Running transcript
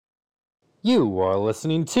You are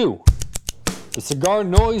listening to the Cigar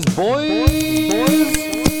Noise Boys.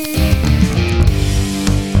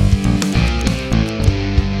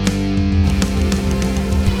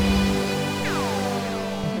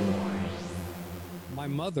 My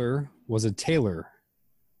mother was a tailor.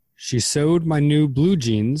 She sewed my new blue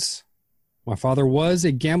jeans. My father was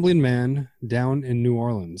a gambling man down in New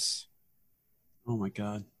Orleans. Oh my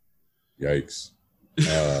God. Yikes.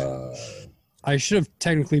 I should have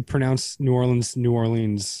technically pronounced New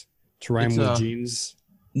Orleans to rhyme with jeans.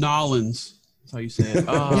 Nolans. That's how you say it.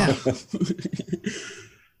 Yeah.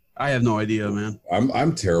 I have no idea, man.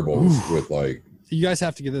 I'm terrible with like. You guys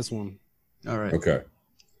have to get this one. All right. Okay.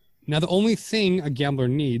 Now, the only thing a gambler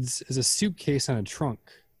needs is a suitcase and a trunk.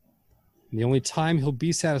 And the only time he'll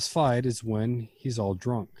be satisfied is when he's all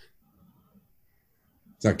drunk.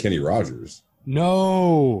 It's not Kenny Rogers.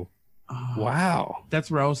 No. Wow.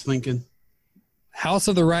 That's what I was thinking. House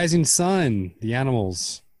of the Rising Sun, the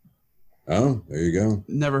Animals. Oh, there you go.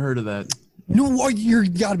 Never heard of that. No, you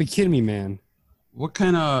got to be kidding me, man. What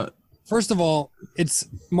kind of... First of all, it's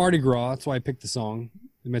Mardi Gras. That's why I picked the song.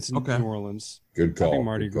 It's in New Orleans. Good call. Happy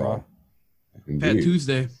Mardi Gras. Pat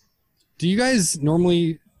Tuesday. Do you guys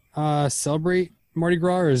normally celebrate Mardi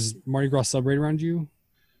Gras, or is Mardi Gras celebrated around you?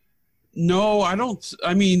 No, I don't.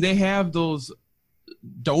 I mean, they have those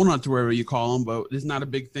donuts, wherever you call them, but it's not a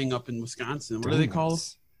big thing up in Wisconsin. What do they call them?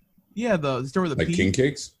 Yeah, the store with the like king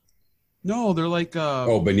cakes? No, they're like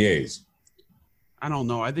beignets. I don't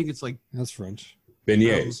know. I think it's like that's French.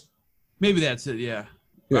 Beignets. Maybe that's it. Yeah.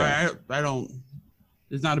 I don't.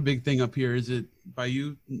 It's not a big thing up here, is it? By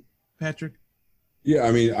you, Patrick? Yeah,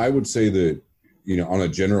 I mean, I would say that on a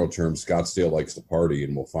general term, Scottsdale likes to party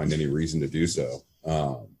and will find any reason to do so.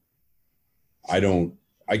 I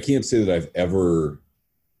can't say that I've ever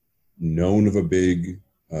known of a big,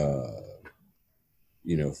 Fat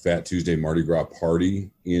Tuesday Mardi Gras party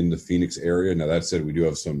in the Phoenix area. Now, that said, we do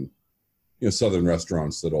have some, southern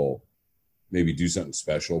restaurants that'll maybe do something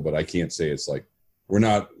special, but I can't say it's like we're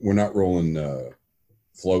not rolling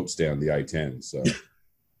floats down the I-10. So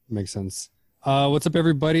makes sense. What's up,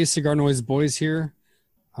 everybody? Cigar Noise Boys here.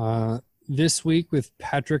 This week with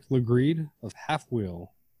Patrick Legreed of Half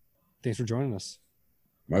Wheel. Thanks for joining us.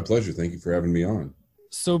 My pleasure. Thank you for having me on.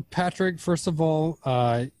 So, Patrick, first of all,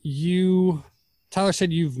 Tyler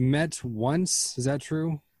said you've met once. Is that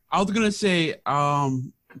true? I was going to say,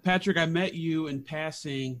 Patrick, I met you in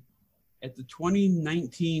passing at the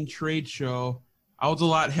 2019 trade show. I was a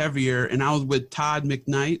lot heavier, and I was with Todd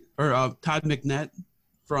McNett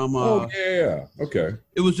from. Yeah. Okay.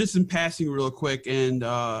 It was just in passing real quick, and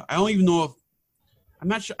I don't even know if. I'm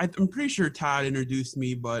not sure. I'm pretty sure Todd introduced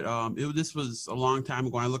me, but this was a long time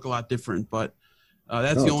ago. I look a lot different, but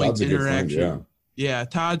that's the only Todd's interaction. Friend, yeah,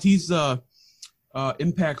 Todd, he's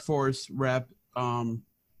Impact Force rep.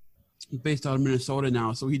 He's based out of Minnesota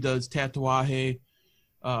now, so he does Tatuaje,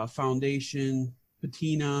 Foundation,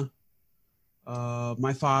 Patina,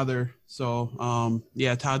 my father. So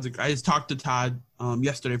Todd's. I just talked to Todd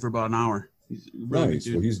yesterday for about an hour. He's really nice.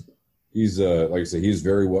 Well, he's like I say, he's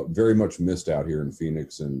very much missed out here in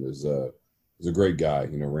Phoenix, and is a great guy.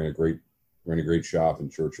 Ran a great shop in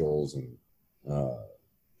Churchill's, and I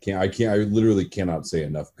literally cannot say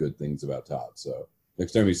enough good things about Todd. So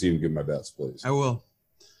next time you see him, give him my best, please. I will.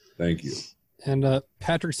 Thank you. And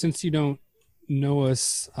Patrick, since you don't know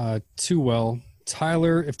us too well,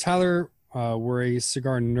 if Tyler were a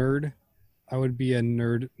cigar nerd, I would be a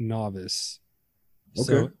nerd novice. Okay.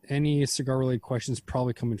 So any cigar-related questions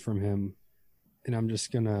probably coming from him, and I'm just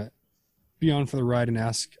going to be on for the ride and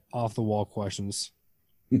ask off-the-wall questions.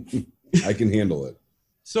 I can handle it.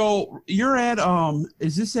 So you're at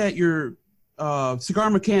is this at your Cigar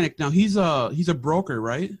Mechanic? Now he's a broker,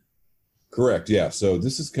 right? Correct. Yeah. So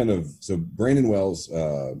this is Brandon Wells,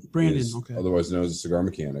 is okay. Otherwise known as a Cigar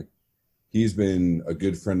Mechanic. He's been a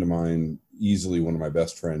good friend of mine, easily one of my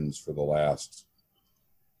best friends for the last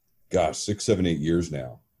 6, 7, 8 years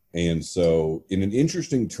now. And so in an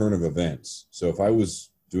interesting turn of events, so if I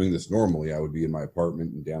was doing this normally, I would be in my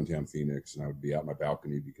apartment in downtown Phoenix, and I would be out my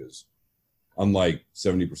balcony because unlike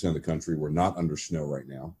 70% of the country, we're not under snow right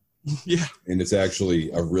now. Yeah. And it's actually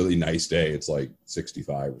a really nice day. It's like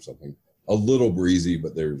 65 or something. A little breezy,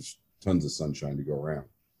 but there's tons of sunshine to go around.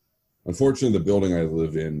 Unfortunately, the building I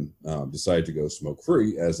live in decided to go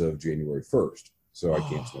smoke-free as of January 1st. So I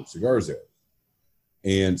can't smoke cigars there.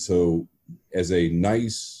 And so Brandon,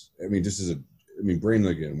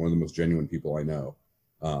 again, one of the most genuine people I know.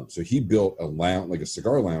 So he built a lounge, like a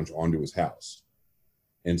cigar lounge, onto his house.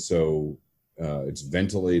 And so it's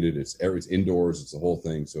ventilated, it's indoors, it's the whole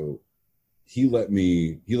thing. So he lets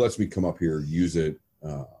me come up here, use it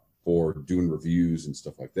for doing reviews and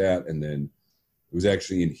stuff like that. And then it was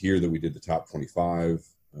actually in here that we did the top 25.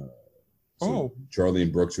 Charlie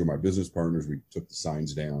and Brooks, who are my business partners, we took the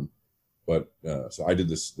signs down. But so I did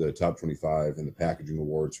the top 25 and the packaging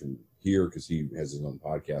awards from here because he has his own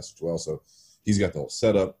podcast as well. So he's got the whole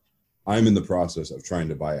setup. I'm in the process of trying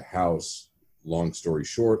to buy a house. Long story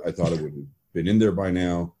short, I thought it would have been in there by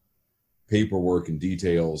now. Paperwork and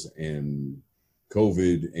details and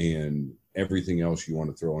COVID and everything else you want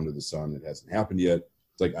to throw under the sun. It hasn't happened yet.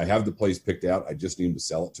 It's like I have the place picked out. I just need him to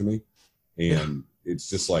sell it to me. And it's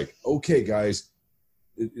just like, okay, guys,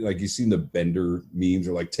 like you've seen the Bender memes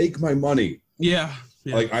are like, take my money. Yeah.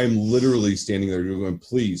 Like I'm literally standing there going,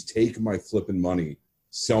 please take my flipping money,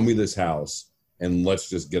 sell me this house, and let's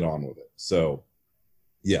just get on with it. So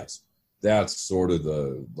yes, that's sort of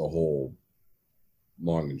the whole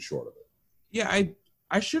long and short of it. Yeah,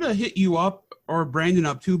 I should have hit you up or Brandon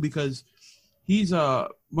up too, because he's one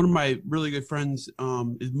of my really good friends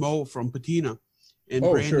is Mo from Patina. And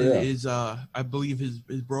Brandon is I believe his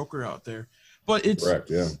broker out there. But it's correct,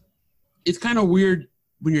 yeah. It's kind of weird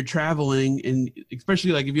when you're traveling, and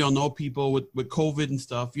especially like if you don't know people with COVID and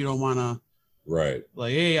stuff, you don't want to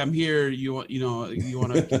like, hey, I'm here. You want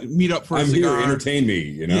to meet up for a cigar. Here, entertain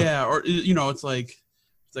me. Yeah, or it's like,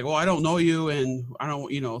 well, I don't know you, and I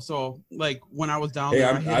don't, so like when I was down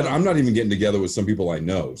there, I'm not even getting together with some people I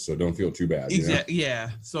know, so don't feel too bad. Exactly.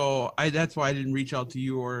 Yeah. So that's why I didn't reach out to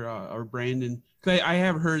you or Brandon. Cause I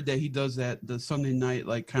have heard that he does the Sunday night,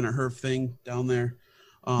 like kind of herf thing down there.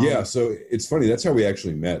 Yeah. So it's funny. That's how we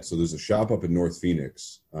actually met. So there's a shop up in North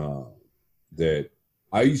Phoenix that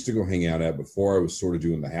I used to go hang out at before I was sort of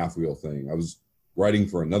doing the half wheel thing. I was writing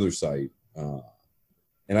for another site,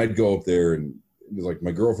 and I'd go up there, and it was like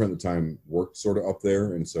my girlfriend at the time worked sort of up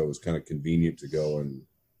there. And so it was kind of convenient to go and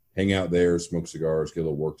hang out there, smoke cigars, get a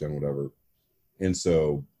little work done, whatever. And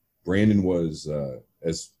so Brandon was,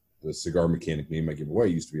 as the cigar mechanic name I give away,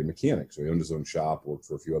 used to be a mechanic. So he owned his own shop, worked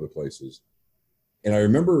for a few other places. And I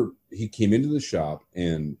remember he came into the shop,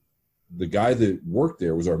 and the guy that worked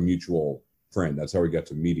there was our mutual friend. That's how we got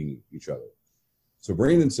to meeting each other. So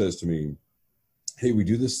Brandon says to me, hey, we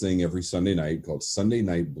do this thing every Sunday night called Sunday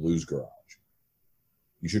Night Blues Garage.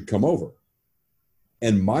 You should come over.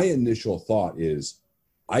 And my initial thought is,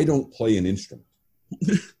 I don't play an instrument,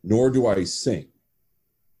 nor do I sing.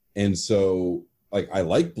 And so, like, I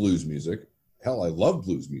like blues music. Hell, I love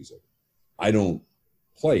blues music. I don't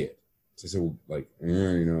play it. So I said, well, like,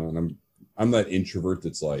 and I'm that introvert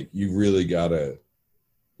that's like, you really gotta,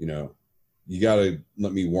 you gotta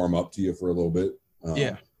let me warm up to you for a little bit.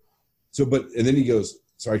 Yeah. So, and then he goes,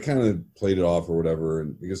 so I kind of played it off or whatever.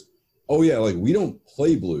 And he goes, oh yeah, like we don't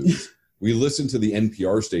play blues. We listen to the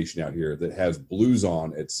NPR station out here that has blues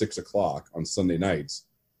on at 6:00 on Sunday nights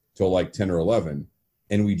till like 10 or 11.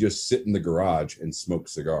 And we just sit in the garage and smoke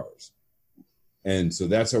cigars. And so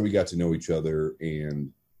that's how we got to know each other.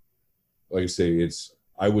 And like I say,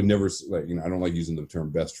 I would never, like, I don't like using the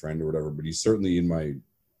term best friend or whatever, but he's certainly in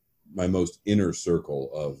my most inner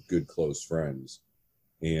circle of good, close friends.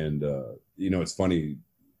 And, it's funny.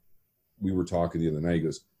 We were talking the other night. He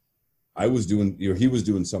goes, I was doing, he was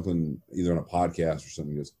doing something either on a podcast or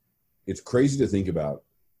something. He goes, it's crazy to think about,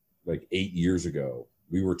 like 8 years ago,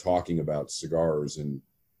 we were talking about cigars and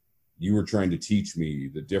you were trying to teach me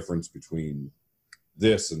the difference between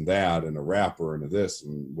this and that and a wrapper and a this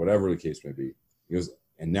and whatever the case may be. He goes,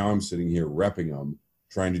 and now I'm sitting here repping them,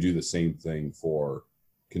 trying to do the same thing for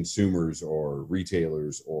consumers or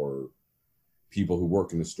retailers or people who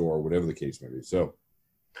work in the store, whatever the case may be. So,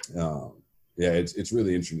 yeah, it's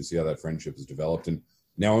really interesting to see how that friendship has developed. And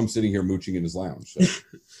now I'm sitting here mooching in his lounge. So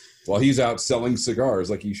while he's out selling cigars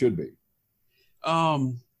like he should be.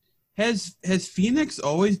 Has Phoenix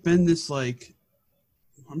always been this, like,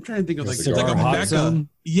 I'm trying to think of like a hot zone?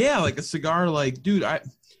 Yeah, like a cigar, like, dude, I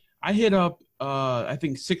hit up I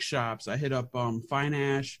think 6 shops. I hit up Fine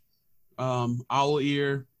Ash, Owl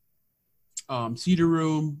Ear, Cedar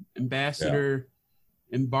Room, Ambassador,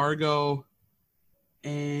 Embargo,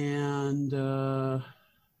 and I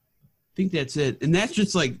think that's it. And that's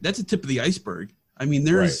just like, that's a tip of the iceberg. I mean,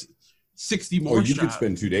 there's 60 more shops. You could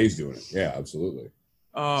spend 2 days doing it. Yeah, absolutely.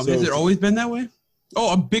 Has it always been that way?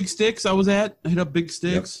 Oh, Big Sticks I hit up Big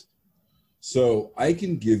Sticks. Yep. So I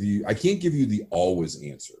can't give you the always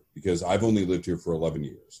answer because I've only lived here for 11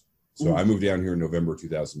 years. So I moved down here in November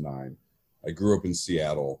 2009. I grew up in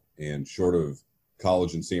Seattle, and short of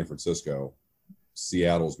college in San Francisco,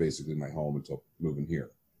 Seattle's basically my home until moving here.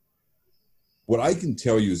 What I can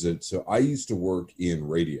tell you is that, so I used to work in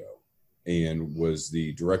radio and was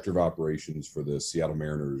the director of operations for the Seattle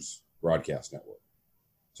Mariners broadcast network.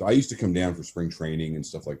 So I used to come down for spring training and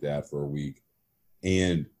stuff like that for a week.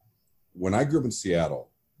 And when I grew up in Seattle,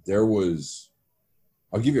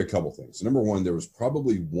 I'll give you a couple things. So number one, there was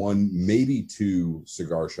probably one, maybe two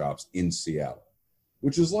cigar shops in Seattle,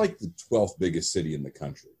 which is like the 12th biggest city in the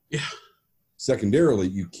country. Yeah. Secondarily,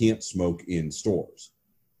 you can't smoke in stores.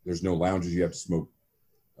 There's no lounges. You have to smoke.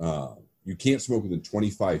 You can't smoke within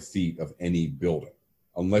 25 feet of any building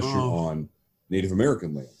unless you're on Native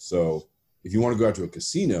American land. So if you want to go out to a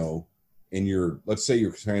casino and let's say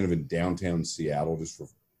you're kind of in downtown Seattle, just for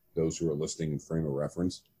those who are listening in frame of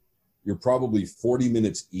reference, you're probably 40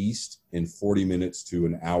 minutes east and 40 minutes to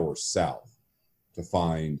an hour south to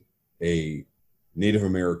find a Native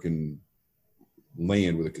American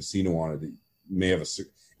land with a casino on it that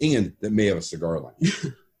may have a cigar lounge.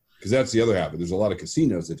 Because that's the other habit. There's a lot of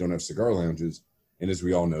casinos that don't have cigar lounges, and as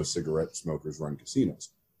we all know, cigarette smokers run casinos.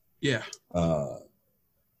 Yeah.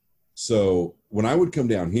 So when I would come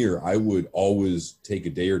down here, I would always take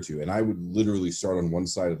a day or two, and I would literally start on one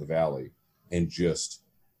side of the valley and just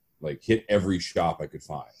like hit every shop I could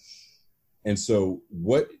find. And so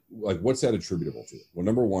what's that attributable to? Well,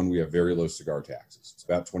 number one, we have very low cigar taxes. It's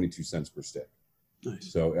about 22 cents per stick.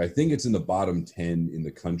 Nice. So I think it's in the bottom 10 in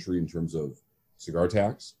the country in terms of cigar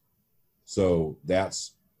tax. So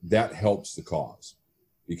that helps the cause,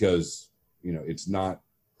 because, you know, it's not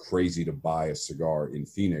crazy to buy a cigar in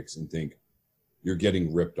Phoenix and think you're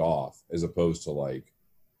getting ripped off, as opposed to like,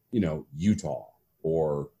 you know, Utah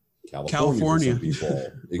or California. For some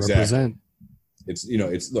people. Exactly. Represent. It's, you know,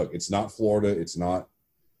 it's not Florida, it's not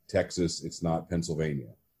Texas, it's not Pennsylvania,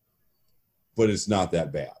 but it's not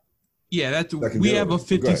that bad. Yeah, we have a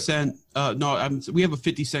 50 cent. We have a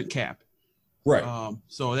 50 cent cap. Right.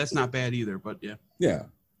 So that's not bad either. But yeah. Yeah,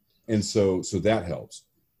 and so that helps.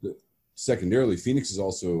 Secondarily, Phoenix is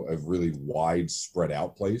also a really wide, spread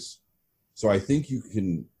out place. So I think you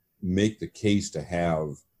can make the case to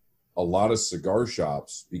have a lot of cigar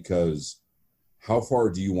shops, because how far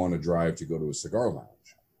do you want to drive to go to a cigar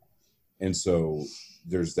lounge? And so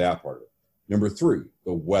there's that part of it. Number three,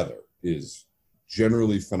 the weather is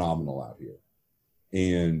generally phenomenal out here.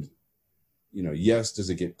 And, you know, yes, does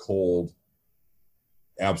it get cold?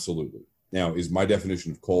 Absolutely. Now, is my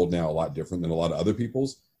definition of cold now a lot different than a lot of other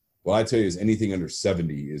people's? What I tell you is anything under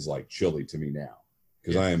 70 is like chilly to me now,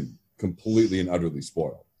 because I am completely and utterly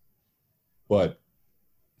spoiled. But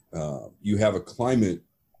you have a climate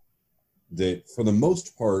that, for the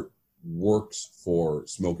most part, works for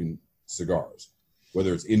smoking cigars,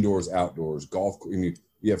 whether it's indoors, outdoors, golf. I mean,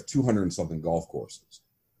 we have 200 and something golf courses.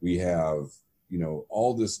 We have, you know,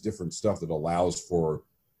 all this different stuff that allows for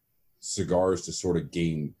cigars to sort of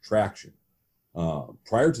gain traction.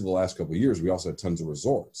 Prior to the last couple of years, we also had tons of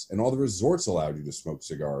resorts, and all the resorts allowed you to smoke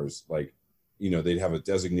cigars. Like, you know, they'd have a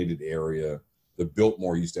designated area. The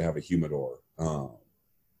Biltmore used to have a humidor.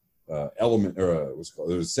 Element, or what's called,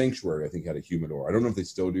 there was Sanctuary, I think, had a humidor. I don't know if they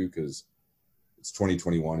still do, because it's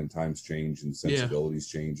 2021 and times change and sensibilities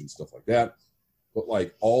change and stuff like that. But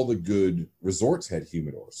like, all the good resorts had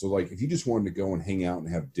humidors. So like, if you just wanted to go and hang out and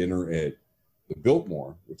have dinner at the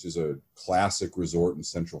Biltmore, which is a classic resort in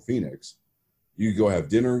Central Phoenix, you could go have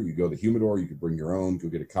dinner, you go to the humidor, you could bring your own, go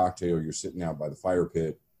get a cocktail, you're sitting out by the fire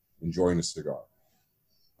pit enjoying a cigar.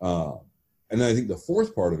 And then I think the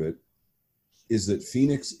fourth part of it is that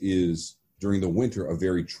Phoenix is, during the winter, a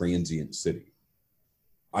very transient city.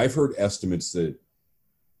 I've heard estimates that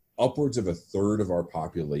upwards of a third of our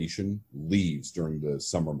population leaves during the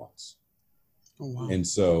summer months. Oh, wow. And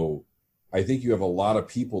so I think you have a lot of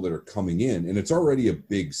people that are coming in, and it's already a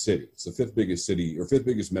big city. It's the fifth biggest city, or fifth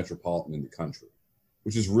biggest metropolitan in the country,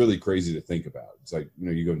 which is really crazy to think about. It's like, you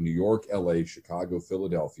know, you go to New York, LA, Chicago,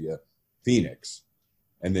 Philadelphia, Phoenix,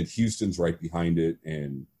 and then Houston's right behind it,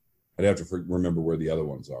 and I'd have to remember where the other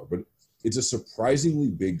ones are. But it's a surprisingly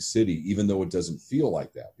big city, even though it doesn't feel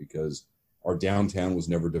like that, because our downtown was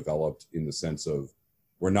never developed in the sense of,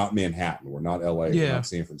 we're not Manhattan, we're not LA, we're not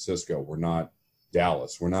San Francisco, we're not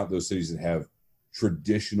Dallas. We're not those cities that have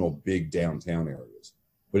traditional big downtown areas,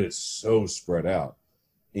 but it's so spread out.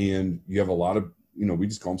 And you have a lot of, you know, we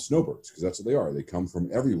just call them snowbirds, because that's what they are. They come from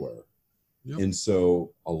everywhere. Yep. And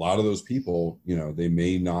so a lot of those people, you know, they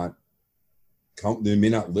may not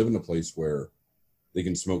live in a place where they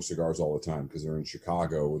can smoke cigars all the time, because they're in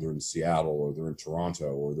Chicago, or they're in Seattle, or they're in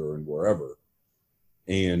Toronto, or they're in wherever.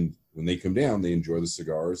 And when they come down, they enjoy the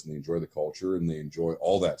cigars, and they enjoy the culture, and they enjoy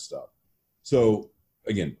all that stuff. So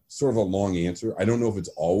again, sort of a long answer. I don't know if it's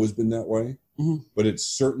always been that way, but it's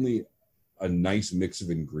certainly a nice mix of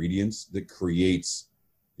ingredients that creates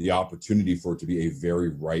the opportunity for it to be a very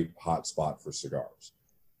ripe hot spot for cigars.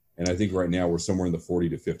 And I think right now we're somewhere in the 40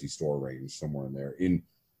 to 50 store range, somewhere in there.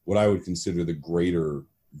 what I would consider the greater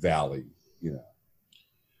valley, you know.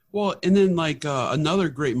 Well, and then like another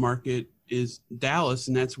great market is Dallas,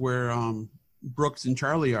 and that's where Brooks and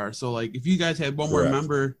Charlie are. So like if you guys had one more Correct.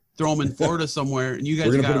 member, throw them in Florida somewhere, and you guys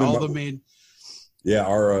We're gonna got put 'em in all Mo- the made. Yeah,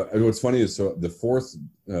 our what's funny is so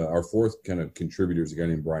our fourth kind of contributor is a guy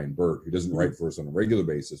named Brian Burke, who doesn't write for us on a regular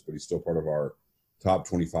basis, but he's still part of our top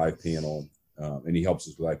 25 panel, and he helps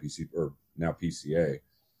us with IPC or now PCA,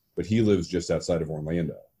 but he lives just outside of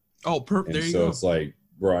Orlando. Oh, And there you so go. it's like,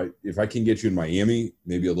 bro, if I can get you in Miami,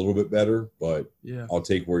 maybe a little bit better, but Yeah, I'll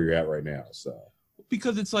take where you're at right now. So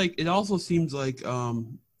because it's like it also seems like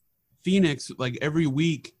Phoenix, like every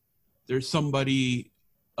week there's somebody,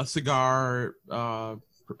 a cigar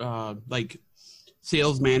like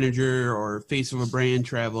sales manager or face of a brand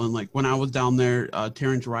traveling. Like when I was down there,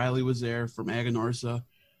 Terrence Riley was there from Aganorsa.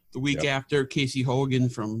 The week after, Casey Hogan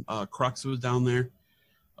from Crux was down there.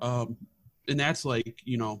 And that's like,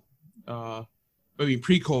 you know, I mean,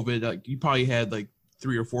 pre-COVID, like you probably had like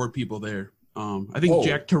 3 or 4 people there. I think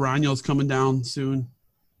Jack Tarano's coming down soon.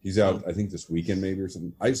 he's out, I think this weekend maybe or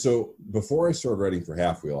something. So before I started writing for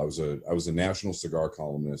Half Wheel, I was a national cigar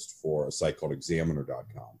columnist for a site called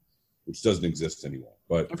Examiner.com, which doesn't exist anymore.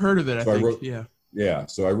 But I've heard of it. So I I think, wrote- yeah. yeah,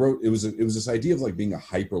 so I wrote it was this idea of like being a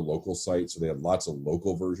hyper local site. So they had lots of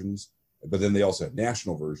local versions, but then they also had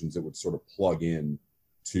national versions that would sort of plug in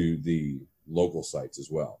to the local sites as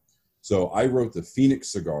well. So I wrote the Phoenix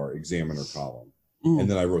Cigar Examiner column, and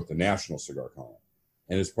then I wrote the National Cigar column.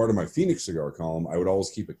 And as part of my Phoenix Cigar column, I would always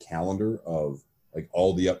keep a calendar of like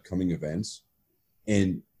all the upcoming events,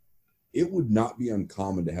 and it would not be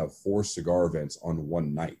uncommon to have 4 cigar events on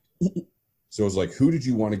one night. So it was like, who did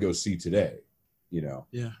you want to go see today? You know?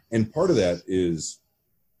 Yeah. And part of that is,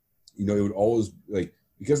 you know, it would always like,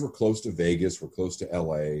 because we're close to Vegas, we're close to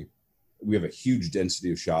LA, we have a huge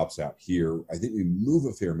density of shops out here. I think we move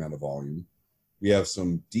a fair amount of volume. We have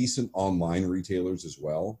some decent online retailers as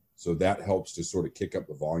well. So that helps to sort of kick up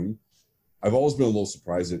the volume. I've always been a little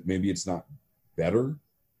surprised that maybe it's not better,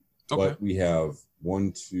 but we have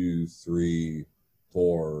 1, 2, 3,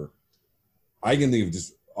 4. I can think of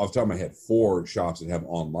just off the top of my head 4 shops that have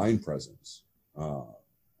online presence.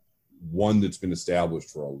 One that's been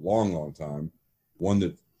established for a long, long time.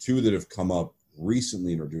 2 that have come up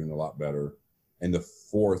recently and are doing a lot better, and the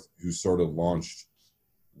 4th who sort of launched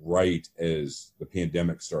right as the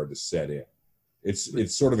pandemic started to set in.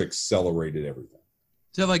 It's sort of accelerated everything.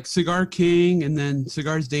 Is that like Cigar King and then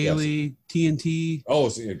Cigars Daily, TNT? Oh,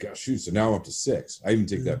 so, yeah, gosh, shoot! So now I'm up to 6. I even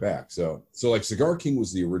take that back. So like Cigar King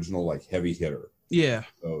was the original like heavy hitter. Yeah.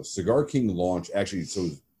 So Cigar King launched actually. So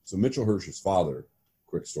Mitchell Hirsch's father,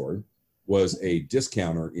 quick story, was a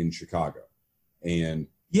discounter in Chicago, and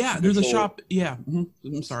Yeah, there's a Mitchell- shop. Yeah.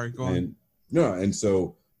 I'm sorry. Go on. And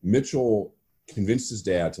so Mitchell convinced his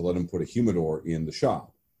dad to let him put a humidor in the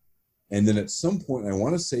shop. And then at some point, I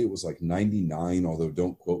want to say it was like 99, although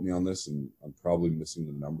don't quote me on this, and I'm probably missing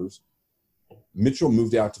the numbers. Mitchell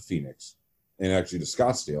moved out to Phoenix and actually to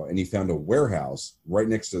Scottsdale, and he found a warehouse right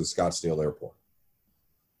next to the Scottsdale airport.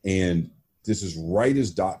 And this is right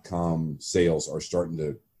as .com sales are starting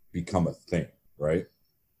to become a thing, right?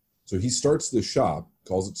 So he starts this shop,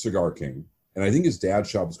 calls it Cigar King, and I think his dad's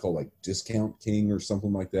shop was called like Discount King or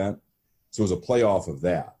something like that. So it was a playoff of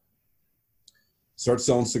that. Starts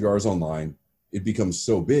selling cigars online. It becomes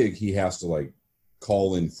so big, he has to like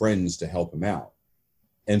call in friends to help him out.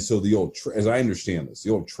 And so the old, as I understand this,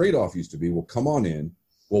 the old trade-off used to be, well, come on in,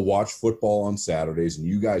 we'll watch football on Saturdays, and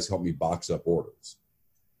you guys help me box up orders.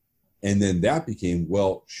 And then that became,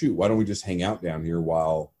 well, shoot, why don't we just hang out down here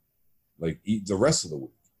while like eat the rest of the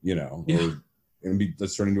week, you know? Yeah.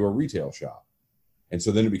 Let's turn into a retail shop. And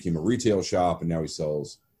so then it became a retail shop, and now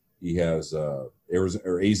he has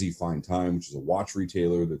AZ Fine Time, which is a watch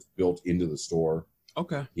retailer that's built into the store.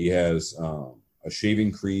 Okay. He has a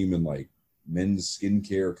shaving cream and like men's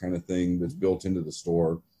skincare kind of thing that's built into the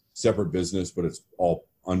store. Separate business, but it's all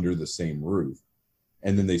under the same roof.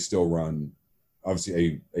 And then they still run,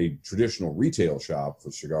 obviously, a traditional retail shop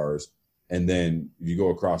for cigars. And then if you go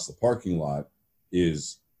across the parking lot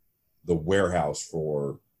is the warehouse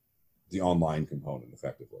for the online component,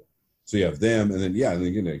 effectively. So you have them, and then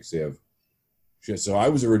again, they have. So I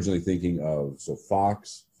was originally thinking of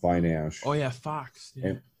Fox, Finash. Oh yeah, Fox.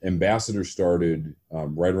 Yeah. Ambassador started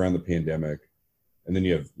right around the pandemic, and then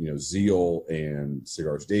you have Zeal and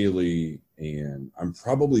Cigars Daily, and I'm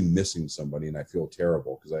probably missing somebody, and I feel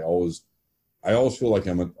terrible because I always feel like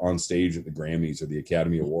I'm on stage at the Grammys or the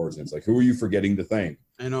Academy Awards, and it's like, who are you forgetting to thank?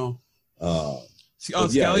 I know. Yeah,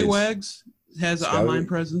 Scallywags has an online Scallywag.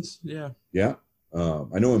 presence. Yeah. Yeah.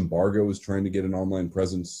 I know Embargo is trying to get an online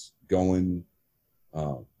presence going.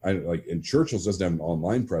 I like, and Churchill's doesn't have an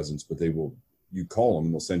online presence, but you call them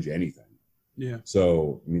and they'll send you anything. Yeah.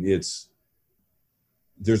 So, I mean, there's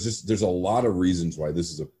a lot of reasons why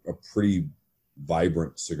this is a pretty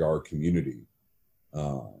vibrant cigar community.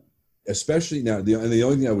 Especially now, the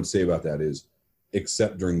only thing I would say about that is,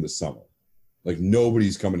 except during the summer, like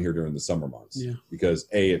nobody's coming here during the summer months because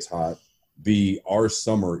A, it's hot. B, our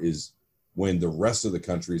summer is when the rest of the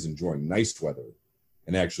country is enjoying nice weather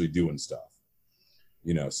and actually doing stuff,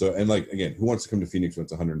 So, and like, again, who wants to come to Phoenix when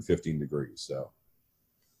it's 115 degrees? So.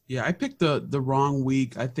 Yeah, I picked the wrong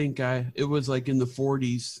week. I think it was like in the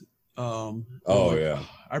 40s. Yeah.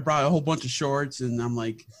 I brought a whole bunch of shorts, and I'm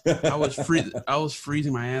like, I was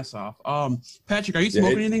freezing my ass off. Patrick, are you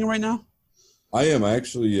smoking anything right now? I am. I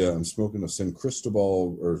actually I'm smoking a San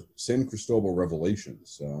Cristobal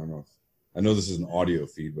Revelations. So I don't know. I know this is an audio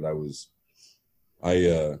feed, but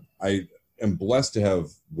I am blessed to have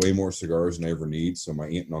way more cigars than I ever need. So my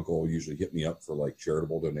aunt and uncle usually hit me up for like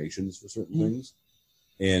charitable donations for certain things.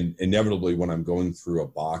 And inevitably, when I'm going through a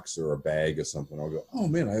box or a bag or something, I'll go, oh,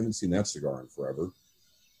 man, I haven't seen that cigar in forever.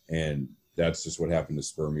 And that's just what happened to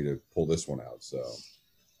spur me to pull this one out. So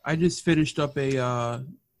I just finished up a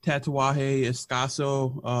Tatuaje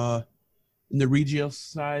Escaso in the Regio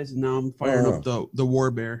size, and now I'm firing up the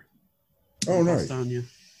War Bear. Oh, nice.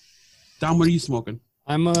 Dom, what are you smoking?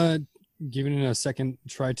 I'm giving it a second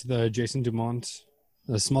try to the Jason Dumont,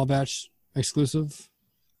 the small batch exclusive.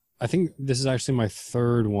 I think this is actually my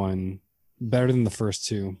third one, better than the first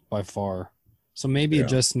two by far. So maybe it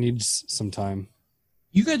just needs some time.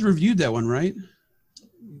 You guys reviewed that one, right?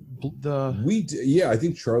 I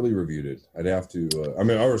think Charlie reviewed it. I'd have to.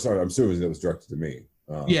 I'm assuming that was directed to me.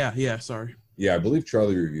 Sorry. Yeah, I believe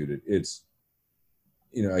Charlie reviewed it. It's,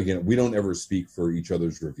 again, we don't ever speak for each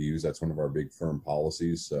other's reviews. That's one of our big firm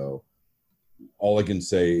policies. So all I can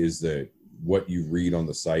say is that what you read on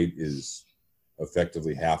the site is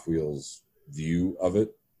effectively Half Wheel's view of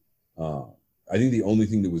it. I think the only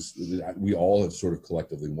thing that we all have sort of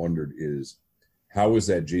collectively wondered is, how is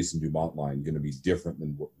that Jason Dumont line going to be different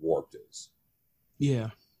than what Warped is? Yeah.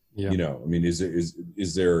 I mean, is it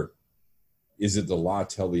the La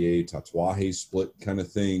Tellier Tatuaje split kind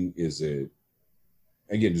of thing? Is it,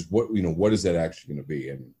 again, just what is that actually going to be?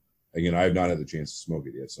 And again, I have not had the chance to smoke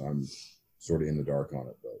it yet, so I'm sort of in the dark on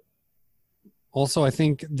it. But also, I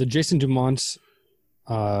think the Jason Dumont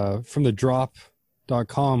from the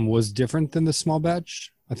drop.com was different than the small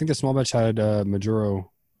batch. I think the small batch had a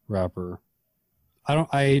Maduro wrapper.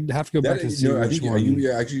 I have to go back and see which one.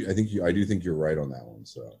 I do think you're right on that one.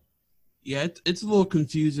 So yeah, it's a little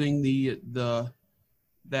confusing, the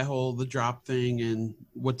drop thing and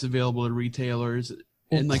what's available at retailers.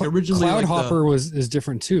 And like originally, Cloud Hopper is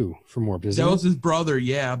different too from Warped. That was his brother,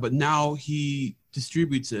 yeah, but now he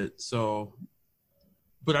distributes it. So,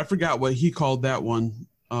 but I forgot what he called that one.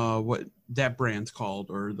 What that brand's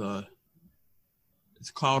called,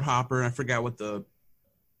 it's Cloud Hopper. I forgot what the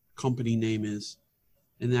company name is,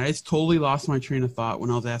 and I just totally lost my train of thought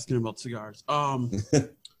when I was asking about cigars. No,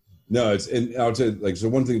 and I'll tell you, so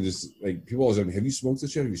one thing, just like people always say, have you smoked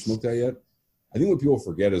this yet? Have you smoked that yet? I think what people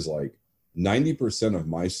forget is 90% of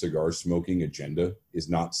my cigar smoking agenda is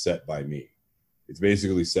not set by me. It's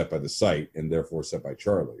basically set by the site and therefore set by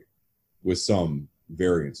Charlie with some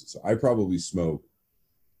variances. So I probably smoke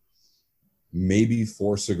maybe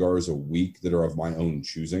 4 cigars a week that are of my own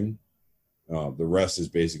choosing. The rest is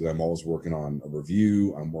basically, I'm always working on a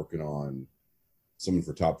review. I'm working on something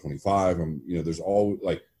for top 25. There's all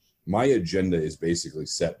my agenda is basically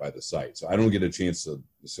set by the site. So I don't get a chance to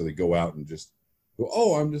necessarily go out and just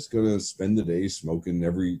go, I'm just going to spend the day smoking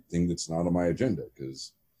everything that's not on my agenda.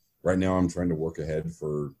 Because right now I'm trying to work ahead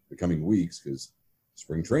for the coming weeks because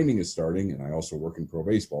spring training is starting and I also work in pro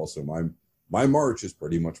baseball. So my March is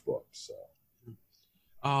pretty much booked. So,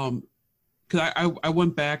 because I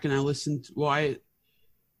went back and I listened. I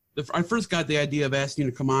first got the idea of asking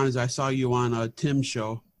you to come on as I saw you on Tim's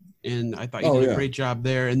show, and I thought you did a great job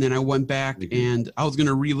there. And then I went back and I was going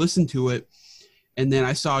to re-listen to it, and then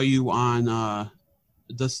I saw you on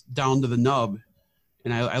this Down to the Nub,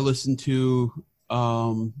 and I listened to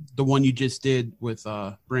the one you just did with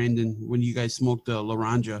Brandon when you guys smoked the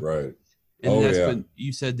Laranja. Right. And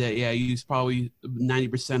you said that, you use probably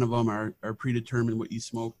 90% of them are predetermined what you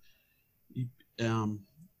smoke. Dom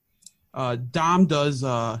does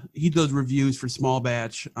reviews for small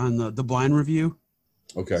batch on the blind review.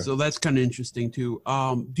 Okay. So that's kind of interesting too.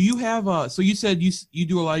 Do you have so you said you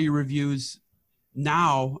do a lot of your reviews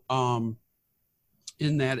now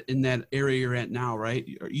in that area you're at now, right?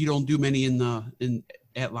 You don't do many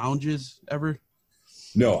at lounges ever?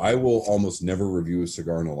 No, I will almost never review a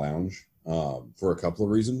cigar in a lounge. for a couple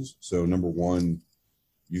of reasons. So number one,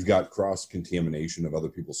 you've got cross contamination of other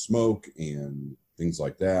people's smoke and things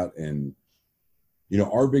like that. And, you know,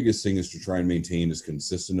 our biggest thing is to try and maintain as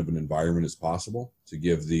consistent of an environment as possible to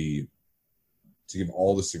give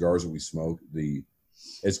all the cigars that we smoke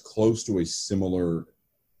as close to a similar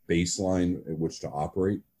baseline at which to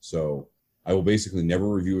operate. So I will basically never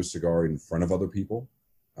review a cigar in front of other people.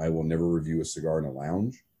 I will never review a cigar in a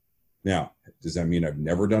lounge. Now, does that mean I've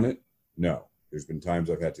never done it? No. There's been times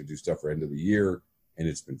I've had to do stuff for end of the year and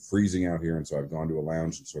it's been freezing out here. And so I've gone to a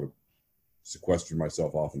lounge and sort of sequestered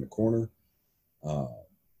myself off in the corner.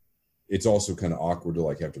 It's also kind of awkward to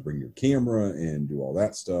like have to bring your camera and do all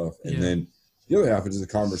that stuff. And then the other half is the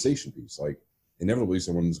conversation piece. Like inevitably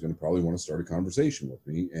someone's going to probably want to start a conversation with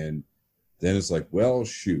me. And then it's like, well,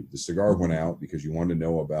 shoot, the cigar went out because you wanted to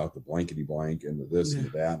know about the blankety blank and the this and the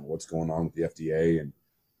that and what's going on with the FDA. And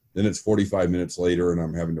then it's 45 minutes later and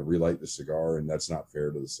I'm having to relight the cigar, and that's not fair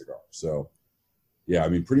to the cigar. So, yeah, I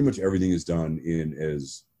mean, pretty much everything is done in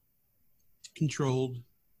as controlled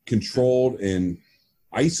and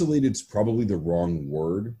isolated is probably the wrong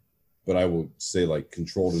word, but I will say like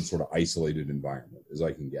controlled and sort of isolated environment as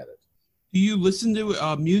I can get it. Do you listen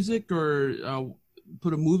to music or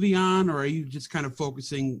put a movie on, or are you just kind of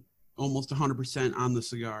focusing almost 100% on the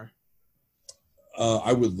cigar?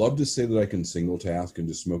 I would love to say that I can single task and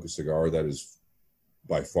just smoke a cigar. That is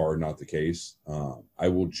by far not the case. I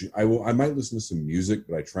might listen to some music,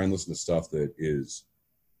 but I try and listen to stuff that is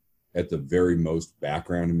at the very most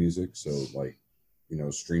background music. So like, you know,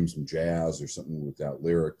 stream some jazz or something without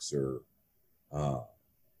lyrics, or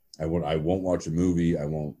I won't watch a movie. I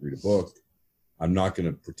won't read a book. I'm not going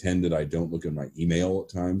to pretend that I don't look at my email at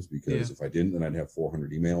times, because if I didn't, then I'd have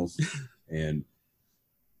 400 emails. And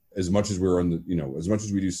as much as we're as much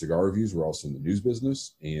as we do cigar reviews, we're also in the news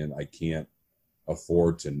business, and I can't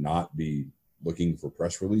afford to not be looking for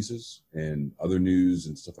press releases and other news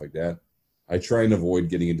and stuff like that. I try and avoid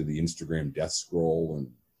getting into the Instagram death scroll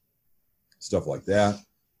and stuff like that.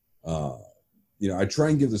 I try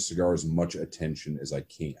and give the cigar as much attention as I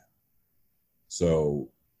can. So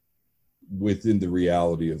within the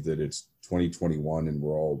reality of that it's 2021 and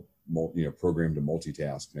we're all programmed to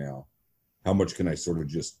multitask now, how much can I sort of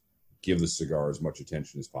just give the cigar as much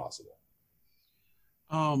attention as possible?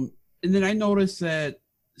 And then I noticed that,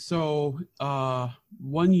 so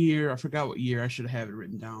 1 year, I forgot what year, I should have it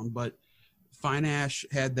written down, but Fine Ash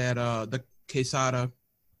had that, the Quesada,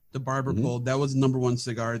 the Barber Pole, that was the #1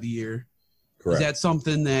 cigar of the year. Correct. Is that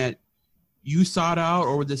something that you sought out,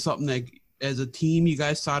 or was it something that as a team you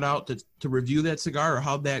guys sought out to review that cigar, or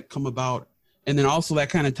how'd that come about? And then also that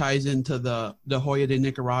kind of ties into the Joya de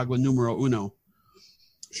Nicaragua numero uno.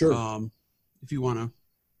 Sure. If you want to.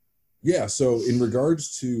 Yeah. So in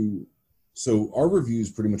regards to, our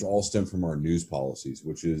reviews pretty much all stem from our news policies,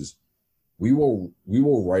 which is we will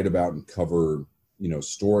write about and cover,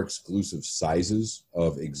 store exclusive sizes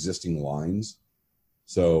of existing lines.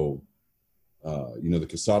 So, the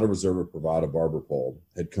Quesada Reserva Privada Barber Pole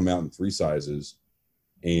had come out in 3 sizes,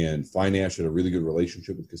 and Fine Ash had a really good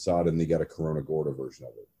relationship with Quesada, and they got a Corona Gorda version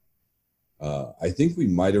of it. I think we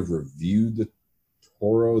might have reviewed the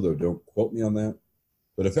Toro, though don't quote me on that.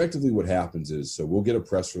 But effectively what happens is, so we'll get a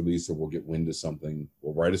press release or we'll get wind of something,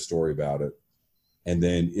 we'll write a story about it, and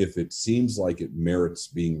then if it seems like it merits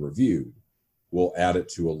being reviewed, we'll add it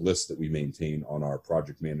to a list that we maintain on our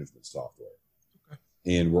project management software.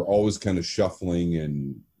 And we're always kind of shuffling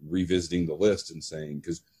and revisiting the list and saying,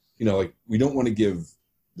 because, we don't want to give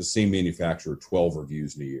the same manufacturer 12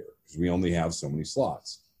 reviews in a year, because we only have so many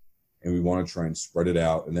slots. And we want to try and spread it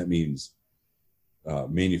out. And that means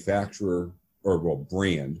manufacturer,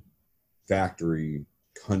 brand, factory,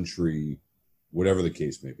 country, whatever the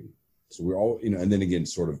case may be. So we're all, and then again,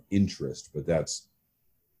 sort of interest, but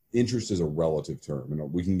interest is a relative term.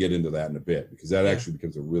 And we can get into that in a bit, because that actually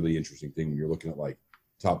becomes a really interesting thing when you're looking at like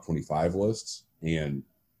top 25 lists and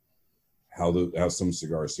how some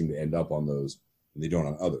cigars seem to end up on those and they don't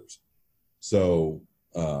on others. So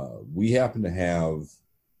we got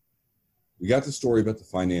the story about the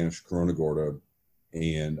Fine Ash Corona Gorda,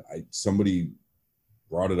 and somebody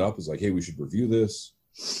brought it up as like, hey, we should review this.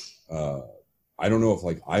 I don't know if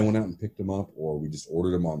like I went out and picked them up or we just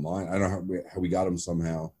ordered them online. I don't know how we got them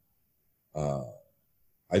somehow.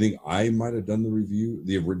 I think I might have done the review,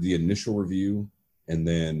 the initial review, and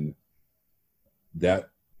then that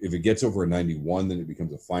if it gets over a 91, then it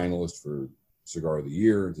becomes a finalist for Cigar of the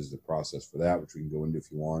Year. There's the process for that, which we can go into if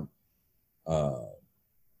you want.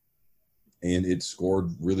 And it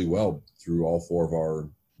scored really well through all 4 of our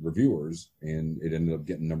reviewers, and it ended up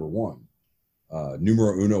getting #1.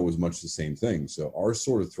 Numero Uno was much the same thing. So our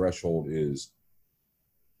sort of threshold is,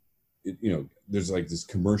 there's like this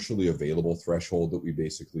commercially available threshold that we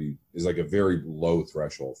basically is like a very low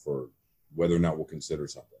threshold for whether or not we'll consider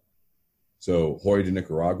something. So Hoya de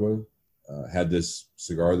Nicaragua had this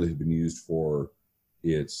cigar that had been used for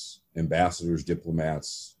its ambassadors,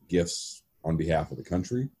 diplomats, gifts on behalf of the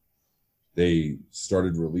country. They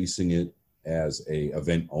started releasing it as a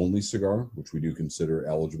event-only cigar, which we do consider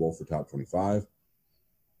eligible for top 25.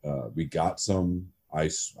 We got some. I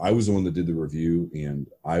was the one that did the review, and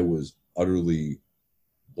I was utterly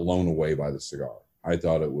blown away by the cigar. I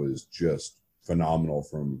thought it was just phenomenal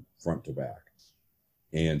from front to back.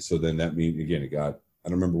 And so then that means, again, it got, I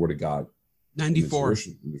don't remember what it got. 94.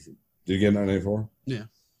 Did it get 94? Yeah.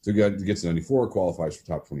 So it gets 94, qualifies for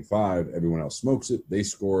top 25. Everyone else smokes it. They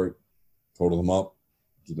score it, total them up,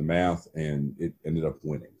 do the math, and it ended up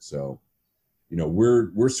winning. So,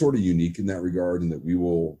 we're sort of unique in that regard, in that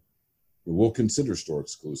we'll consider store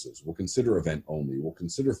exclusives. We'll consider event only. We'll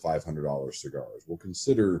consider $500 cigars. We'll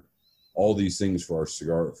consider all these things for our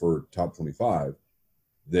cigar for top 25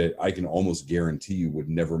 that I can almost guarantee you would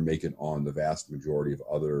never make it on the vast majority of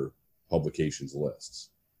other publications lists.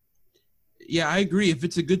 Yeah, I agree. If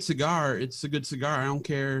it's a good cigar, it's a good cigar. I don't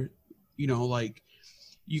care, like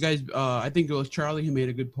you guys, I think it was Charlie who made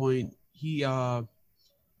a good point.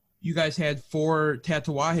 You guys had 4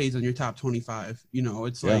 Tatuajes on your top 25.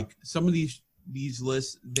 It's like some of these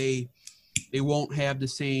lists, they won't have the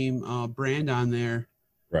same brand on there.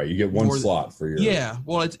 Right. You get one slot for your. Yeah.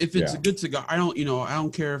 Well, if it's a good cigar, I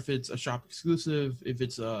don't care if it's a shop exclusive, if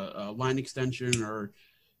it's a line extension, or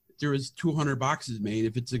there was 200 boxes made.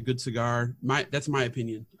 If it's a good cigar, that's my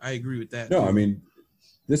opinion. I agree with that. No, I mean,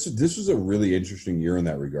 this was a really interesting year in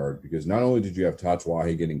that regard, because not only did you have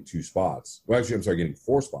Tatuaje getting 2 spots. Well, actually, I'm sorry, getting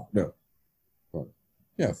 4 spots. No.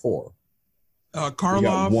 Yeah, 4.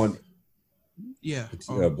 Karlov. 1. Yeah.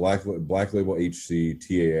 Black Label HC,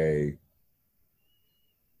 TAA.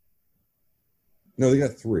 No, they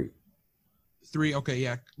got 3. 3. Okay.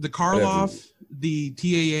 Yeah. The Karlov, the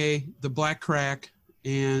TAA, the Black Crack,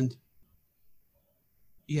 and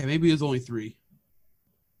maybe it was only 3.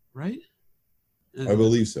 Right? I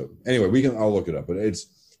believe so. Anyway, I'll look it up. But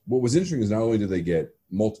what was interesting is not only did they get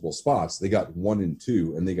multiple spots, they got 1 and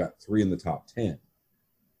 2, and they got 3 in the top 10.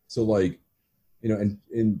 So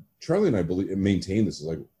and Charlie and I maintain this is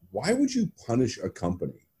like, why would you punish a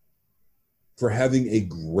company for having a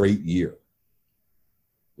great year?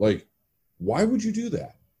 Like, why would you do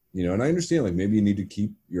that? And I understand, like, maybe you need to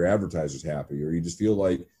keep your advertisers happy, or you just feel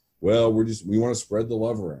like, well, we want to spread the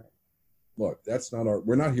love around. Look,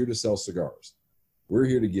 we're not here to sell cigars. We're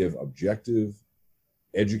here to give objective,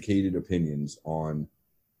 educated opinions on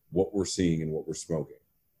what we're seeing and what we're smoking.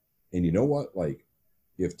 And you know what? Like,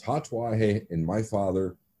 if Tatuaje and my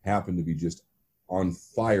father happen to be just on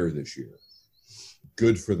fire this year,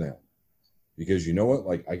 good for them. Because you know what?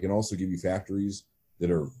 Like, I can also give you factories that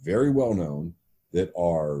are very well known, that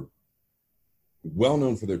are well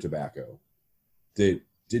known for their tobacco, that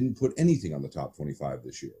didn't put anything on the top 25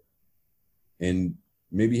 this year. And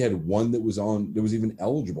maybe had one that was even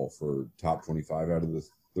eligible for top 25 out of the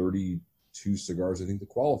 32 cigars, I think, that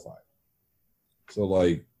qualified. So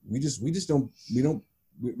like,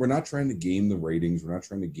 we're not trying to game the ratings. We're not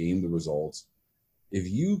trying to game the results. If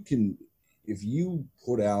you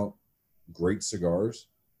put out great cigars,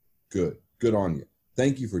 good on you.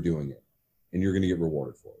 Thank you for doing it. And you're going to get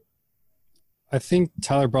rewarded for it. I think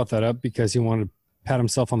Tyler brought that up because he wanted to pat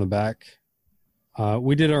himself on the back.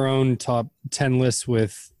 We did our own top 10 lists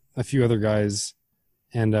with a few other guys,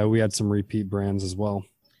 and we had some repeat brands as well.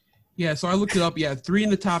 Yeah, so I looked it up. Yeah, 3 in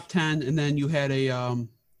the top 10, and then you had a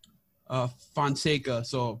Fonseca,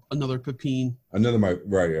 so another Pepin.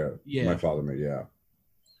 Yeah. My father made, yeah.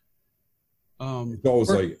 It's always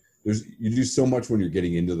like you do so much when you're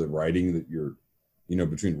getting into the writing that you're,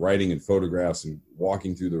 between writing and photographs and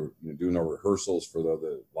walking through doing our rehearsals for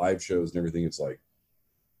the live shows and everything. It's like,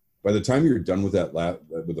 by the time you're done with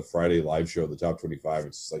with the Friday live show, the top 25,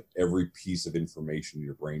 it's just like every piece of information in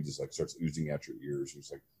your brain just like starts oozing out your ears. You're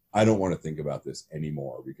just like, I don't want to think about this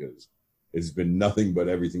anymore, because it's been nothing but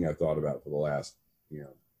everything I've thought about for the last,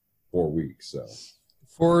 4 weeks. So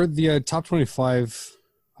for the top 25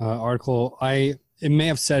 article, it may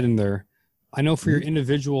have said in there, I know for your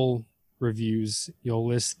individual reviews, you'll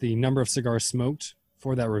list the number of cigars smoked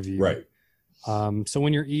for that review. Right. So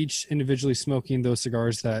when you're each individually smoking those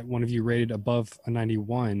cigars that one of you rated above a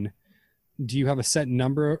 91, do you have a set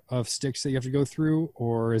number of sticks that you have to go through,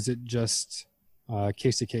 or is it just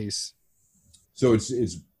case to case? So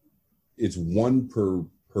it's one per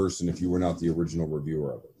person if you were not the original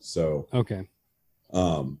reviewer of it. So okay.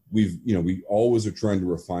 We always are trying to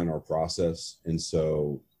refine our process. And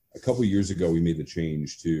so a couple of years ago, we made the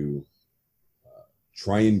change to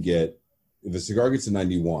try and get, if a cigar gets a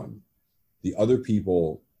 91, the other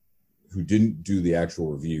people who didn't do the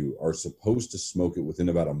actual review are supposed to smoke it within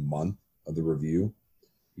about a month of the review.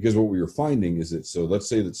 Because what we were finding is that, so let's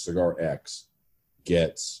say that cigar X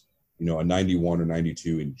gets, a 91 or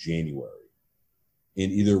 92 in January.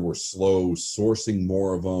 And either we're slow sourcing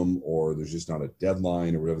more of them, or there's just not a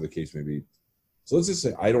deadline, or whatever the case may be. So let's just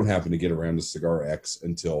say I don't happen to get around to cigar X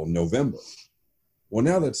until November. Well,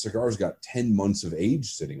 now that cigar's got 10 months of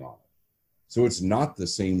age sitting on it. So it's not the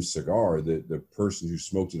same cigar that the person who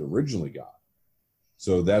smoked it originally got.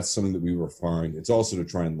 So that's something that we refined. It's also to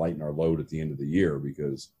try and lighten our load at the end of the year,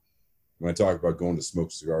 because when I talk about going to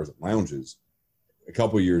smoke cigars at lounges, a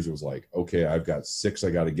couple of years it was like, okay, I've got 6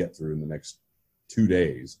 I got to get through in the next 2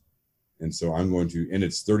 days. And so I'm going to, and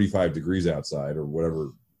it's 35 degrees outside or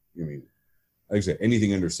whatever. I mean, like I say,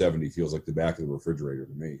 anything under 70 feels like the back of the refrigerator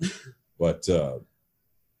to me. But so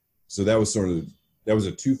that was that was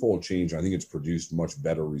a twofold change. I think it's produced much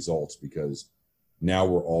better results, because now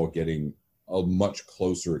we're all getting a much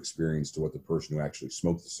closer experience to what the person who actually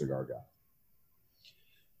smoked the cigar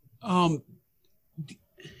got.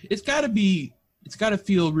 It's got to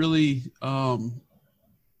feel really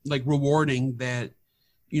like rewarding that,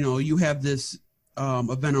 you have this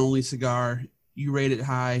event only cigar, you rate it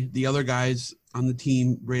high, the other guys on the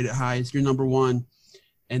team rate it high, it's your number one.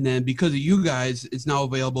 And then because of you guys, it's now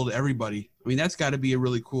available to everybody. I mean, that's got to be a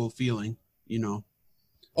really cool feeling,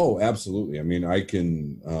 Oh, absolutely. I mean, I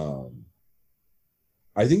think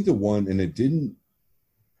the one, and I don't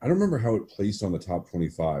remember how it placed on the top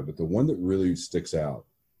 25, but the one that really sticks out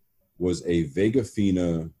was a Vega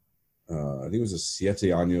Fina, I think it was a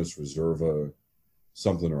Siete Años Reserva,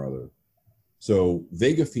 something or other. So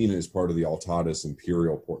Vega Fina is part of the Altadis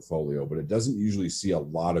Imperial portfolio, but it doesn't usually see a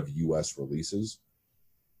lot of U.S. releases.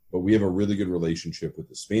 But we have a really good relationship with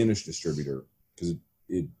the Spanish distributor, because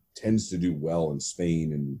it tends to do well in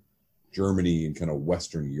Spain and Germany and kind of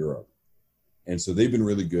Western Europe. And so they've been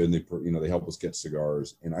really good, and they help us get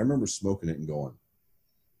cigars. And I remember smoking it and going,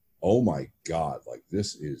 oh my God, like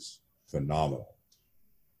this is phenomenal.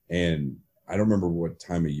 And I don't remember what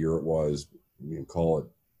time of year it was. We can call it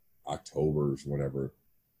October or whatever.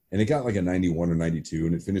 And it got like a 91 or 92,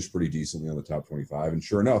 and it finished pretty decently on the top 25. And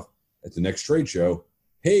sure enough, at the next trade show,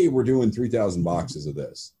 hey, we're doing 3,000 boxes of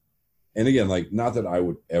this. And again, like, not that I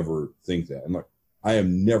would ever think that. And like, I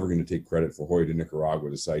am never going to take credit for Joya de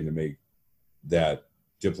Nicaragua deciding to make that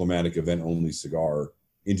diplomatic event only cigar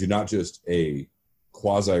into not just a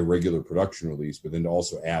quasi regular production release, but then to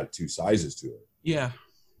also add 2 sizes to it. Yeah.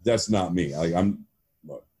 That's not me.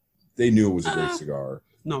 They knew it was a great cigar.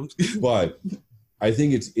 No. But I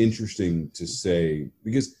think it's interesting to say,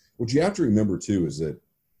 because what you have to remember too is that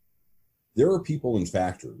there are people in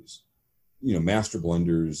factories, master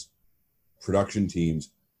blenders, production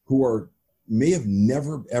teams, who may have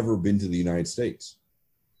never, ever been to the United States.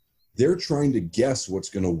 They're trying to guess what's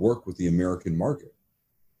going to work with the American market.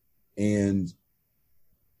 And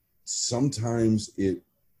sometimes it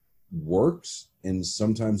works and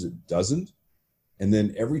sometimes it doesn't. And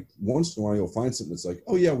then every once in a while you'll find something that's like,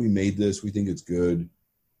 oh yeah, we made this, we think it's good.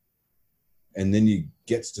 And then you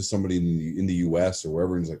get to somebody in the US or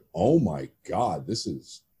wherever, and it's like, oh my God, this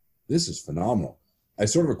is phenomenal. I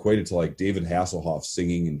sort of equate it to like David Hasselhoff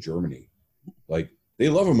singing in Germany. Like, they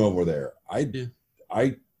love him over there.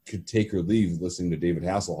 I could take or leave listening to David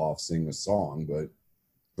Hasselhoff sing a song, but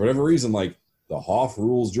for whatever reason, like, the Hoff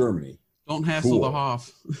rules Germany. Don't hassle the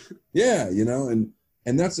Hoff. Yeah, and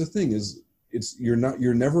that's the thing is, you're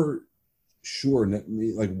never sure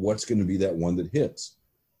like what's going to be that one that hits.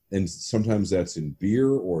 And sometimes that's in beer,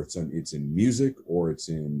 or it's in music, or it's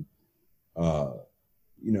in,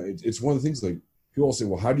 it's one of the things, like, people will say,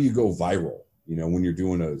 well, how do you go viral? When you're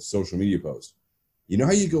doing a social media post,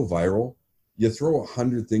 how you go viral? You throw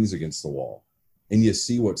 100 things against the wall and you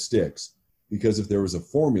see what sticks, because if there was a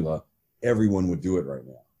formula, everyone would do it right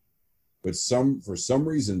now. But for some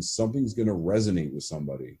reason, something's going to resonate with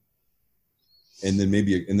somebody. And then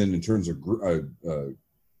in terms of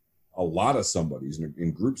a lot of somebody's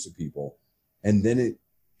in groups of people, and then it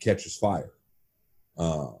catches fire.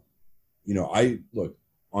 I look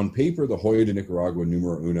on paper, the Joya de Nicaragua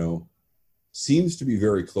Numero Uno seems to be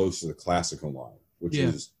very close to the Classico line, which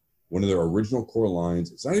is one of their original core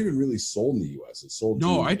lines. It's not even really sold in the U.S. It's sold.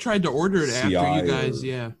 No, I tried to order it after you guys.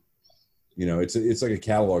 It's like a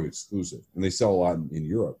catalog exclusive, and they sell a lot in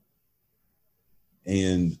Europe.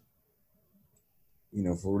 And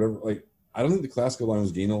for whatever, like, I don't think the Classico line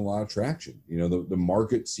was gaining a lot of traction. The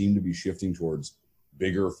market seemed to be shifting towards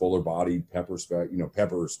bigger, fuller bodied pepper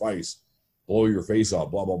pepper or spice, blow your face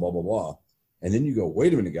off, blah, blah, blah, blah, blah. And then you go,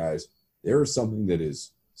 wait a minute, guys, there is something that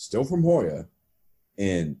is still from Hoya,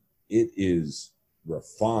 and it is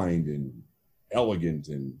refined and elegant,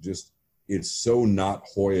 and just, it's so not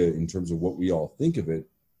Hoya in terms of what we all think of it,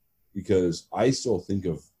 because I still think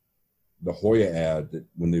of the Hoya ad that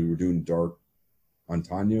when they were doing Dark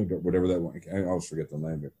Antonio, whatever that one, I always forget the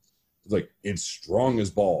name of it. It's like, it's strong as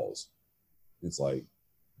balls. It's like,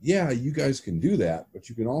 yeah, you guys can do that, but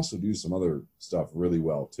you can also do some other stuff really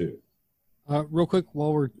well too. Real quick,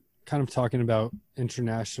 while we're kind of talking about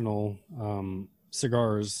international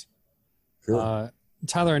cigars, Sure.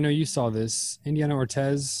 Tyler, I know you saw this. Indiana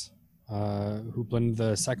Ortez, who blended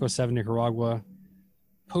the Psycho 7 Nicaragua,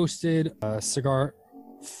 posted a cigar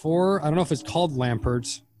for, I don't know if it's called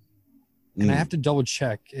Lampert, and I have to double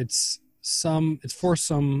check. It's for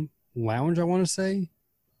some lounge, I want to say,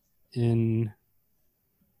 in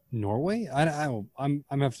Norway. I'm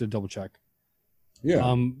gonna have to double check.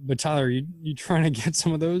 Yeah. But Tyler, you trying to get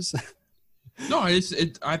some of those? No, I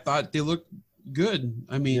thought they looked good.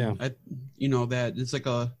 I mean, Yeah. that it's like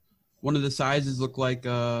one of the sizes looked like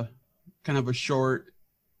kind of a short,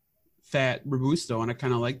 fat Robusto, and I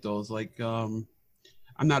kind of like those. Like, I'm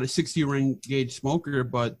not a 60 ring gauge smoker,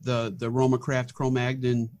 but the Roma Craft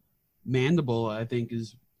Cro-Magnon Mandible, I think,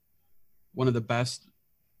 is one of the best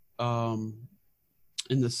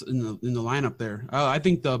in the lineup there. I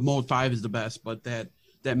think the Mold 5 is the best, but that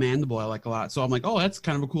Mandible I like a lot. So I'm like, oh, that's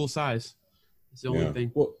kind of a cool size. It's the only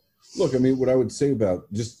thing. Well, look, I mean, what I would say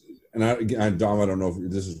about just, and Dom, I don't know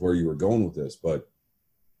if this is where you were going with this, but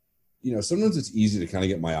sometimes it's easy to kind of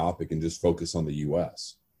get myopic and just focus on the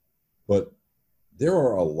U.S. But there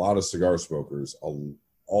are a lot of cigar smokers all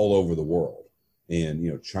over the world,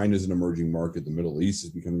 and China's an emerging market. The Middle East is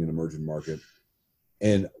becoming an emerging market,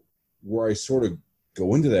 and where I sort of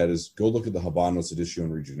go into that is go look at the Habanos Edición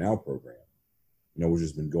Regional program, which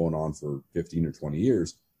has been going on for 15 or 20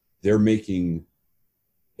 years. They're making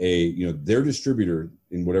their distributor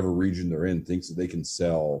in whatever region they're in thinks that they can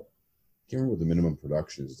sell, I can't remember what the minimum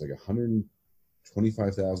production is. It's like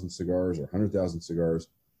 125,000 cigars or 100,000 cigars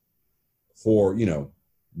for,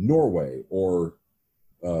 Norway or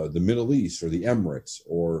the Middle East or the Emirates,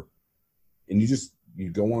 and you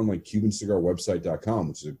go on like CubanCigarWebsite.com,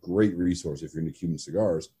 which is a great resource if you're into Cuban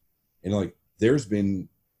cigars. And like, there's been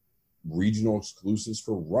regional exclusives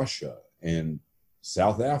for Russia and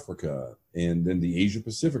South Africa, and then the Asia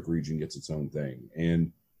Pacific region gets its own thing.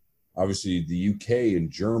 And obviously the UK and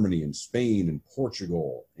Germany and Spain and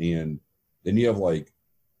Portugal. And then you have like,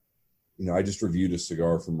 I just reviewed a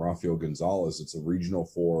cigar from Rafael Gonzalez. It's a regional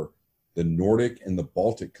for the Nordic and the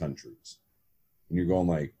Baltic countries. And you're going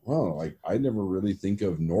like, oh, like I never really think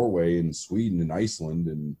of Norway and Sweden and Iceland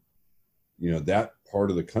and, that part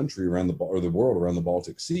of the country around the world around the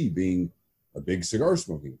Baltic Sea being a big cigar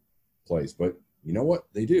smoking place. But you know what?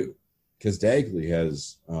 They do. Because Dagley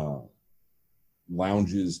has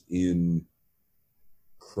lounges in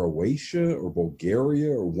Croatia or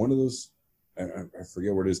Bulgaria or one of those. I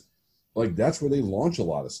forget where it is. Like, that's where they launch a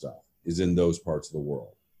lot of stuff, is in those parts of the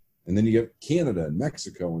world. And then you get Canada and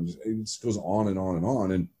Mexico, and it just goes on and on and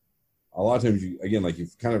on. And a lot of times, you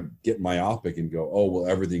kind of get myopic and go, oh, well,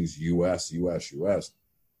 everything's U.S.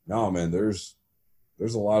 No, man, there's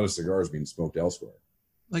a lot of cigars being smoked elsewhere.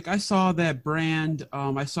 Like, I saw that brand.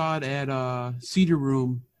 I saw it at Cedar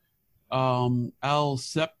Room. El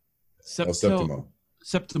Septimo.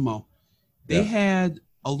 They had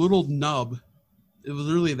a little nub. It was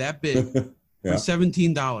literally that big for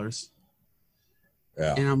 $17.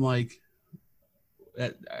 Yeah. And I'm like,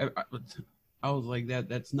 I was like,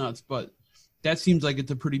 that's nuts. But that seems like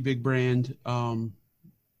it's a pretty big brand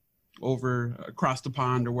over across the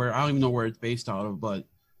pond, or where, I don't even know where it's based out of, but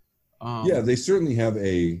yeah, they certainly have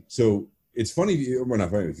so it's funny,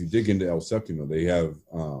 if you dig into El Septimo, they have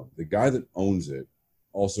the guy that owns it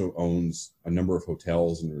also owns a number of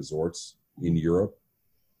hotels and resorts in Europe.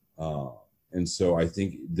 And so I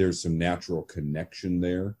think there's some natural connection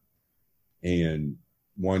there, and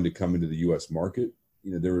wanting to come into the U.S. market.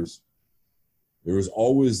 There was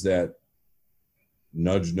always that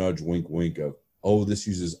nudge, nudge, wink, wink of, oh, this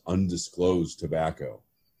uses undisclosed tobacco.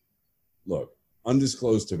 Look,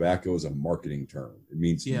 undisclosed tobacco is a marketing term. It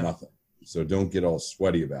means nothing. So don't get all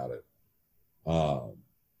sweaty about it.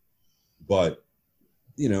 But,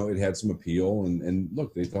 it had some appeal, and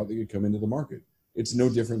look, they thought they could come into the market. It's no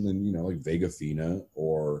different than, like Vega Fina,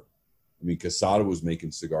 or, Casada was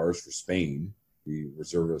making cigars for Spain, the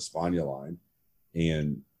Reserva España line,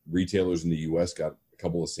 and retailers in the U.S. got a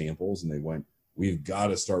couple of samples, and they went, we've got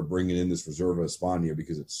to start bringing in this Reserva España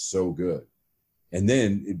because it's so good. And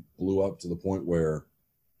then it blew up to the point where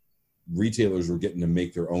retailers were getting to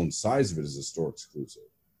make their own size of it as a store exclusive.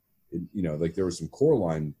 Like there were some core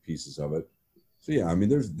line pieces of it. So yeah, I mean,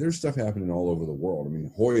 there's stuff happening all over the world. I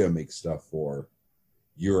mean, Hoya makes stuff for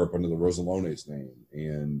Europe under the Rosalones name,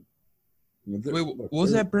 and wait, what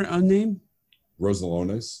was that name?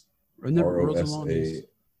 Rosalones. Rosalones.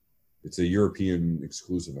 It's a European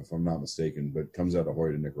exclusive, if I'm not mistaken, but it comes out of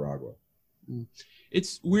Hoya, Nicaragua.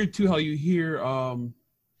 It's weird too how you hear a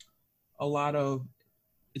lot of.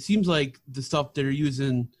 It seems like the stuff that are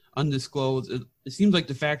using undisclosed. It seems like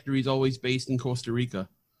the factory is always based in Costa Rica.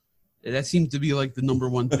 That seems to be like the number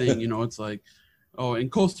one thing. It's like, oh, in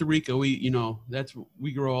Costa Rica, that's where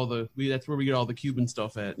we get all the Cuban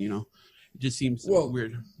stuff at. It just seems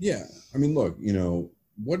weird. Yeah, I mean, look,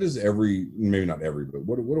 what does maybe not every, but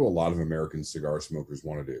what do a lot of American cigar smokers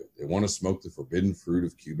want to do? They want to smoke the forbidden fruit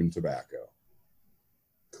of Cuban tobacco.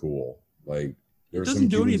 Cool. Like, it doesn't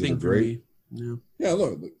do anything for me. Yeah,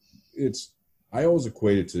 look, I always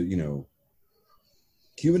equate it to,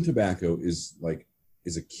 Cuban tobacco is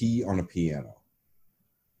a key on a piano,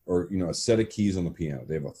 or, a set of keys on the piano.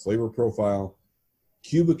 They have a flavor profile.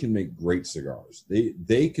 Cuba can make great cigars.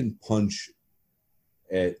 They can punch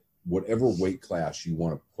at whatever weight class you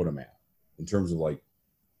want to put them at, in terms of like,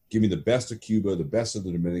 give me the best of Cuba, the best of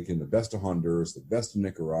the Dominican, the best of Honduras, the best of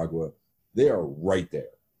Nicaragua. They are right there.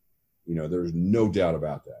 There's no doubt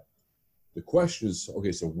about that. The question is,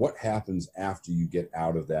 okay, so what happens after you get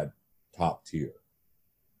out of that top tier?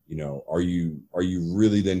 Are you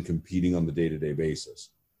really then competing on the day-to-day basis?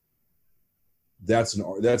 That's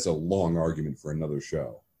a long argument for another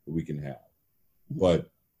show that we can have. But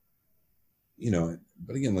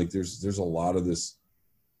again, like there's a lot of this,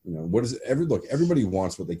 everybody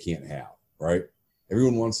wants what they can't have, right?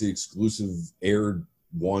 Everyone wants the exclusive Air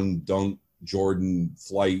One, Dunk, Jordan,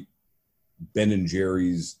 Flight, Ben and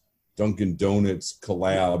Jerry's, Dunkin' Donuts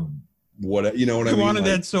collab, what you know what I mean? I wanted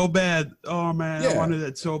that so bad. Oh man, yeah. I wanted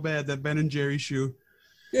that so bad, that Ben and Jerry shoe.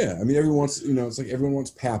 Yeah, I mean, everyone wants, it's like everyone wants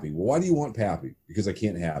Pappy. Well, why do you want Pappy? Because I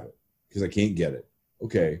can't have it. Because I can't get it.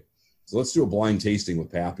 Okay, so let's do a blind tasting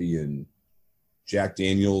with Pappy and Jack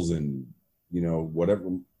Daniels and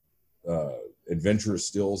whatever adventurous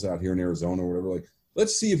stills out here in Arizona or whatever. Like,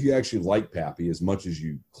 let's see if you actually like Pappy as much as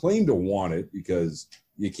you claim to want it, because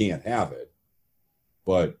you can't have it.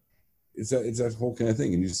 But it's that whole kind of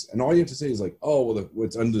thing, and all you have to say is like, oh, well,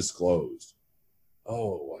 it's undisclosed.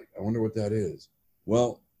 Oh, like, I wonder what that is.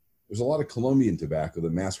 Well, there's a lot of Colombian tobacco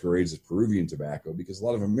that masquerades as Peruvian tobacco because a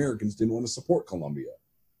lot of Americans didn't want to support Colombia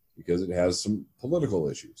because it has some political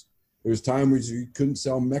issues. There was time where you couldn't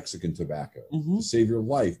sell Mexican tobacco to save your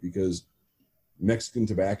life because Mexican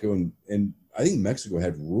tobacco and I think Mexico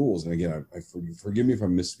had rules. And again, I forgive me if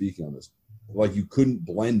I'm misspeaking on this. Like, you couldn't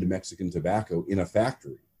blend Mexican tobacco in a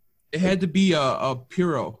factory. It had to be a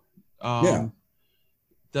puro. Yeah.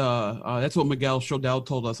 That's what Miguel Shodell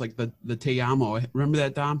told us, like the Te Amo. Remember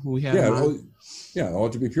that, Dom? When we had it all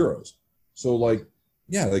had to be puros. So like,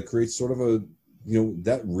 yeah, that creates sort of a,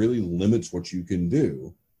 that really limits what you can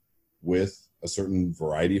do with a certain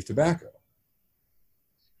variety of tobacco.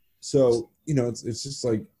 So, it's just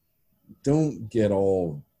like, don't get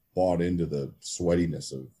all bought into the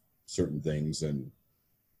sweatiness of certain things and,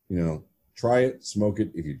 try it, smoke it.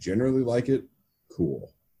 If you generally like it,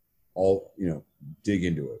 cool. Dig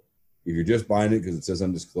into it. If you're just buying it because it says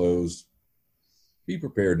undisclosed, be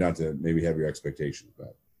prepared not to maybe have your expectations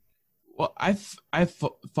met. Well, I've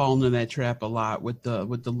fallen in that trap a lot with the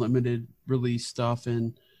limited release stuff,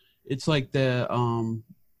 and it's like the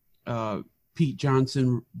Pete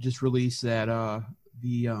Johnson just released that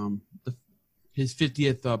his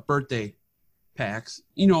 50th birthday packs,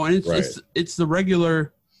 and it's the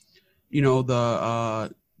regular,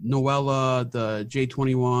 the Noella, the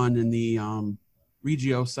J21, and the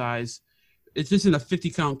Regio size. It's just in a 50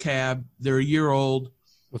 count cab. They're a year old,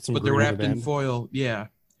 but they're wrapped in foil. Yeah.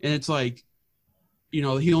 And it's like, he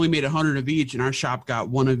only made 100 of each, and our shop got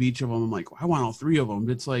one of each of them. I'm like, I want all three of them.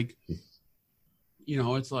 It's like,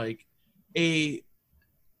 it's like I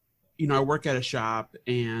work at a shop,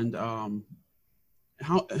 and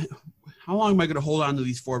how long am I going to hold on to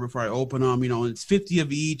these for before I open them? And it's 50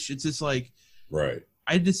 of each. It's just like, right.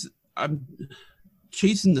 I'm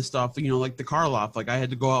chasing the stuff, like the Karloff. Like, I had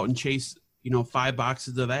to go out and chase, 5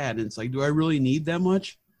 boxes of that. And it's like, do I really need that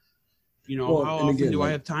much? How often do I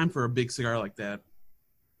have time for a big cigar like that?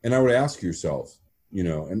 And I would ask yourself,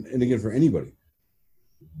 and again, for anybody,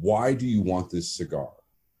 why do you want this cigar?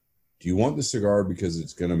 Do you want the cigar because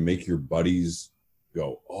it's going to make your buddies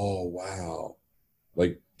go, oh, wow?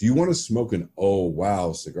 Like, do you want to smoke an oh,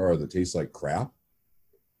 wow cigar that tastes like crap?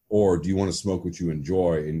 Or do you want to smoke what you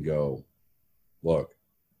enjoy and go, look,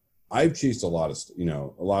 I've chased a lot of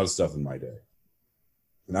stuff in my day.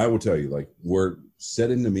 And I will tell you, like, where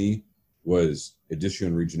set into me was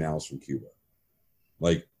Edition Regionales from Cuba.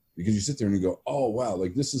 Like, because you sit there and you go, oh, wow,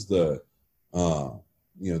 like this is this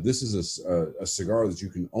is a cigar that you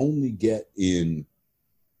can only get in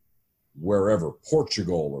wherever,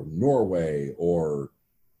 Portugal or Norway or,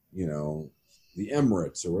 the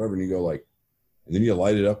Emirates or whatever. And you go like, and then you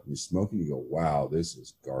light it up and you smoke and you go, wow, this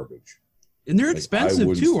is garbage. And they're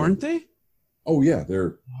expensive too, aren't they? Oh yeah.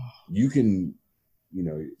 You can,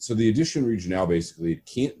 so the Edition Regional, basically, it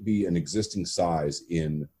can't be an existing size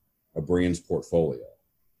in a brand's portfolio,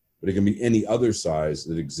 but it can be any other size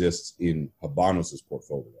that exists in Habanos'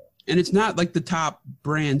 portfolio. And it's not like the top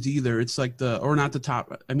brands either. It's like not the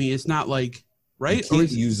top. I mean, it's not like, right?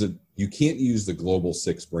 You can't use the global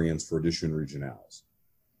 6 brands for Edition Regionals.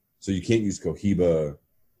 So you can't use Cohiba,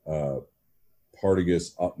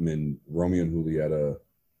 Partagas, Upmann, Romeo and Julieta,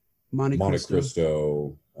 Monte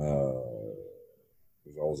Cristo.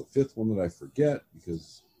 There's always a 5th one that I forget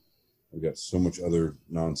because I've got so much other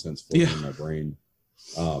nonsense floating in my brain.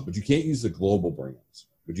 But you can't use the global brands,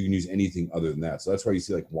 but you can use anything other than that. So that's why you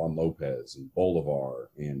see like Juan Lopez and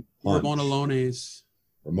Bolivar and Punch,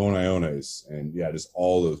 Ramon Iones, and just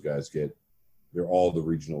all those guys they're all the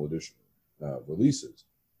regional edition releases.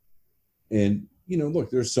 And, look,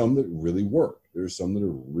 there's some that really work. There's some that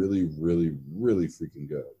are really, really, really freaking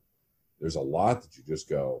good. There's a lot that you just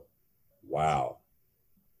go, wow.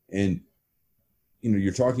 And,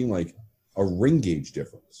 you're talking like a ring gauge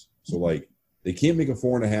difference. So like they can't make a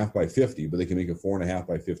 4.5 by 50, but they can make a 4.5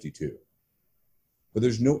 by 52. But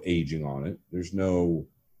there's no aging on it. It's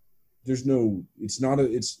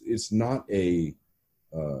not a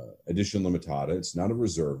Edition Limitada. It's not a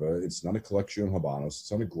Reserva. It's not a Collection Habanos.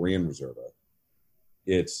 It's not a Grand Reserva.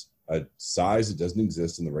 It's a size that doesn't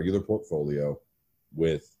exist in the regular portfolio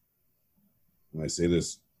with, when I say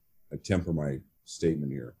this, I temper my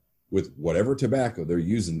statement here, with whatever tobacco they're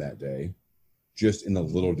using that day, just in a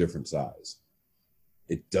little different size.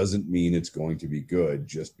 It doesn't mean it's going to be good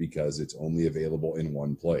just because it's only available in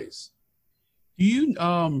one place. Do you,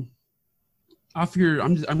 I'm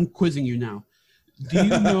quizzing you now. Do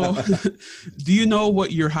you know, do you know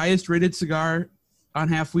what your highest rated cigar on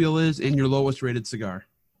Half Wheel is and your lowest rated cigar?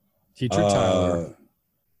 Teacher Tyler.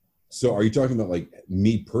 So are you talking about like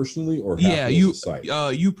me personally or Half Wheel as a site?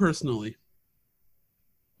 You personally.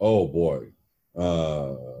 Oh boy.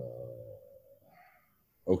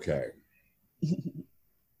 Okay.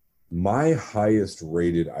 My highest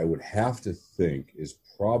rated, I would have to think, is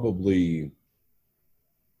probably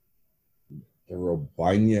the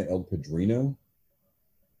Robina El Padrino,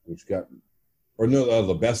 which got, or no,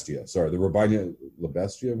 La Bestia. Sorry, the Robina La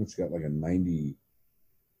Bestia, which got like a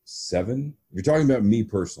 97. You're talking about me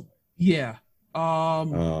personally. Yeah.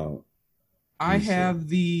 I have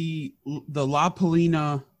the La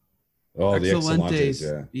Palina. Oh, Excelentes. The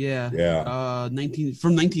Excelentes, yeah.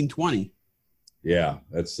 1920. Yeah,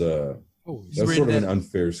 that's sort of an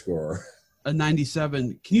unfair score. A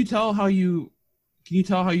 97. Can you tell how you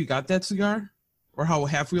got that cigar, or how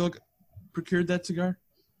Half Wheel procured that cigar?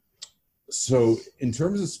 So, in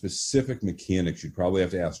terms of specific mechanics, you'd probably have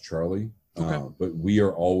to ask Charlie. Okay. But we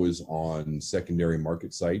are always on secondary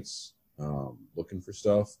market sites looking for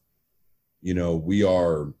stuff. We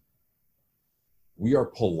are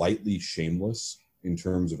politely shameless in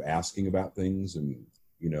terms of asking about things, and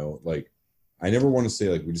like I never want to say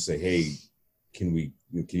like we just say, hey, can you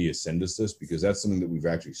send us this, because that's something that we've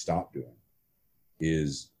actually stopped doing.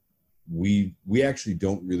 Is we actually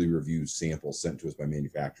don't really review samples sent to us by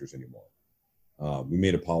manufacturers anymore. We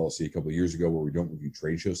made a policy a couple of years ago where we don't review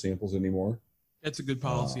trade show samples anymore. That's a good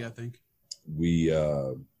policy, I think. We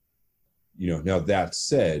now that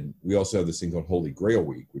said, we also have this thing called Holy Grail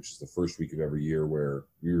Week, which is the first week of every year where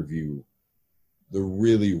we review the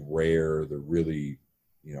really rare, the really,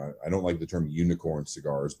 I don't like the term unicorn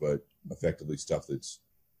cigars, but effectively stuff that's,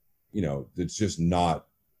 that's just not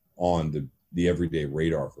on the everyday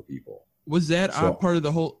radar for people. Was that part of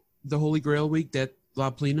the Holy Grail Week, that La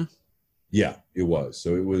Plina? Yeah, it was.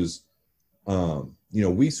 So it was,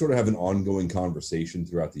 we sort of have an ongoing conversation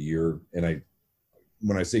throughout the year. And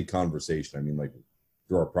when I say conversation, I mean like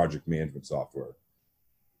through our project management software,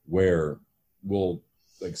 where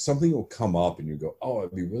something will come up and you go, oh,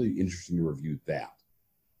 it'd be really interesting to review that.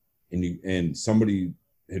 And somebody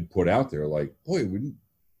had put out there like, boy, wouldn't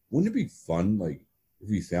it be fun, like, if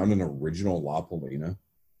we found an original La Palina?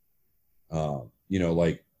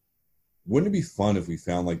 Wouldn't it be fun if we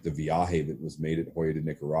found like the Viaje that was made at Hoya de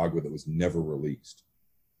Nicaragua that was never released?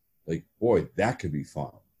 Like, boy, that could be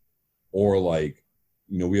fun. or like,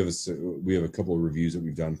 we have a couple of reviews that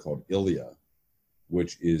we've done called Ilya,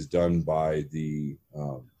 which is done by the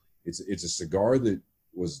it's a cigar that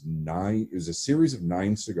was it was a series of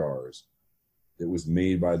 9 cigars that was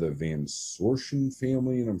made by the Van Sorshen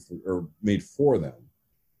family or made for them.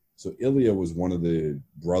 So Ilya was one of the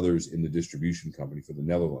brothers in the distribution company for the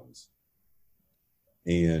Netherlands.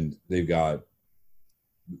 And they've got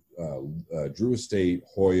Drew Estate,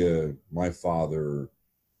 Hoya, My Father,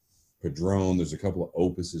 Padron. There's a couple of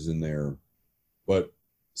opuses in there. But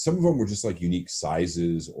some of them were just like unique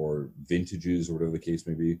sizes or vintages or whatever the case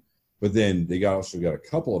may be. But then they also got a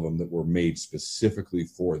couple of them that were made specifically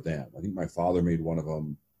for them. I think My Father made one of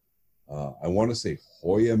them. I want to say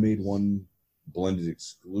Hoya made one blended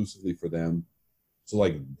exclusively for them. So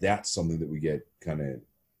like that's something that we get kind of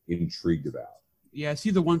intrigued about. Yeah, I see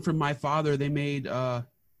the one from My Father. They made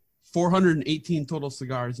 418 total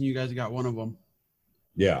cigars, and you guys got one of them.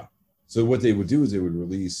 Yeah. So what they would do is they would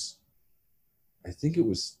release, I think it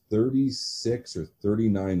was 36 or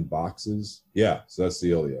 39 boxes. Yeah, so that's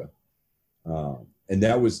the Ilya. And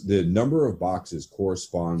that was the number of boxes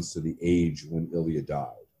corresponds to the age when Ilya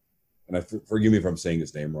died. And forgive me if I'm saying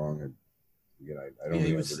his name wrong. Again, I don't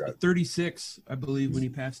He was 36, I believe, when he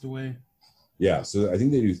passed away. Yeah, so I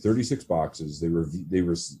think they do 36 boxes.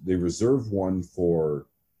 They reserve one for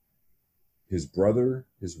his brother,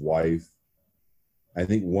 his wife, I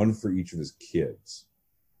think one for each of his kids.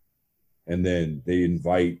 And then they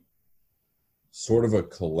invite sort of a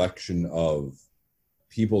collection of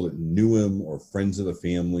people that knew him or friends of the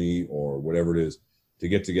family or whatever it is to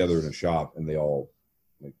get together in a shop, and they all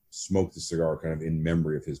like smoke the cigar kind of in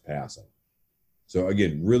memory of his passing. So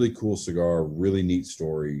again, really cool cigar, really neat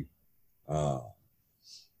story.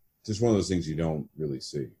 Just one of those things you don't really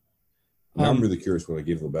see. Now I'm really curious what I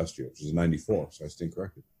gave Lebestia, which is a 94, so I stand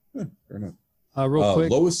corrected. Fair enough. Real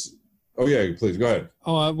quick. Lowest. Oh yeah, please go ahead.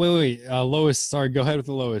 Oh wait. Lowest. Sorry, go ahead with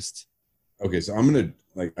the lowest. Okay, so I'm gonna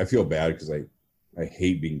I feel bad because I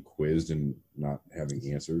hate being quizzed and not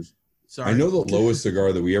having answers. Sorry. I know the lowest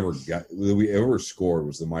cigar that we ever scored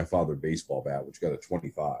was the My Father baseball bat, which got a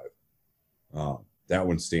 25. That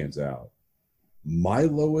one stands out. My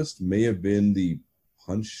lowest may have been the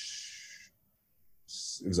Punch.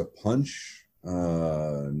 It was a Punch,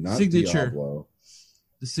 not Signature. Diablo.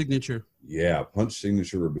 The Signature. Yeah, Punch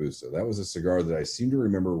Signature Robusto. That was a cigar that I seem to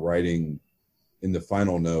remember writing in the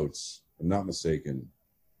final notes. If I'm not mistaken.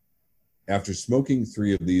 After smoking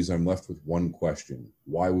 3 of these, I'm left with one question.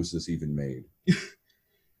 Why was this even made?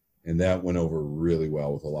 And that went over really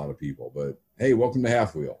well with a lot of people. But hey, welcome to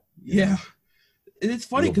Half Wheel. Yeah. And it's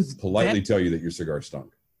funny because politely tell you that your cigar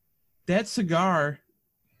stunk. That cigar,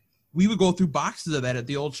 we would go through boxes of that at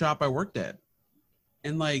the old shop I worked at.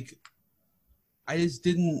 And like, I just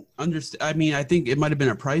didn't understand. I mean, I think it might have been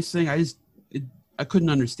a price thing. I couldn't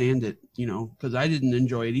understand it, because I didn't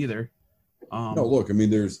enjoy it either. No, look, I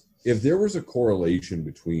mean, if there was a correlation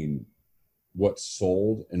between what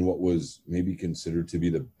sold and what was maybe considered to be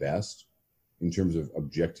the best in terms of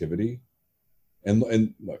objectivity, and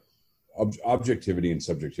look, objectivity and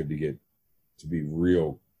subjectivity get to be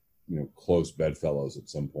real, close bedfellows at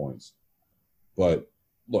some points. But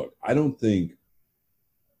look, I don't think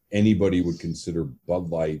anybody would consider Bud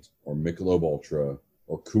Light or Michelob Ultra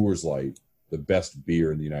or Coors Light the best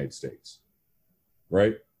beer in the United States,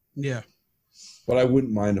 right? Yeah. But I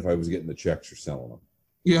wouldn't mind if I was getting the checks for selling them.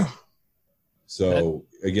 Yeah. So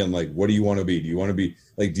again, like, what do you want to be? Do you want to be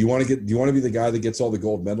like, do you want to be the guy that gets all the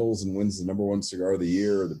gold medals and wins the #1 cigar of the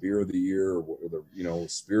year or the beer of the year or the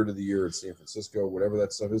spirit of the year in San Francisco, whatever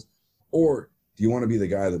that stuff is? Or do you want to be the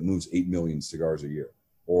guy that moves 8 million cigars a year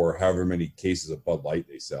or however many cases of Bud Light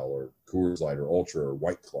they sell or Coors Light or Ultra or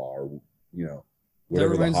White Claw or,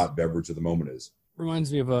 whatever the hot beverage of the moment is?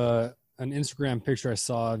 Reminds me of an Instagram picture I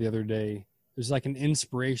saw the other day. There's like an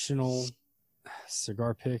inspirational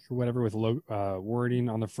cigar pick or whatever with wording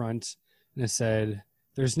on the front, and it said,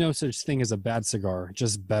 "There's no such thing as a bad cigar,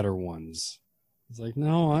 just better ones." It's like,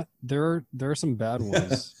 no, there are some bad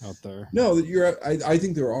ones out there. No, I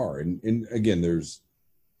think there are, and again, there's,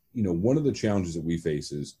 one of the challenges that we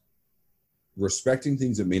face is respecting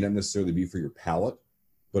things that may not necessarily be for your palate,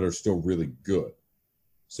 but are still really good.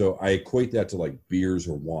 So I equate that to like beers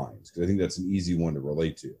or wines because I think that's an easy one to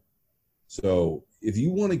relate to. So if you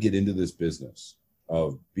want to get into this business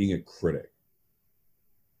of being a critic,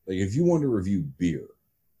 like if you want to review beer,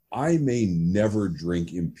 I may never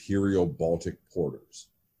drink Imperial Baltic Porters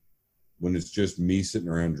when it's just me sitting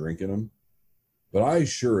around drinking them, but I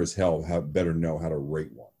sure as hell better know how to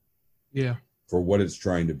rate one. Yeah. For what it's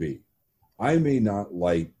trying to be. I may not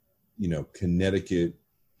like, Connecticut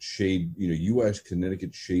shade, U.S.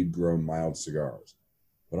 Connecticut shade grown mild cigars,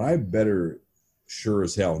 but I better sure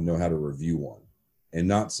as hell know how to review one and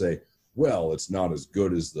not say, well, it's not as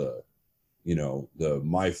good as the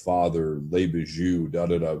My Father Le Bijou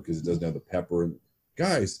because it doesn't have the pepper.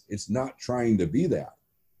 Guys, it's not trying to be that.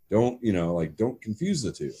 Don't confuse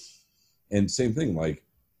the two. And same thing, like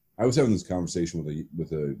I was having this conversation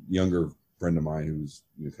with a younger friend of mine who's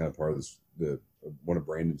kind of part of one of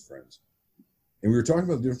Brandon's friends. And we were talking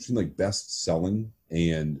about the difference between like best selling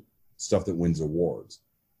and stuff that wins awards.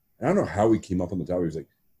 And I don't know how we came up on the topic. He was like,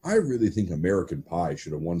 I really think American Pie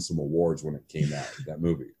should have won some awards when it came out, that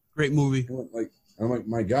movie. Great movie. I'm like,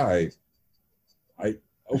 my guy,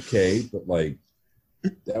 okay, but like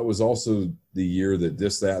that was also the year that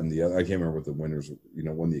this, that, and the other. I can't remember what the winners,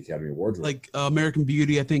 won the Academy Awards. Like American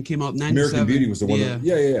Beauty, I think came out in 97. American Beauty was the one.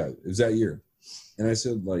 Yeah. It was that year. And I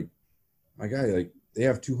said, like, my guy, like, they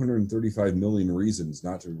have 235 million reasons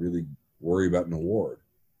not to really worry about an award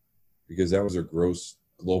because that was their gross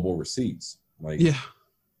global receipts. Like, yeah,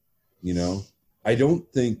 I don't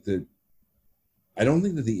think that the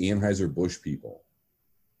Anheuser-Busch people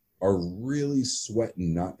are really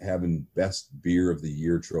sweating not having best beer of the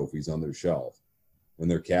year trophies on their shelf when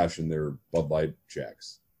they're cashing their Bud Light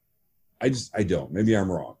checks. I don't. Maybe I'm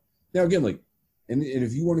wrong. Now, again, like, and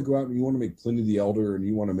if you want to go out and you want to make Pliny the Elder and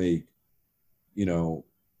you want to make,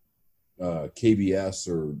 KBS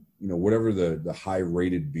or, whatever the high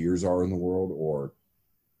rated beers are in the world or,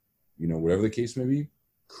 whatever the case may be,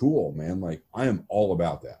 cool, man. Like, I am all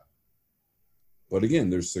about that. But again,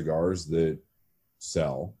 there's cigars that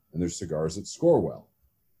sell and there's cigars that score well.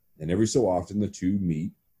 And every so often the two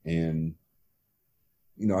meet. And,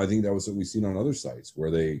 I think that was what we've seen on other sites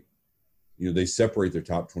where they separate their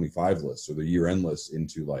top 25 lists or their year-end lists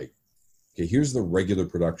into like, okay, here's the regular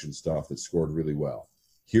production stuff that scored really well.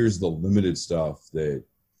 Here's the limited stuff that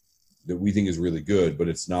we think is really good, but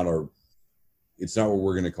it's not what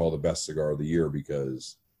we're going to call the best cigar of the year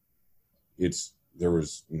because there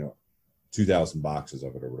was 2,000 boxes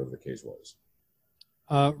of it or whatever the case was.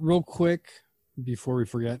 Real quick, before we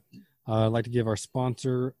forget, I'd like to give our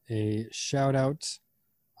sponsor a shout out,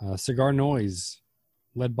 Cigar Noise,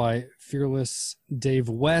 led by fearless Dave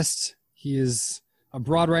West. He is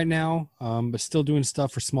abroad right now, but still doing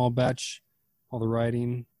stuff for Small Batch, all the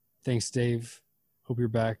writing. Thanks, Dave. Hope you're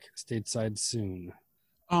back stateside soon.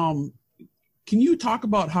 Can you talk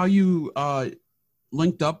about how you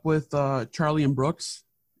linked up with Charlie and Brooks?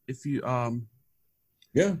 If you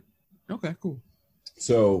Yeah. Okay, cool.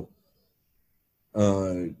 So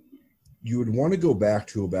you would want to go back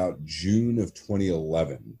to about June of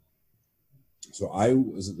 2011. So I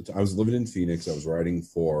was living in Phoenix. I was writing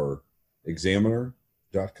for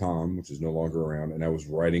Examiner.com, which is no longer around, and I was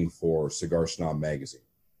writing for Cigar Snob magazine.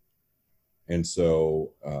 And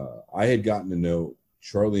so I had gotten to know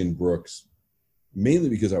Charlie and Brooks mainly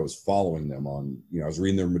because I was following them on, I was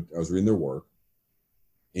reading their work,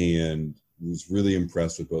 and was really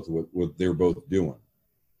impressed with both what they were both doing.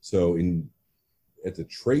 So at the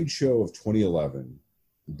trade show of 2011,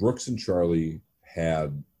 Brooks and Charlie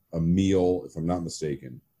had a meal, if I'm not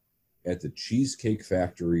mistaken, at the Cheesecake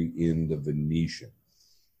Factory in the Venetian,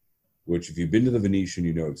 which if you've been to the Venetian,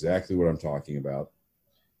 you know exactly what I'm talking about.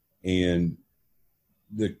 And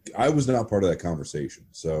I was not part of that conversation.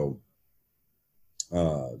 So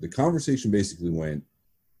the conversation basically went,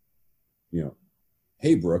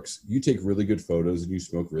 hey, Brooks, you take really good photos and you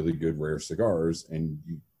smoke really good rare cigars and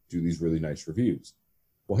you do these really nice reviews.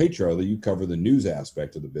 Well, hey, Charlie, you cover the news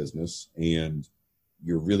aspect of the business and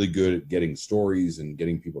you're really good at getting stories and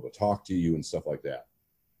getting people to talk to you and stuff like that.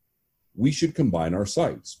 We should combine our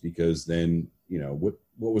sites because then, what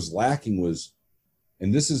was lacking was,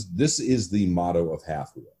 and this is the motto of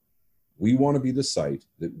Half Wheel. We want to be the site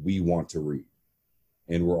that we want to read.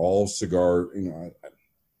 And we're all cigar,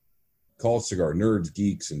 call it cigar nerds,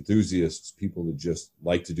 geeks, enthusiasts, people that just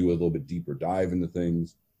like to do a little bit deeper dive into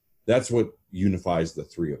things. That's what unifies the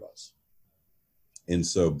three of us. And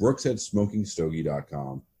so Brooks had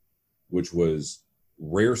SmokingStogie.com, which was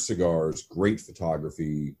rare cigars, great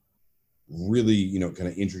photography, really, kind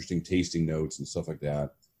of interesting tasting notes and stuff like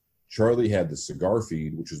that. Charlie had the Cigar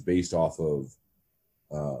Feed, which was based off of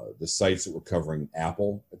the sites that were covering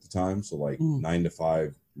Apple at the time. So like 9 to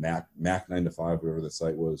 5, Mac 9 to 5, whatever the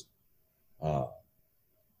site was.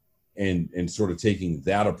 And sort of taking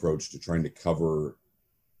that approach to trying to cover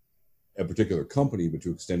a particular company, but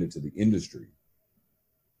to extend it to the industry.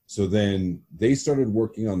 So then they started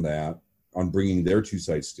working on that, on bringing their two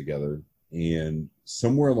sites together. And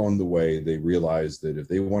somewhere along the way, they realized that if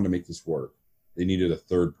they wanted to make this work, they needed a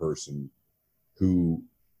third person who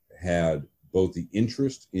had both the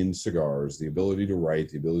interest in cigars, the ability to write,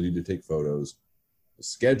 the ability to take photos, the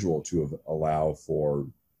schedule to allow for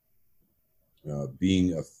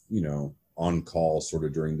being on call sort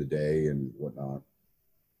of during the day and whatnot.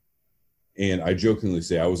 And I jokingly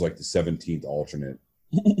say I was like the 17th alternate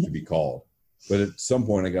to be called. But at some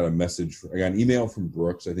point I got an email from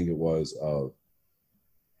Brooks, I think it was, of,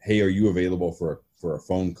 hey, are you available for a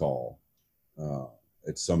phone call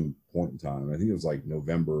at some point in time? And I think it was like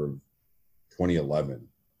November of 2011.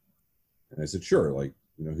 And I said, sure, like,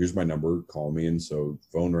 here's my number, call me. And so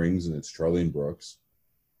phone rings and it's Charlie and Brooks.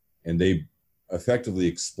 And they effectively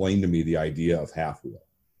explained to me the idea of Half Wheel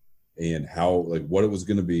and how, like, what it was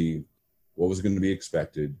going to be, what was going to be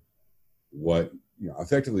expected, what,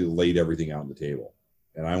 effectively laid everything out on the table.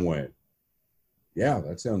 And I went, yeah,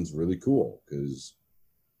 that sounds really cool, because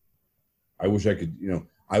I wish I could,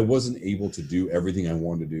 I wasn't able to do everything I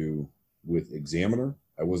wanted to do with Examiner.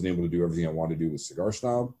 I wasn't able to do everything I wanted to do with Cigar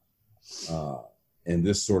Snob. And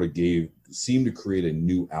this sort of seemed to create a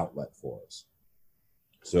new outlet for us.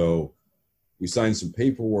 So we signed some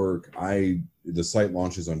paperwork. The site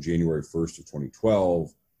launches on January 1st of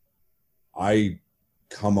 2012. I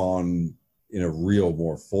come on in a real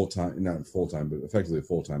more full-time, not full-time, but effectively a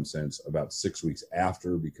full-time sense about 6 weeks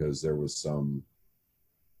after, because there was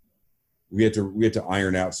we had to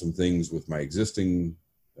iron out some things with my existing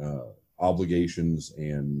obligations,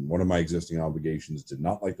 and one of my existing obligations did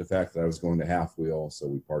not like the fact that I was going to Half Wheel, so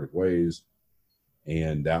we parted ways.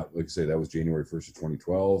 And that, like I say, that was January 1st of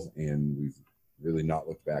 2012, and we've really not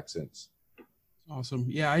looked back since. Awesome.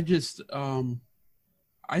 Yeah, I just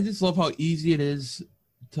love how easy it is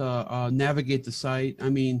to navigate the site. I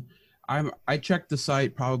mean, I check the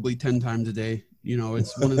site probably 10 times a day.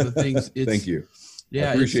 It's one of the things. Thank you.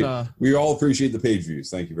 Yeah, we all appreciate the page views.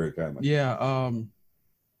 Thank you very kindly. Yeah,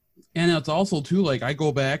 and it's also too, like, I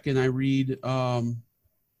go back and I read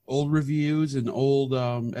old reviews and old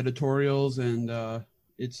editorials, and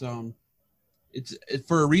it's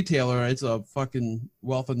for a retailer, it's a fucking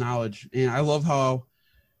wealth of knowledge. And I love how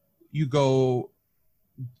you go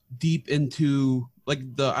deep into, like,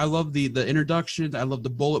 I love the introduction. I love the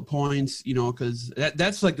bullet points, because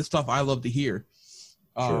that's like the stuff I love to hear.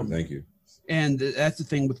 Sure, thank you. And that's the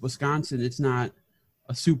thing with Wisconsin. It's not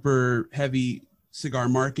a super heavy cigar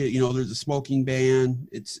market. There's a smoking ban.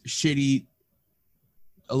 It's shitty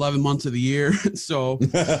 11 months of the year. So,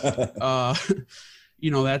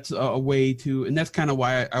 that's a way to, and that's kind of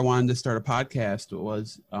why I wanted to start a podcast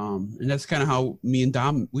and that's kind of how me and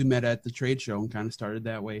Dom, we met at the trade show and kind of started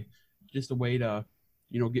that way. Just a way to,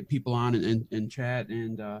 get people on and chat.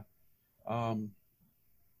 And,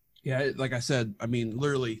 yeah, like I said, I mean,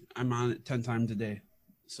 literally, I'm on it 10 times a day.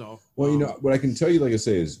 So, well, what I can tell you, like I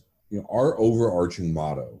say, is, our overarching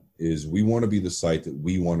motto is we want to be the site that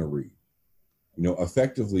we want to read.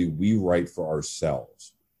 Effectively, we write for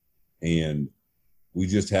ourselves, and we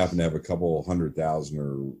just happen to have a couple 100,000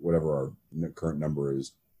 or whatever our current number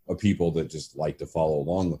is of people that just like to follow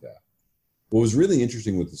along with that. What was really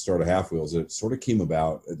interesting with the start of Half Wheel is that it sort of came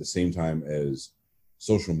about at the same time as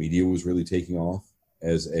social media was really taking off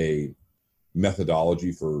as a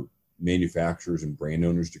methodology for manufacturers and brand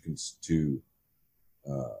owners to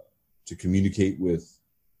communicate with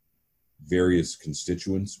various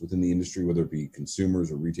constituents within the industry, whether it be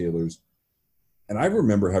consumers or retailers. And I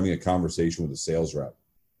remember having a conversation with a sales rep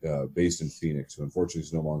based in Phoenix, who unfortunately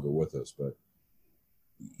is no longer with us, but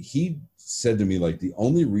he said to me, like, the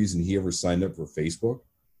only reason he ever signed up for Facebook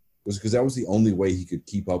was because that was the only way he could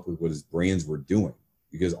keep up with what his brands were doing.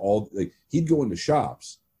 Because he'd go into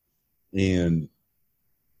shops and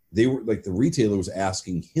they were like, the retailer was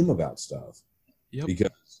asking him about stuff. Yep.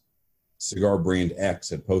 Because cigar brand X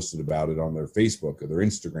had posted about it on their Facebook or their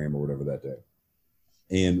Instagram or whatever that day.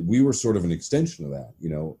 And we were sort of an extension of that.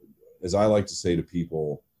 As I like to say to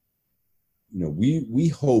people, we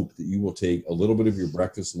hope that you will take a little bit of your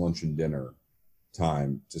breakfast, lunch, and dinner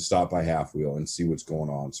time to stop by Half Wheel and see what's going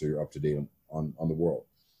on, so you're up to date on the world.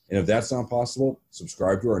 And if that's not possible,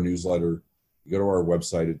 subscribe to our newsletter. You go to our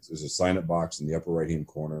website. There's a sign-up box in the upper right-hand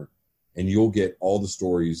corner, and you'll get all the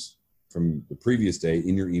stories from the previous day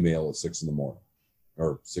in your email at 6 a.m.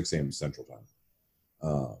 or 6 a.m. Central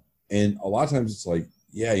Time. And a lot of times it's like,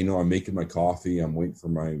 yeah, I'm making my coffee. I'm waiting for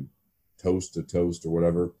my toast to toast or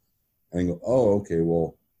whatever. And I go, oh, okay,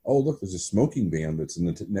 well, oh, look, there's a smoking ban that's in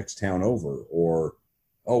the next town over. Or,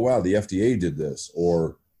 oh, wow, the FDA did this.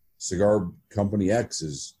 Or cigar company X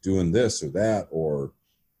is doing this or that, or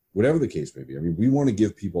whatever the case may be. I mean, we want to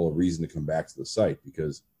give people a reason to come back to the site,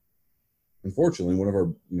 because unfortunately, one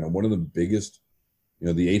of the biggest,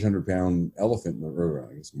 the 800-pound elephant, or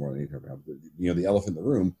I guess more than 800 pounds, but, the elephant in the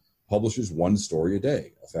room, publishes one story a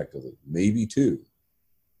day, effectively, maybe two.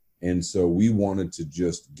 And so we wanted to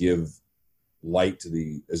just give light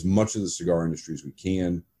to as much of the cigar industry as we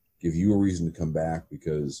can, give you a reason to come back,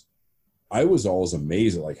 because I was always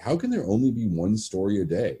amazed at, like, how can there only be one story a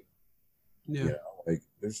day? Yeah. You know, like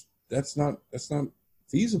that's not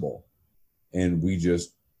feasible. And we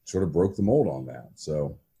just sort of broke the mold on that.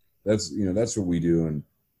 So that's what we do. And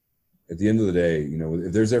at the end of the day,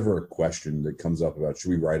 if there's ever a question that comes up about, should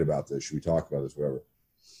we write about this? Should we talk about this? Whatever.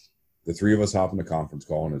 The three of us hop in a conference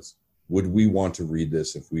call, and it's, would we want to read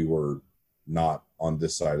this if we were not on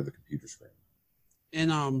this side of the computer screen?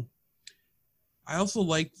 And I also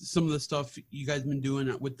like some of the stuff you guys been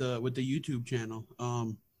doing with the YouTube channel.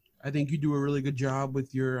 I think you do a really good job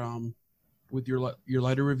with your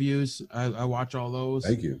lighter reviews. I watch all those.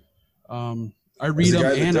 Thank you. I read them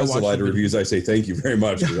and I watch the lighter reviews. I say thank you very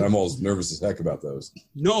much, because I'm always nervous as heck about those.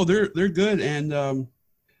 No, they're good, and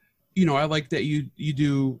I like that you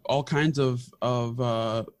do all kinds of from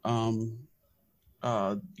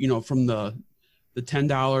the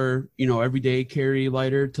 $10 everyday carry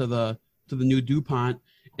lighter to the new DuPont.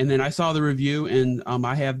 And then I saw the review, and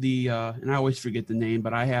I have the and I always forget the name,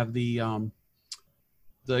 but I have the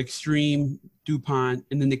Extreme DuPont,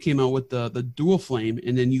 and then they came out with the dual flame,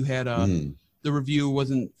 and then you had the review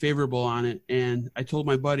wasn't favorable on it, and I told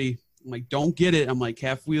my buddy, I'm like, don't get it. I'm like,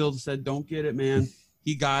 Half Wheeled said, don't get it, man.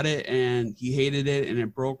 He got it, and he hated it, and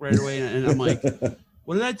it broke right away. And I'm like,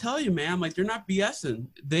 what did I tell you, man? I'm like, they're not BSing.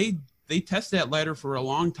 They test that lighter for a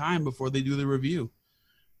long time before they do the review.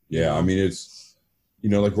 Yeah, I mean, it's,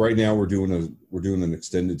 like right now we're doing an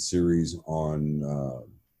extended series on.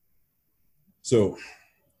 So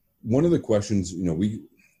one of the questions,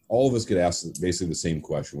 all of us get asked basically the same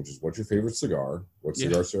question, which is, what's your favorite cigar? What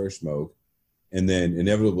cigar should I smoke? And then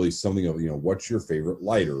inevitably something of, what's your favorite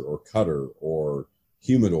lighter or cutter or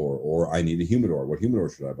humidor, or I need a humidor. What humidor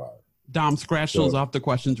should I buy? Dom, scratch those off the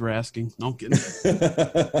questions we're asking. No, I'm kidding.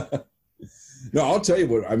 No, I'll tell you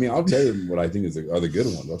what I think are the good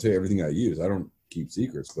ones. I'll tell you everything I use. I don't keep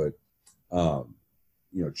secrets, but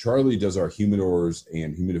Charlie does our humidors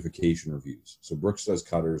and humidification reviews. So Brooks does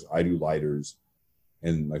cutters, I do lighters,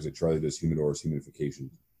 and like I said, Charlie does humidors, humidification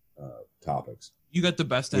topics. You got the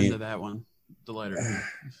best end of that one, the lighter.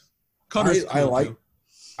 Cutters, I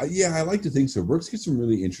like to think so. Brooks gets some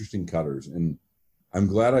really interesting cutters, and I'm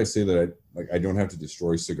glad I say that I don't have to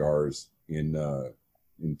destroy cigars in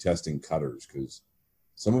testing cutters, because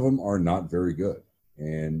some of them are not very good.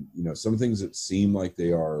 And, some things that seem like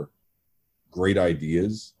they are great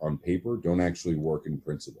ideas on paper don't actually work in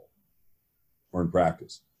principle or in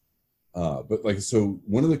practice. But so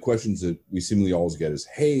one of the questions that we seemingly always get is,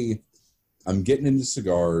 hey, I'm getting into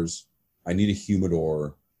cigars. I need a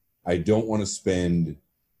humidor. I don't want to spend,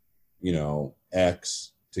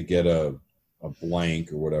 X to get a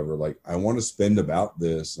blank or whatever. Like, I want to spend about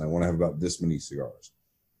this, and I want to have about this many cigars.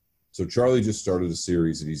 So Charlie just started a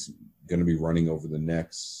series that he's going to be running over the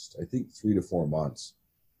next, I think, 3 to 4 months,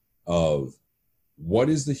 of what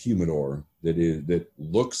is the humidor that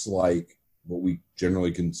looks like what we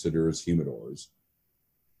generally consider as humidors,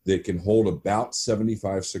 that can hold about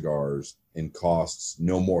 75 cigars and costs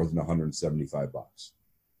no more than $175.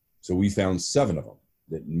 So we found 7 of them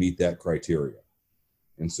that meet that criteria.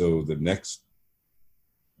 And so the next,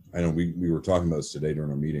 I know we were talking about this today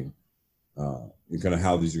during our meeting, and kind of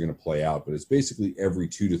how these are going to play out, but it's basically every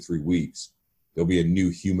 2 to 3 weeks, there'll be a new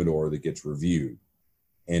humidor that gets reviewed.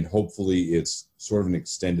 And hopefully it's sort of an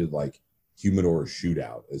extended, like, humidor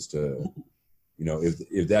shootout as to,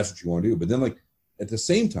 if that's what you want to do. But then, like, at the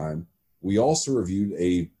same time, we also reviewed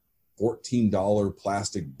a $14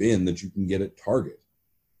 plastic bin that you can get at Target,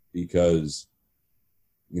 because,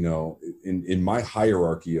 in my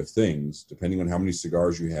hierarchy of things, depending on how many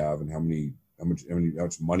cigars you have and how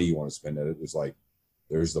much money you want to spend at it,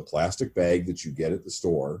 there's the plastic bag that you get at the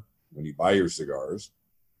store when you buy your cigars.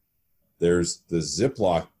 There's the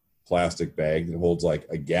Ziploc plastic bag that holds like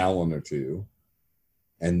a gallon or two.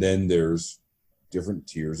 And then there's different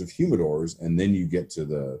tiers of humidors. And then you get to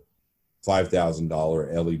the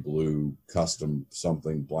 $5,000 Ellie Blue custom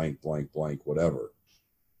something, blank, whatever.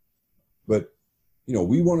 But,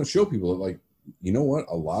 we want to show people that, like, what?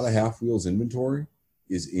 A lot of Half Wheels inventory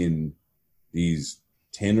is in these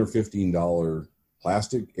 $10 or $15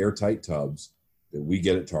 plastic airtight tubs that we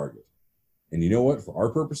get at Target. And you know what? For our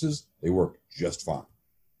purposes, they work just fine.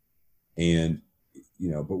 And,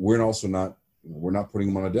 but we're also not, we're not putting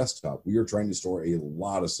them on a desktop. We are trying to store a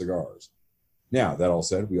lot of cigars. Now, that all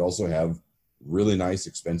said, we also have really nice,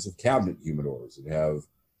 expensive cabinet humidors that have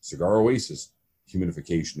Cigar Oasis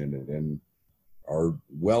humidification in it and are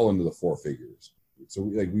well into the 4 figures. So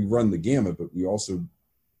we run the gamut, but we also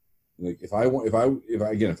like if I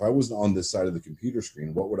wasn't on this side of the computer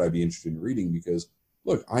screen, what would I be interested in reading? Because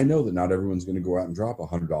look, I know that not everyone's going to go out and drop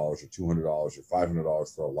 $100 or $200 or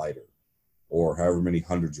 $500 for a lighter, or however many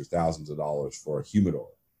hundreds or thousands of dollars for a humidor.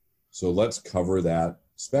 So let's cover that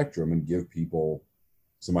spectrum and give people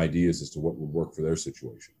some ideas as to what would work for their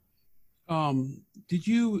situation. Do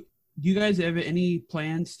you guys have any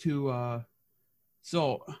plans to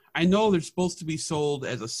so I know they're supposed to be sold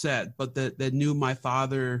as a set, but the new My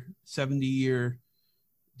Father 70-year,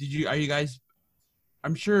 are you guys,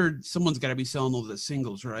 I'm sure someone's got to be selling those as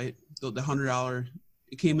singles, right? The $100,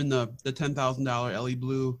 it came in the $10,000 LE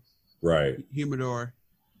Blue right humidor.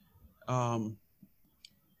 But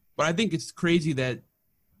I think it's crazy that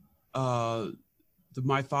the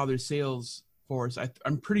My Father sales force,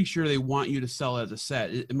 I'm pretty sure they want you to sell as a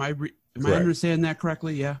set. Am I understanding that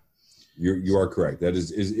correctly? Yeah. You are correct. That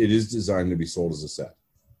it is designed to be sold as a set.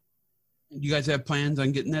 You guys have plans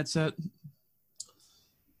on getting that set?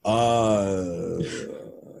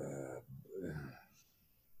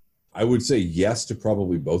 I would say yes to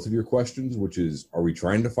probably both of your questions, which is, are we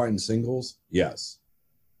trying to find singles? Yes.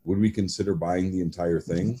 Would we consider buying the entire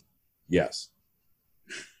thing? Yes.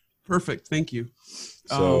 Perfect. Thank you.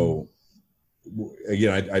 So,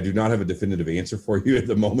 again, I do not have a definitive answer for you at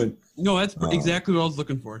the moment. No, that's exactly what I was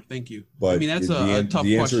looking for. Thank you. But I mean, that's a tough question.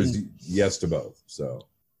 The answer is yes to both. So,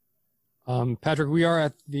 Patrick, we are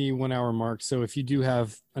at the 1 hour mark. So if you do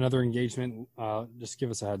have another engagement, just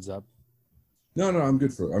give us a heads up. No, I'm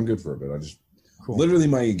good for a bit. I just Cool. literally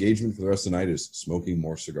my engagement for the rest of the night is smoking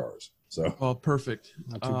more cigars. So, Oh, perfect.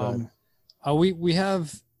 Not too bad. We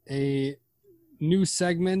have a new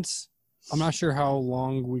segment. I'm not sure how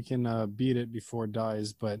long we can beat it before it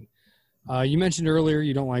dies, but you mentioned earlier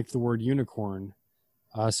you don't like the word unicorn,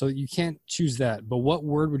 so you can't choose that. But what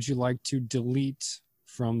word would you like to delete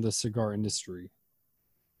from the cigar industry?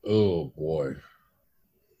 oh boy.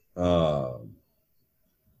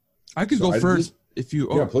 I could go first if you.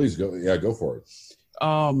 Yeah, please go. Yeah, go for it.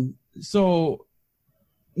 So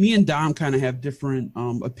me and Dom kind of have different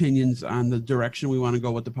opinions on the direction we want to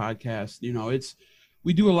go with the podcast. You know,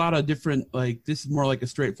 we do a lot of different, like, this is more like a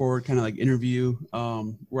straightforward kind of like interview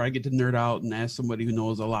where I get to nerd out and ask somebody who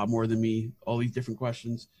knows a lot more than me all these different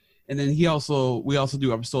questions. And then we also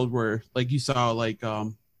do episodes where, like you saw, like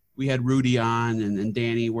we had Rudy on and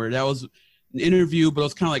Danny, where that was an interview, but it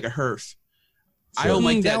was kind of like a herf. Sure. I don't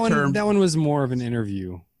like that term. That one was more of an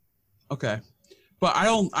interview. Okay. But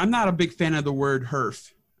I'm not a big fan of the word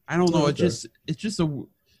herf. I don't know. Okay. It's just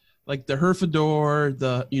like the herfador,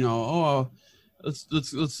 let's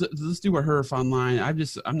do a herf online.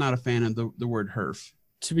 I'm not a fan of the word herf.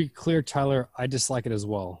 To be clear, Tyler, I dislike it as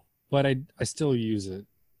well, but I still use it.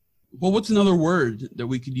 Well, what's another word that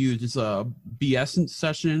we could use? Just a BS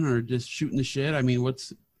session or just shooting the shit? I mean,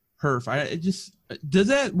 what's herf? Where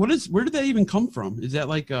did that even come from? Is that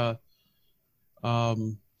like a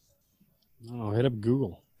hit up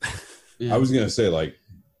Google. Yeah. I was gonna say, like,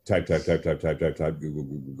 type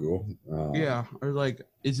Google. Yeah, or like,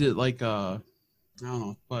 is it like I don't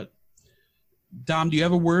know. But Dom, do you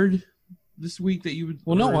have a word this week that you would?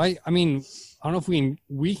 Well, no, I mean, I don't know if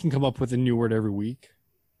we can come up with a new word every week.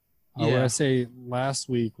 What I say last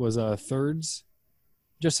week was thirds,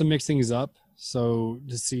 just to mix things up. So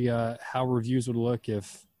to see how reviews would look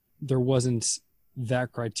if there wasn't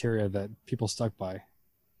that criteria that people stuck by.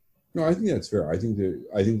 No, I think that's fair. I think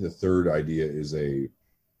the third idea is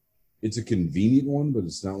it's a convenient one, but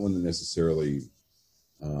it's not one that necessarily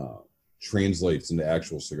translates into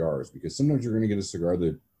actual cigars, because sometimes you're going to get a cigar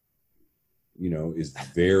that, you know, is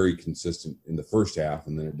very consistent in the first half,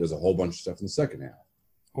 and then it does a whole bunch of stuff in the second half.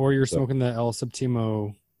 Or you're smoking the El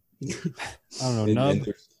Septimo, I don't know, nub.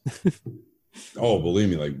 Oh, believe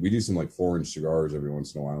me, like, we do some like 4-inch cigars every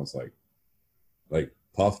once in a while. It's like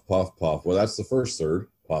puff, puff, puff. Well, that's the first third.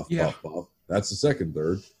 Puff, puff, puff. That's the second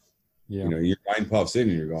third. Yeah. You know, you're 9 puffs in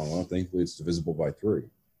and you're going, well, thankfully it's divisible by 3.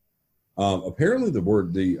 Apparently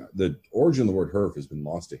the origin of the word herf has been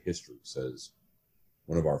lost to history, says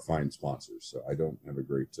one of our fine sponsors. So I don't have a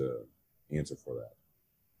great answer for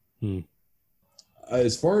that.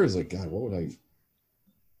 As far as, like, God, what would I,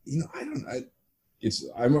 you know,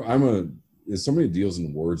 as somebody who deals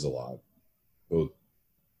in words a lot, both,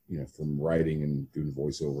 you know, from writing and doing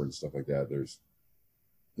voiceover and stuff like that, there's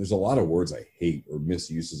a lot of words I hate, or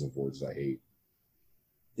misuses of words I hate.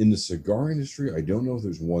 In the cigar industry, I don't know if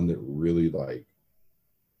there's one that really, like,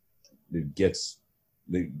 that gets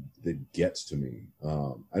to me.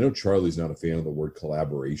 I know Charlie's not a fan of the word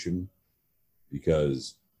collaboration,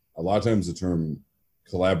 because a lot of times the term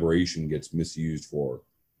collaboration gets misused for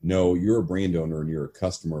No, you're a brand owner and you're a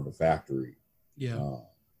customer of a factory. Yeah.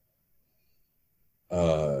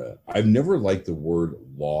 I've never liked the word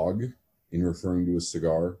log in referring to a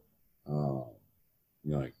cigar.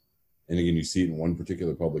 Like, and again, you see it in one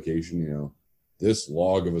particular publication, this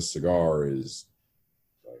log of a cigar is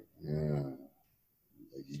like, yeah,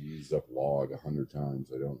 like you used up log 100 times.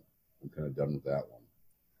 I'm kind of done with that one.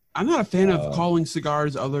 I'm not a fan of calling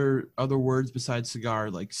cigars other words besides cigar,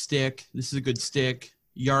 like stick. This is a good stick.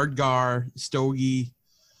 Yardgar, stogie.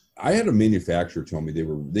 I had a manufacturer tell me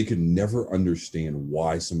they could never understand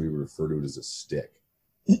why somebody would refer to it as a stick.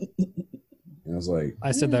 And I was like,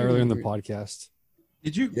 I said that earlier in the podcast.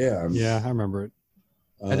 Did you? Yeah. Yeah, I remember it.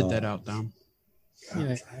 Edit that out, Dom. God,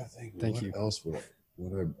 I'm trying to think. Thank you. Else would I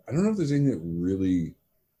don't know if there's anything that really,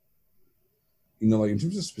 like in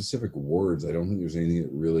terms of specific words, I don't think there's anything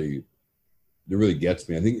that really gets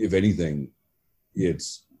me. I think if anything,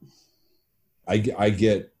 it's I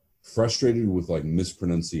get frustrated with like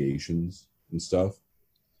mispronunciations and stuff.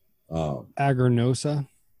 Agranosa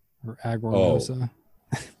or Agranosa.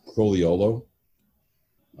 Croliolo,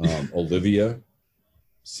 Olivia,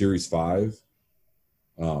 Series 5,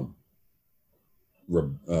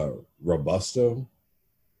 Robusto.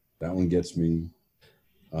 That one gets me.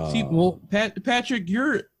 See, Patrick,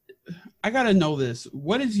 I gotta know this.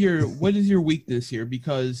 What is your weakness here?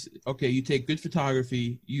 Because okay, you take good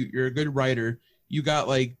photography. You're a good writer. You got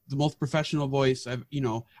like the most professional voice. I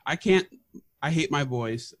hate my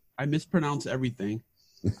voice. I mispronounce everything.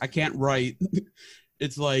 I can't write.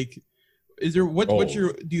 It's like, do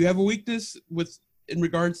you have a weakness in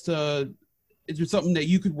regards to, is there something that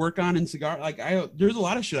you could work on in cigar? Like there's a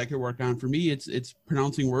lot of shit I could work on. For me, it's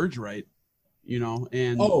pronouncing words right,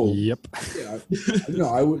 and. Oh, yep. Yeah.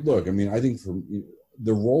 I would look, I think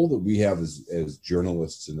the role that we have as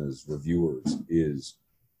journalists and as reviewers is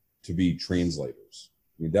to be translators.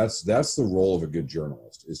 That's the role of a good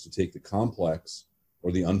journalist, is to take the complex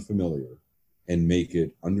or the unfamiliar and make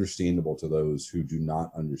it understandable to those who do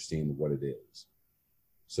not understand what it is.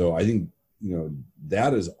 So I think,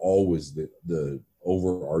 that is always the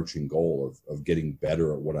overarching goal of getting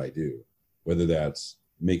better at what I do, whether that's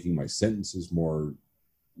making my sentences more,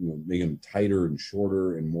 making them tighter and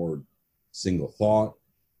shorter and more single thought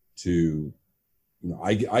to,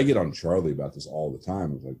 I get on Charlie about this all the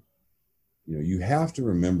time. It's like, you have to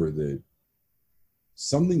remember that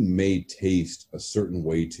something may taste a certain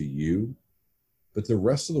way to you, but the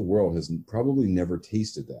rest of the world has probably never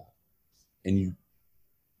tasted that. And you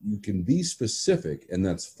can be specific, and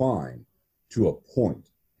that's fine to a point.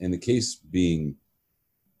 And the case being,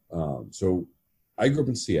 so I grew up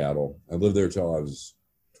in Seattle. I lived there till I was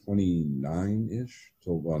 29-ish,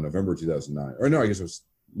 till November 2009. Or no, I guess it was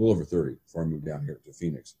a little over 30 before I moved down here to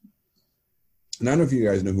Phoenix. And I don't know if you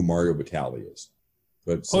guys know who Mario Batali is,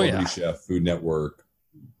 but Celebrity Chef, Food Network,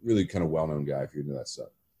 really kind of well-known guy if you know that stuff.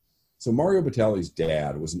 So Mario Batali's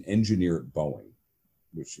dad was an engineer at Boeing,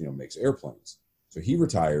 which, makes airplanes. So he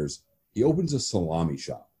retires. He opens a salami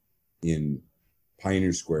shop in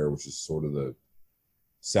Pioneer Square, which is sort of the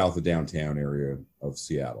south of downtown area of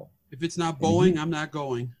Seattle. If it's not Boeing, I'm not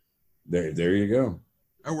going. There you go.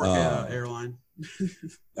 I work at an airline.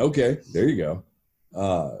 Okay, there you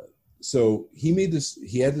go. So he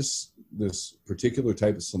had this particular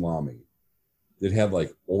type of salami that had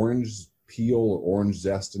like orange peel or orange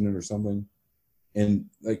zest in it or something. And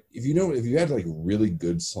like, if you had like really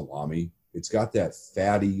good salami, it's got that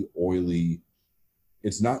fatty, oily,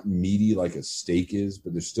 it's not meaty like a steak is,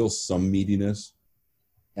 but there's still some meatiness.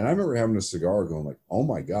 And I remember having a cigar going like, oh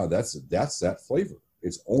my God, that's that flavor.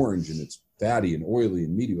 It's orange and it's fatty and oily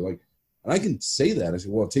and meaty. But and I can say that. I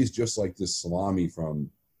said, well, it tastes just like this salami from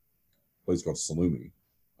a place called Salumi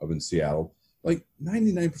up in Seattle. Like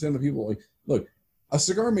 99% of the people, look, a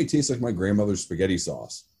cigar may taste like my grandmother's spaghetti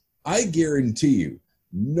sauce. I guarantee you,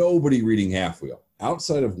 nobody reading Half Wheel,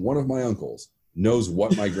 outside of one of my uncles, knows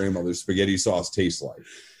what my grandmother's spaghetti sauce tastes like.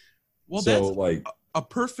 Well, so, that's a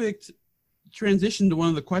perfect transition to one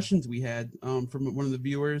of the questions we had from one of the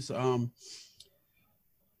viewers. Dom,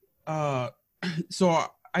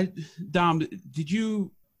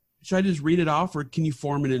 should I just read it off, or can you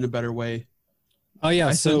form it in a better way? Oh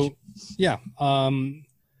yeah.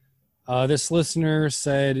 This listener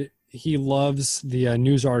said he loves the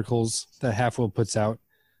news articles that Half Wheel puts out.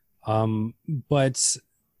 But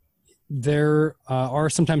there are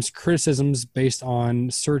sometimes criticisms based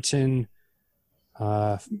on certain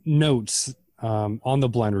notes on the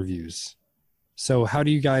blind reviews. So how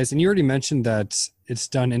do you guys, and you already mentioned that it's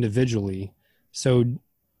done individually. So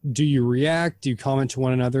do you react? Do you comment to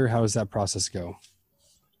one another? How does that process go?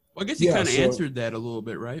 Well, I guess you kind of answered that a little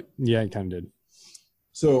bit, right? Yeah, I kind of did.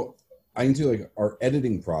 So I can tell you, like, our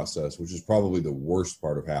editing process, which is probably the worst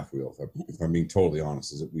part of Half Wheel, if I'm being totally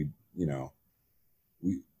honest, is that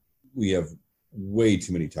we have way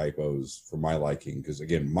too many typos for my liking. Because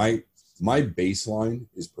again, my baseline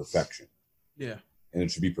is perfection. Yeah. And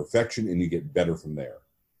it should be perfection, and you get better from there.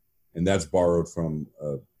 And that's borrowed from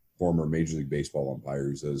a former Major League Baseball umpire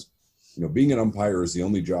who says, being an umpire is the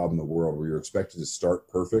only job in the world where you're expected to start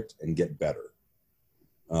perfect and get better.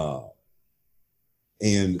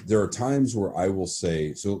 And there are times where I will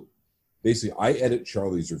say, so basically I edit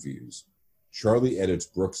Charlie's reviews. Charlie edits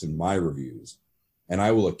Brooks and my reviews. And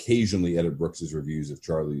I will occasionally edit Brooks's reviews if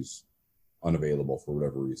Charlie's unavailable for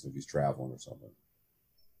whatever reason, if he's traveling or something.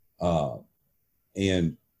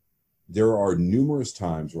 And there are numerous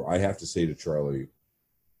times where I have to say to Charlie,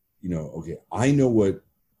 okay, I know what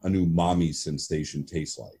an umami sensation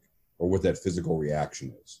tastes like, or what that physical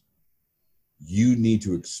reaction is. You need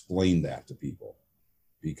to explain that to people,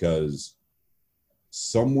 because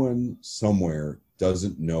someone somewhere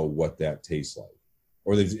doesn't know what that tastes like,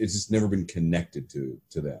 or it's just never been connected to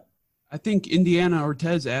them. I think Indiana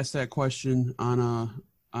Ortez asked that question on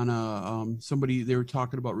somebody, they were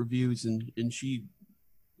talking about reviews, and she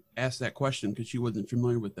asked that question because she wasn't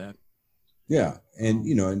familiar with that. Yeah. And,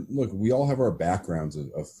 and look, we all have our backgrounds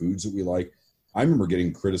of foods that we like. I remember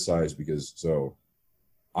getting criticized because, so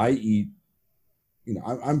I eat,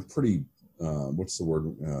 I'm pretty, what's the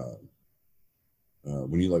word?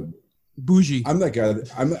 When you like bougie. I'm that guy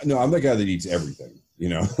that, I'm that guy that eats everything,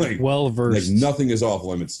 like well-versed. Like nothing is off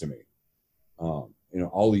limits to me.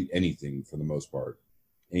 I'll eat anything for the most part.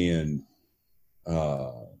 And, but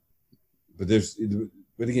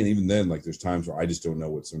again, even then, like, there's times where I just don't know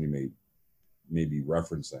what somebody may be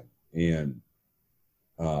referencing. And,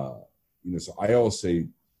 so I always say,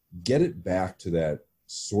 get it back to that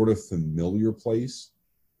sort of familiar place.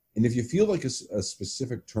 And if you feel like a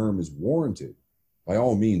specific term is warranted, by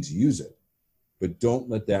all means use it, but don't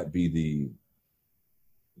let that be the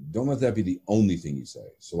only thing you say.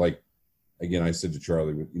 So, like, again, I said to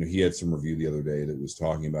Charlie, he had some review the other day that was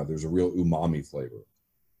talking about there's a real umami flavor.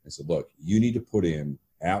 I said, look, you need to put in,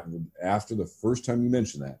 after the first time you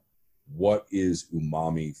mention that, what is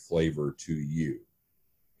umami flavor to you?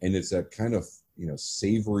 And it's that kind of,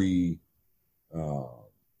 savory,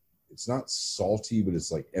 it's not salty, but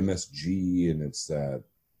it's like MSG, and it's that,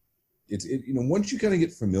 once you kind of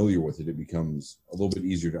get familiar with it, it becomes a little bit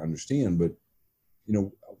easier to understand. But,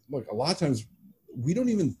 look, a lot of times we don't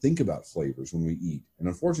even think about flavors when we eat. And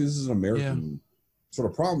unfortunately, this is an American sort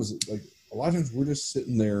of problem, is that, like, a lot of times we're just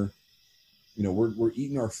sitting there, we're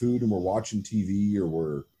eating our food and we're watching TV, or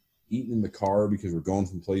we're eating in the car because we're going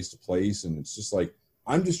from place to place. And it's just like,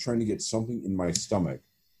 I'm just trying to get something in my stomach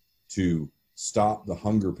to stop the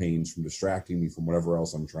hunger pains from distracting me from whatever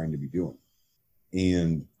else I'm trying to be doing.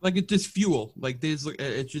 And like, it's just fuel. Like, it's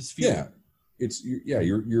just fuel. Yeah.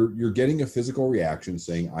 You're getting a physical reaction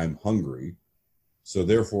saying, I'm hungry, so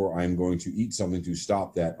therefore I'm going to eat something to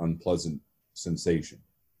stop that unpleasant sensation.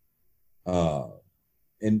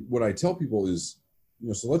 And what I tell people is,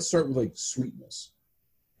 so let's start with, like, sweetness.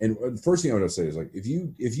 And the first thing I would say is, like, if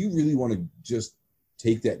you really want to just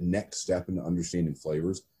take that next step into understanding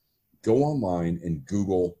flavors, go online and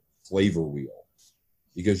Google flavor wheel,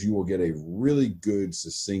 because you will get a really good,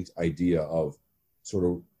 succinct idea of sort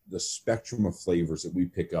of the spectrum of flavors that we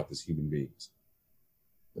pick up as human beings.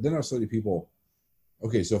 But then I'll say to people,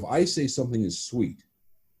 okay, so if I say something is sweet,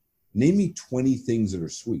 name me 20 things that are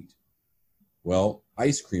sweet. Well,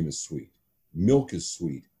 ice cream is sweet. Milk is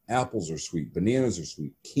sweet. Apples are sweet. Bananas are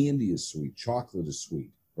sweet. Candy is sweet. Chocolate is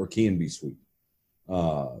sweet, or can be sweet.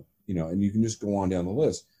 And you can just go on down the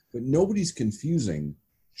list. But nobody's confusing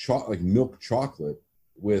like milk chocolate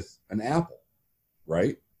with an apple,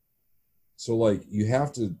 right? So, like, you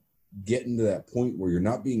have to get into that point where you're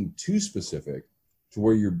not being too specific to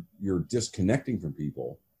where you're disconnecting from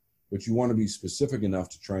people, but you want to be specific enough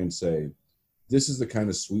to try and say, this is the kind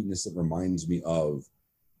of sweetness that reminds me of,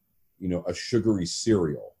 a sugary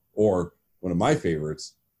cereal, or one of my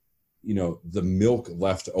favorites, the milk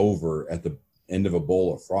left over at the end of a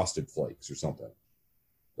bowl of Frosted Flakes or something.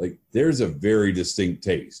 Like, there's a very distinct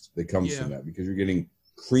taste that comes from that, because you're getting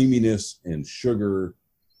creaminess and sugar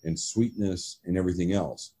and sweetness and everything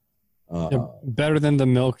else. Better than the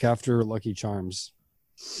milk after Lucky Charms.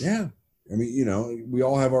 Yeah. I mean, we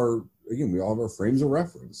all have our frames of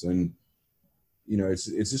reference, and,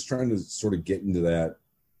 it's just trying to sort of get into that,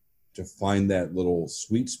 to find that little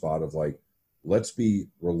sweet spot of, like, let's be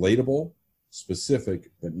relatable, specific,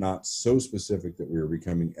 but not so specific that we're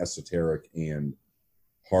becoming esoteric and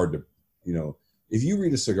hard to, if you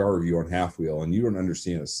read a cigar review on Half Wheel and you don't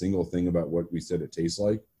understand a single thing about what we said it tastes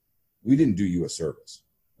like, we didn't do you a service.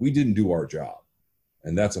 We didn't do our job.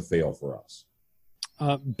 And that's a fail for us.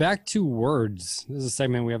 Back to words. This is a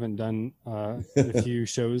segment we haven't done in a few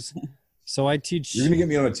shows. So I teach. You're going to get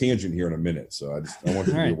me on a tangent here in a minute, so I want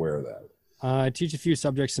you to be aware of that. I teach a few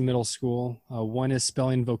subjects in middle school. One is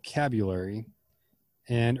spelling vocabulary.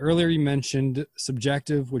 And earlier you mentioned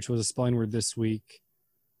subjective, which was a spelling word this week.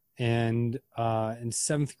 And in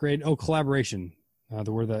 7th grade, collaboration,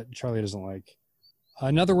 the word that Charlie doesn't like.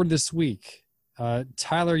 Another word this week.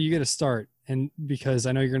 Tyler, you get to start, and because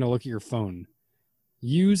I know you're going to look at your phone.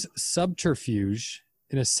 Use subterfuge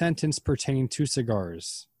in a sentence pertaining to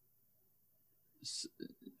cigars.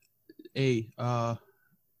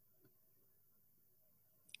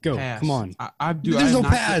 Go. Pass. Come on. There's no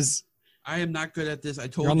pass. I am not good at this. I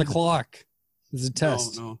told You're on the clock. This is a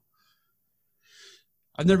test. No.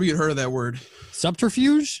 I've never even heard of that word.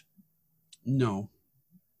 Subterfuge? No.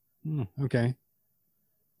 Okay.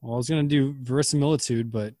 Well, I was going to do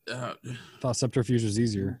verisimilitude, but thought subterfuge was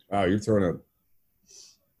easier. Wow, you're throwing out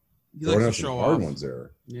some hard ones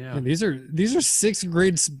there. Yeah. These are 6th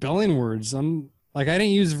grade spelling words. I didn't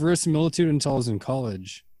use verisimilitude until I was in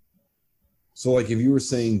college. So, like, if you were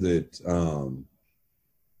saying that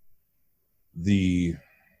the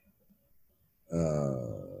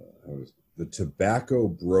tobacco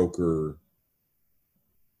broker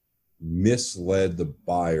misled the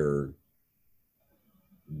buyer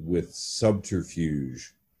with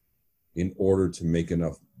subterfuge in order to make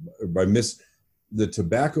enough the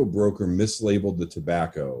tobacco broker mislabeled the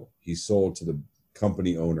tobacco he sold to the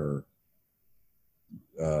company owner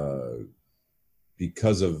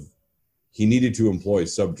because of he needed to employ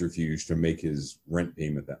subterfuge to make his rent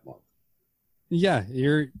payment that month. Yeah,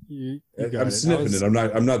 you got I'm sniffing it.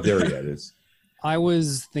 I'm not there yet. I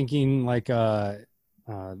was thinking like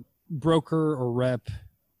broker or rep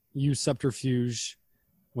use subterfuge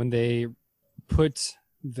when they put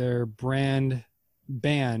their band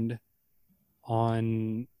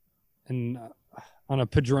on a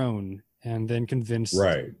Padron and then convince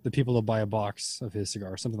the people to buy a box of his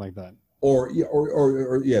cigar, something like that. Or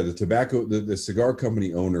the tobacco, the cigar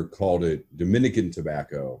company owner called it Dominican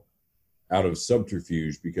tobacco out of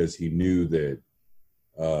subterfuge because he knew that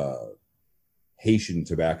Haitian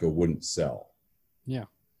tobacco wouldn't sell. Yeah.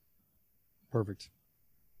 Perfect.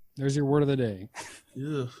 There's your word of the day.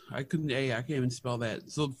 Ugh, I can't even spell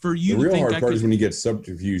that. So for you, the real hard part is when you get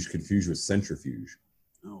subterfuge confused with centrifuge.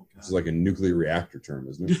 Oh, God. It's like a nuclear reactor term,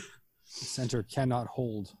 isn't it? The center cannot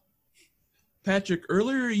hold. Patrick,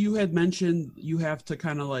 earlier you had mentioned you have to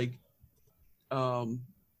kind of like,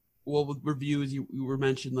 with reviews, you were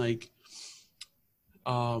mentioned like,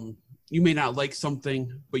 you may not like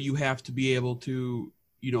something, but you have to be able to,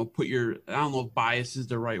 put your, I don't know if bias is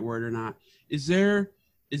the right word or not. Is there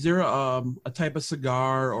a type of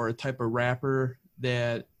cigar or a type of wrapper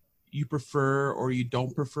that you prefer or you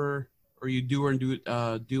don't prefer, or you do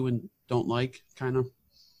and don't like, kind of?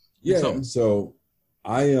 Yeah. So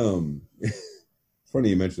I funny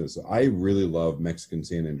you mentioned this. So I really love Mexican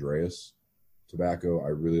San Andreas tobacco.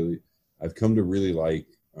 I've come to really like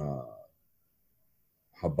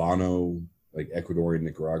Habano, like Ecuadorian,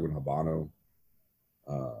 Nicaraguan Habano.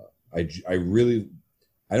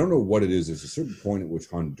 I don't know what it is. There's a certain point at which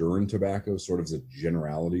Honduran tobacco, sort of as a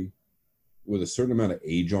generality, with a certain amount of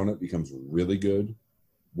age on it, becomes really good.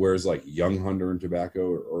 Whereas like young Honduran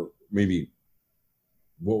tobacco, or maybe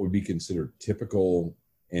what would be considered typical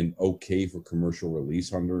and okay for commercial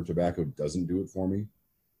release Honduran tobacco, doesn't do it for me.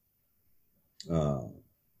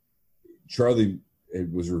 Charlie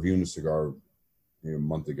was reviewing a cigar a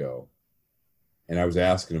month ago, and I was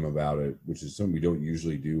asking him about it, which is something we don't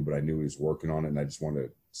usually do, but I knew he was working on it, and I just wanted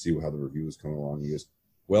to see how the review was coming along. He goes,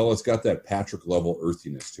 well, it's got that Patrick level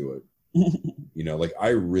earthiness to it. Like I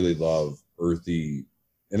really love earthy,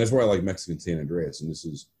 and that's why I like Mexican San Andreas, and this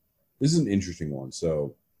is an interesting one.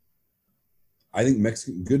 So I think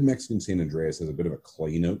good Mexican San Andreas has a bit of a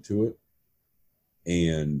clay note to it,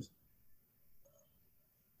 and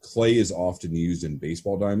clay is often used in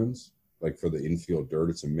baseball diamonds, like for the infield dirt.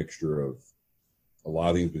 It's a mixture of a lot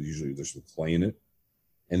of things, but usually there's some clay in it.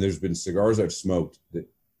 And there's been cigars I've smoked that,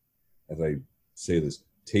 as I say this,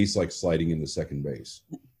 taste like sliding into second base.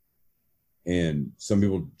 And some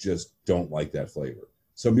people just don't like that flavor.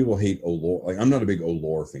 Some people hate Olor. Like I'm not a big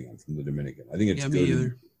Olor fan from the Dominican. I think it's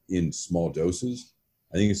good in small doses.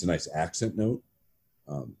 I think it's a nice accent note,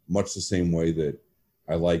 much the same way that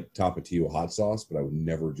I like Tapatio hot sauce, but I would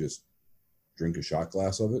never just drink a shot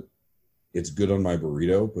glass of it. It's good on my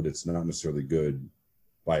burrito, but it's not necessarily good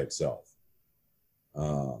by itself.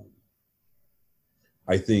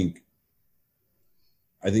 I think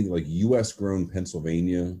like U.S. grown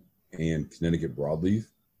Pennsylvania and Connecticut broadleaf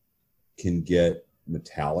can get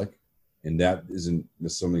metallic, and that isn't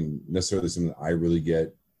necessarily something I really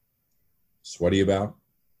get sweaty about.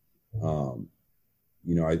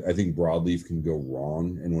 I think broadleaf can go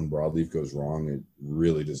wrong, and when broadleaf goes wrong, it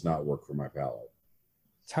really does not work for my palate.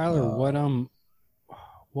 Tyler,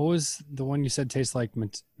 what was the one you said tastes like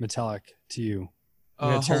metallic to you?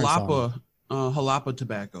 Jalapa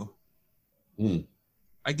tobacco. Mm.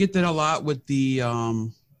 I get that a lot with the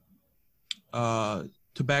Tabacalera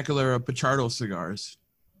Pichardo cigars.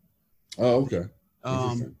 Oh, okay.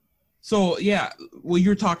 So yeah, well,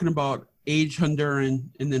 you're talking about aged Honduran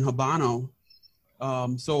and then Habano.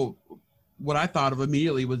 So what I thought of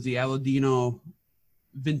immediately was the Aladino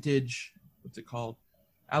vintage. What's it called?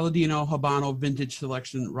 Aladino Habano Vintage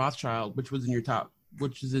Selection Rothschild, which was in your top,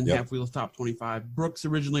 which is in Half Wheel's top 25. Brooks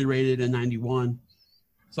originally rated a 91,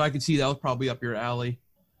 so I could see that was probably up your alley.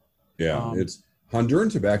 Yeah, it's Honduran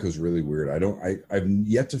tobacco is really weird. I've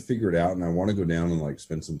yet to figure it out, and I want to go down and like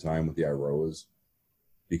spend some time with the Iroas,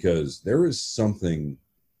 because there is something,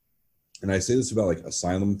 and I say this about like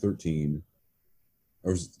Asylum 13,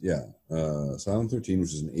 Asylum 13,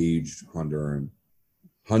 which is an aged Honduran.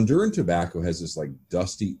 Honduran tobacco has this like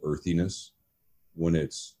dusty earthiness when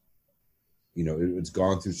it's, it's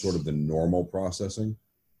gone through sort of the normal processing.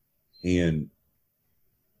 And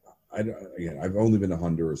I've only been to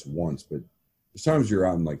Honduras once, but there's times you're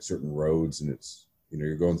out in like certain roads and it's,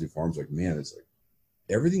 you're going through farms, like, man, it's like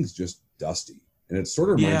everything's just dusty. And it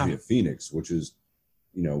sort of reminds me of Phoenix, which is,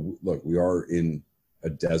 look, we are in a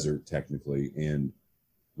desert technically, and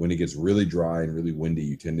when it gets really dry and really windy,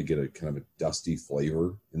 you tend to get a kind of a dusty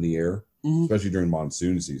flavor in the air, especially during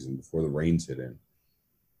monsoon season before the rains hit in.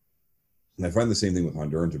 And I find the same thing with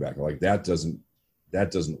Honduran tobacco. Like that doesn't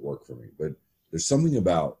work for me. But there's something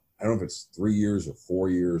about, I don't know if it's 3 years or 4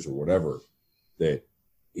 years or whatever, that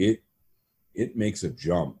it makes a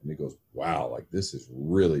jump and it goes, wow, like this is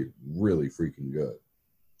really, really freaking good.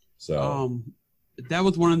 So that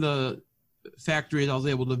was one of the factories I was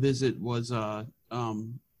able to visit was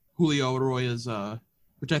Julio Arroyo's,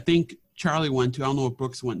 which I think Charlie went to. I don't know if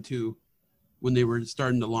Brooks went to when they were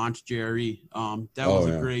starting to launch JRE. That was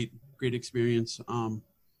a great experience.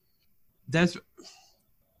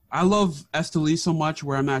 I love Esteli so much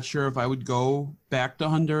where I'm not sure if I would go back to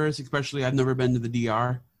Honduras, especially I've never been to the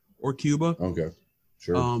DR or Cuba. Okay,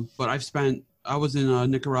 sure. But I was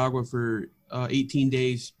in Nicaragua for 18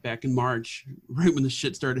 days back in March, right when the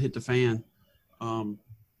shit started to hit the fan.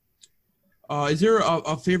 Is there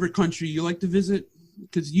a favorite country you like to visit?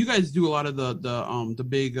 Because you guys do a lot of the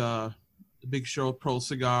big show, Pro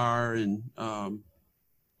Cigar, and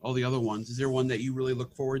all the other ones. Is there one that you really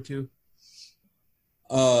look forward to?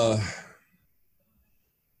 I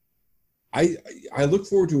look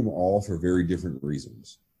forward to them all for very different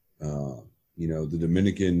reasons. The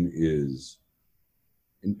Dominican is,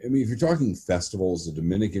 I mean, if you're talking festivals, the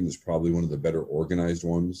Dominican is probably one of the better organized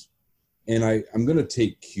ones. And I'm going to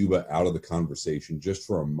take Cuba out of the conversation just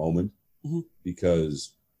for a moment,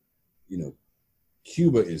 because,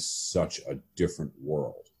 Cuba is such a different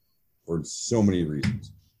world for so many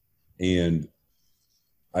reasons. And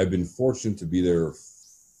I've been fortunate to be there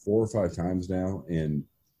 4 or 5 times now. And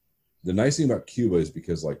the nice thing about Cuba is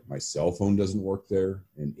because like my cell phone doesn't work there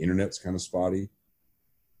and internet's kind of spotty,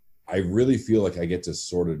 I really feel like I get to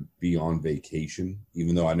sort of be on vacation,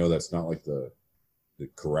 even though I know that's not like the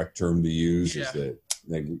correct term to use. Is that,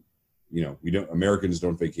 like, Americans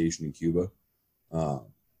don't vacation in Cuba.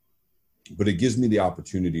 But it gives me the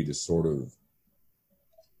opportunity to sort of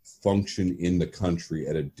function in the country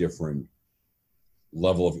at a different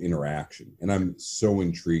level of interaction. And I'm so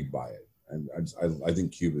intrigued by it. And I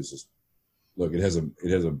think Cuba is just, look, it has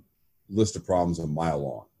a list of problems a mile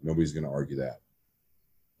long. Nobody's going to argue that.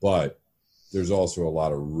 But there's also a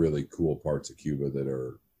lot of really cool parts of Cuba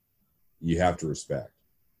that you have to respect.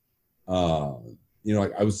 I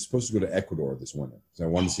was supposed to go to Ecuador this winter because I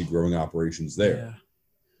wanted to see growing operations there. Yeah.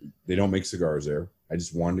 They don't make cigars there. I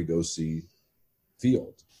just wanted to go see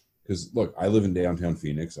field. Because, look, I live in downtown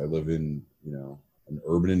Phoenix. I live in, an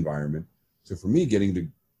urban environment. So for me, getting to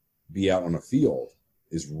be out on a field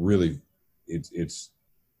is really, it's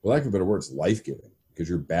for lack of a better word, it's life-giving because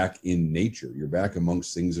you're back in nature. You're back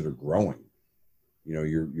amongst things that are growing.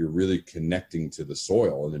 You're really connecting to the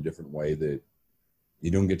soil in a different way that you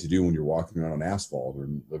don't get to do when you're walking around on asphalt or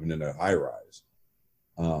living in a high-rise.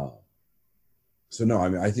 So no, I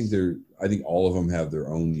mean, I think all of them have their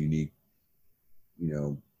own unique,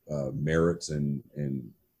 merits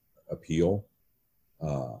and appeal.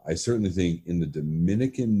 I certainly think in the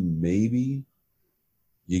Dominican, maybe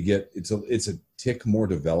you get it's a tick more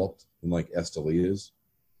developed than like Esteli is,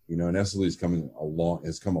 you know, and Esteli has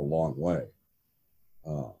come a long way.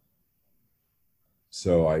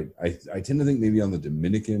 So I tend to think maybe on the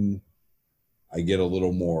Dominican, I get a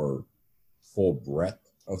little more full breadth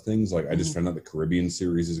of things. Like I just found out the Caribbean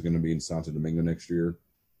series is going to be in Santo Domingo next year,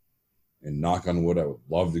 and knock on wood, I would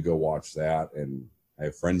love to go watch that. And I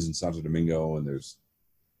have friends in Santo Domingo, and there's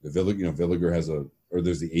the Villiger has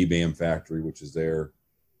there's the ABAM factory, which is there.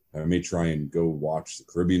 I may try and go watch the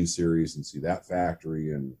Caribbean series and see that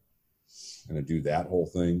factory and kind of do that whole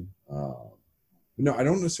thing. No, I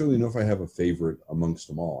don't necessarily know if I have a favorite amongst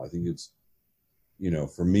them all. I think it's, you know,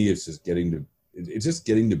 for me, it's just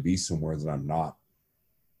getting to be somewhere that I'm not,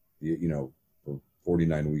 you know, for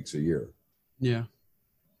 49 weeks a year. Yeah.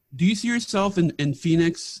 Do you see yourself in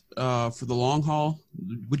Phoenix for the long haul?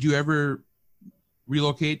 Would you ever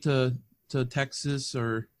relocate to Texas,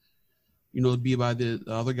 or, you know, be by the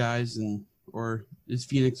other guys, or is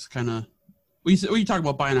Phoenix kind of? Well, you talk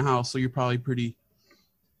about buying a house, so you're probably pretty.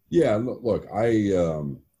 Yeah, look, I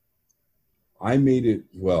made it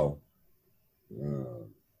well.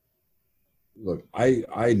 Look,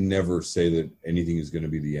 I never say that anything is going to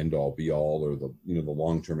be the end all be all or the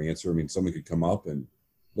long-term answer. I mean, something could come up, and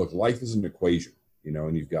look, life is an equation, you know,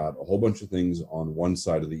 and you've got a whole bunch of things on one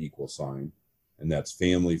side of the equal sign, and that's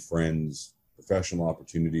family, friends, professional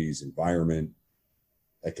opportunities, environment,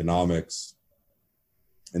 economics,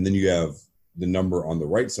 and then you have the number on the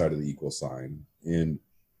right side of the equal sign. And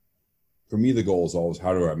for me, the goal is always,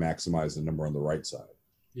 how do I maximize the number on the right side?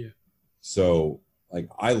 Yeah. So, like,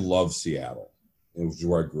 I love Seattle, which is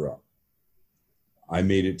where I grew up. I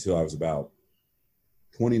made it till I was about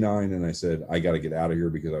 29, and I said, I got to get out of here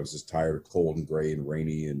because I was just tired of cold and gray and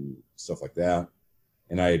rainy and stuff like that.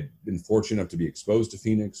 And I had been fortunate enough to be exposed to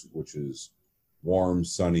Phoenix, which is warm,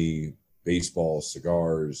 sunny, baseball,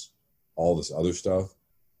 cigars, all this other stuff.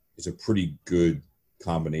 It's a pretty good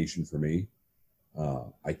combination for me.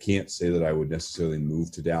 I can't say that I would necessarily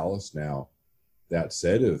move to Dallas. Now, that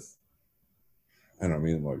said, if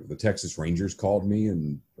the Texas Rangers called me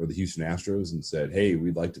or the Houston Astros and said, hey,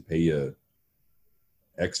 we'd like to pay you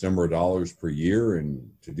X number of dollars per year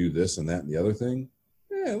and to do this and that and the other thing.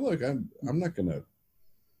 Yeah, look, I'm not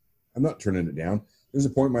turning it down. There's a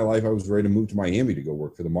point in my life I was ready to move to Miami to go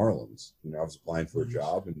work for the Marlins. You know, I was applying for a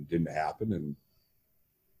job and it didn't happen, and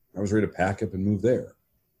I was ready to pack up and move there.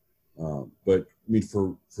 But I mean,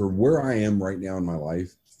 for where I am right now in my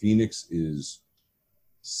life, Phoenix is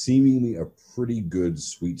seemingly a pretty good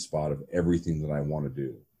sweet spot of everything that I want to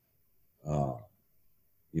do.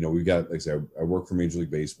 You know, we've got, like I said, I work for Major League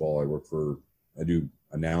Baseball. I do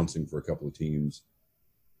announcing for a couple of teams,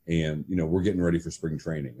 and, you know, we're getting ready for spring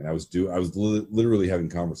training. And I was literally having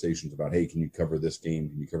conversations about, hey, can you cover this game?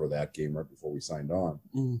 Can you cover that game right before we signed on?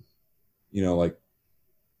 Mm. You know, like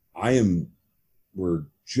we're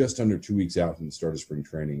just under 2 weeks out from the start of spring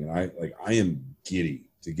training, and I am giddy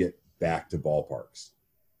to get back to ballparks.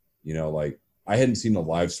 You know, like, I hadn't seen a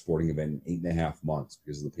live sporting event in 8.5 months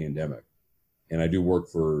because of the pandemic. And I do work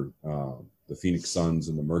for the Phoenix Suns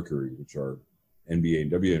and the Mercury, which are NBA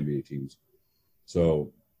and WNBA teams.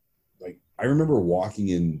 So, like, I remember walking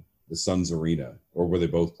in the Suns arena, or where they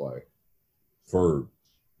both play, for,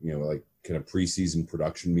 you know, like, kind of preseason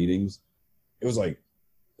production meetings. It was like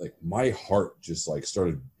my heart just like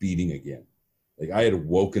started beating again. Like, I had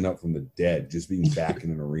woken up from the dead just being back in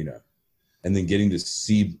an arena, and then getting to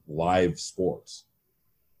see live sports.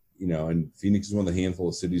 You know, and Phoenix is one of the handful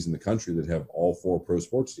of cities in the country that have all 4 pro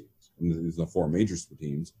sports teams. And there's the 4 major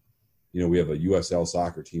teams. You know, we have a USL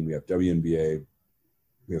soccer team, we have WNBA,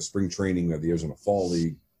 we have spring training, we have the Arizona Fall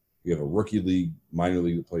League, we have a rookie league, minor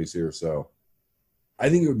league that plays here. So I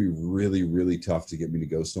think it would be really, really tough to get me to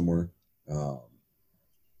go somewhere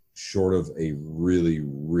short of a really,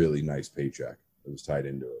 really nice paycheck that was tied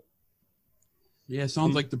into it. Yeah,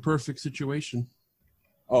 sounds like the perfect situation.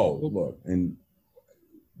 Oh, look, and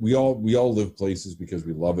we all live places because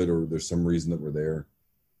we love it, or there's some reason that we're there.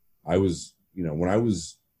 I was, you know, when I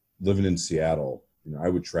was living in Seattle, you know, I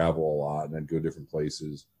would travel a lot and I'd go different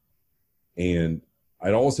places, and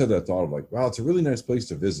I'd always had that thought of like, wow, it's a really nice place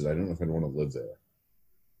to visit. I don't know if I'd want to live there.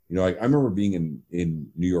 You know, I remember being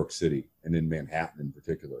in New York City and in Manhattan in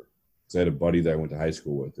particular, because I had a buddy that I went to high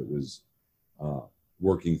school with that was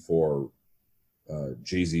working for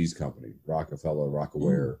Jay-Z's company,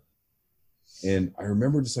 Rockaware. And I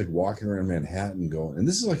remember just like walking around Manhattan going, and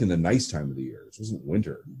this is like in the nice time of the year. This wasn't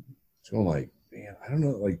winter. It's going like, man, I don't know.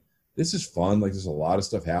 Like, this is fun. Like, there's a lot of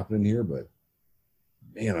stuff happening here, but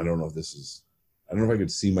man, I don't know if I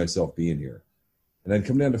could see myself being here. And I'd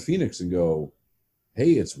come down to Phoenix and go,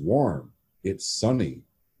 hey, it's warm. It's sunny.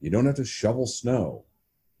 You don't have to shovel snow.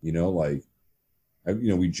 Like,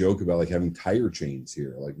 we joke about like having tire chains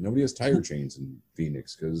here. Like nobody has tire chains in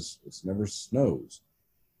Phoenix because it's never snows.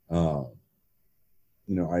 I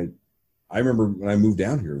remember when I moved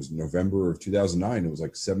down here, it was November of 2009. It was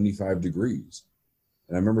like 75 degrees.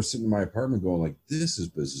 And I remember sitting in my apartment going like, this is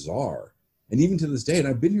bizarre. And even to this day, and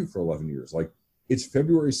I've been here for 11 years, like it's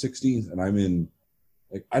February 16th and I'm in,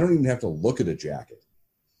 like, I don't even have to look at a jacket,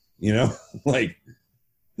 like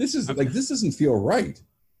this doesn't feel right.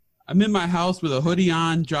 I'm in my house with a hoodie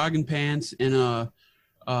on, jogging pants, and a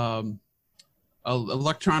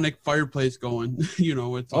electronic fireplace going,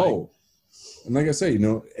 it's like, and like I say,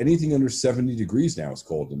 anything under 70 degrees now is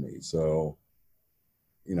cold to me. So,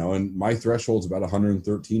 and my threshold's about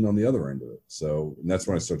 113 on the other end of it. So, and that's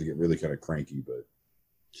when I start to get really kind of cranky. But,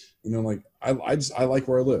 like I like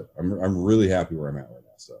where I live. I'm really happy where I'm at right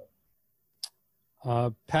now.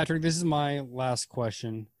 So, Patrick, this is my last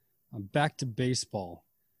question. Back to baseball.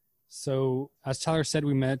 So, as Tyler said,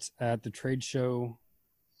 we met at the trade show.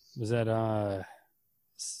 Was that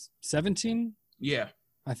 17? Yeah,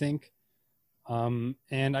 I think. And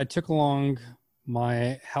I took along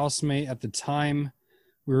my housemate at the time.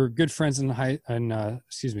 We were good friends in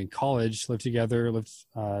college, lived together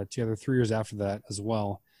 3 years after that as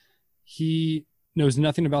well. He knows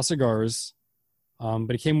nothing about cigars,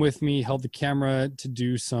 but he came with me, held the camera to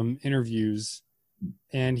do some interviews,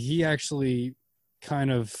 and he actually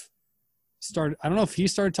kind of started, I don't know if he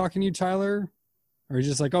started talking to you, Tyler, or he's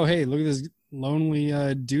just like, oh, hey, look at this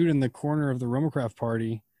lonely dude in the corner of the Romacraft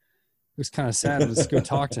party. It was kind of sad. Let's go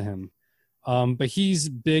talk to him. But he's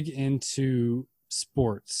big into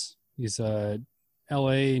sports. He's a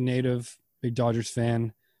LA native, big Dodgers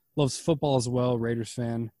fan, loves football as well, Raiders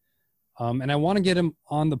fan. And I want to get him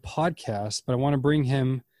on the podcast, but I want to bring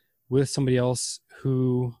him with somebody else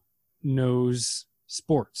who knows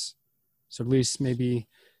sports. So at least maybe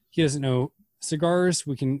he doesn't know cigars.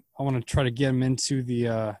 I want to try to get him into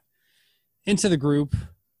the group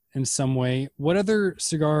in some way. What other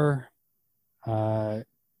cigar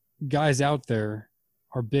guys out there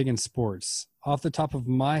are big in sports? Off the top of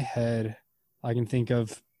my head, I can think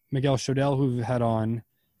of Miguel Shodell, who we've had on,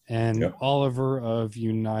 and Oliver of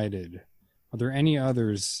United. Are there any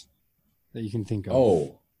others that you can think of?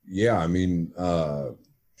 Oh, yeah. I mean,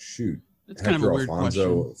 shoot. That's kind of a weird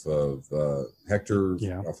Alfonso question. of Hector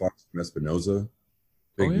Alfonso Espinoza,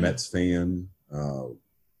 big Mets fan,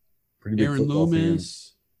 pretty big Aaron football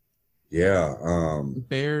Loomis. Fan. Yeah.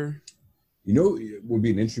 Bear. It would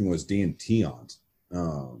be an interesting one was Dan Tiant.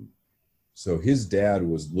 So his dad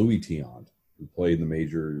was Louis Tiant, who played in the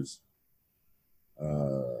majors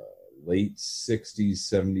late 60s,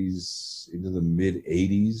 70s, into the mid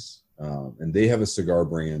 80s. And they have a cigar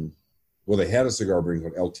brand. Well, they had a cigar brand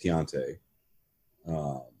called El Tiante.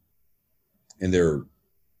 And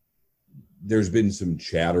there's been some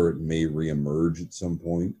chatter it may reemerge at some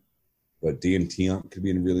point. But Dan Tiant could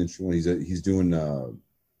be a really interesting one. He's doing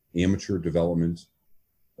amateur development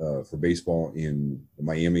for baseball in the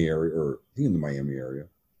Miami area, or I think in the Miami area.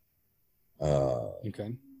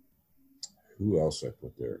 Okay. Who else I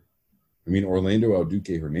put there? I mean, Orlando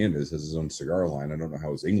Alduque Hernandez has his own cigar line. I don't know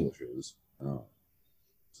how his English is. So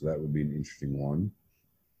that would be an interesting one.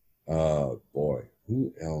 Boy,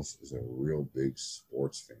 who else is a real big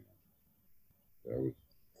sports fan that I would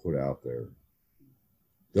put out there?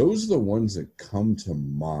 Those are the ones that come to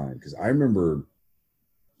mind, because I remember,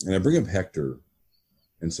 and I bring up Hector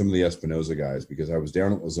and some of the Espinoza guys because I was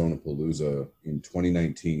down at La Palooza in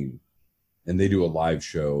 2019, and they do a live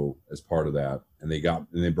show as part of that, and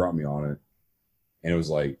they brought me on it, and it was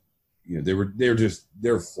like,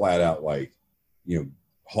 they're flat out like,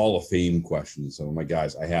 Hall of Fame questions. So I'm like,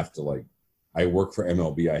 guys, I work for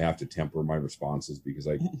MLB. I have to temper my responses because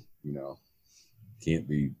I can't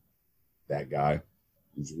be that guy.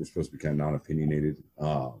 We're supposed to be kind of non-opinionated.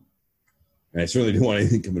 And I certainly didn't want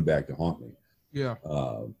anything coming back to haunt me. Yeah.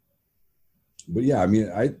 But yeah, I mean,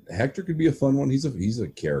 Hector could be a fun one. He's a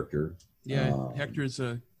character. Yeah, Hector's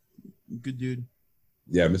a good dude.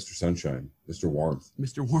 Yeah, Mr. Sunshine, Mr. Warmth.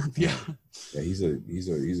 Mr. Warmth, yeah. Yeah, he's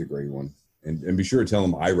a great one. And be sure to tell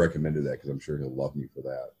him I recommended that because I'm sure he'll love me for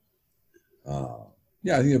that.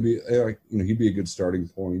 Yeah, I think it'd be he'd be a good starting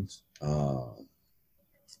point.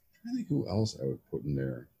 I think who else I would put in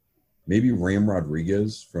there. Maybe Ram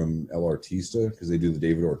Rodriguez from El Artista because they do the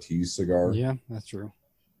David Ortiz cigar. Yeah, that's true.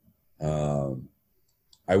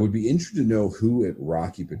 I would be interested to know who at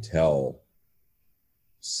Rocky Patel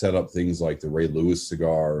set up things like the Ray Lewis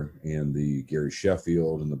cigar and the Gary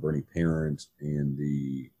Sheffield and the Bernie Parent and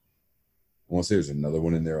I want to say there's another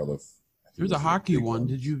one in there. There's a hockey one.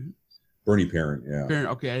 Did you? Bernie Parent, yeah.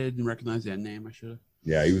 Okay, I didn't recognize that name. I should have.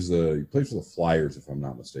 Yeah, he played for the Flyers, if I'm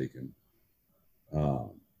not mistaken.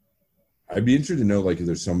 I'd be interested to know, like, if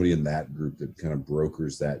there's somebody in that group that kind of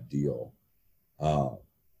brokers that deal.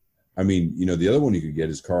 I mean, the other one you could get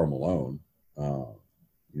is Karl Malone.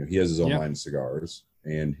 He has his own line of cigars,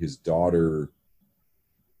 and his daughter,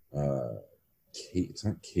 it's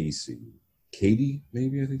not Casey, Katie,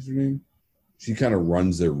 maybe I think is her name. She kind of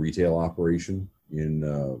runs their retail operation in.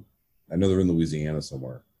 I know they're in Louisiana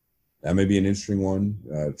somewhere. That may be an interesting one.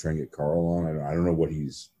 Try and get Carl on. I don't know what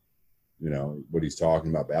he's talking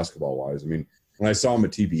about basketball wise. I mean, when I saw him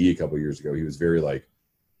at TPE a couple of years ago, he was very like,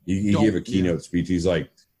 he gave a keynote speech. He's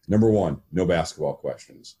like, number one, no basketball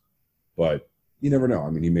questions, but you never know. I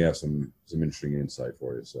mean, he may have some interesting insight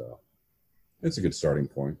for you. So it's a good starting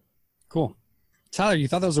point. Cool. Tyler, you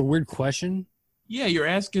thought that was a weird question? Yeah, you're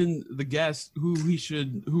asking the guest who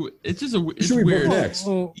it's just it's weird. Next.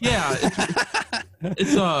 Yeah.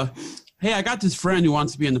 Hey, I got this friend who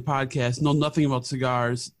wants to be on the podcast, know nothing about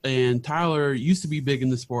cigars, and Tyler used to be big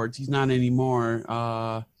into sports. He's not anymore.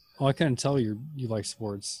 I couldn't tell you like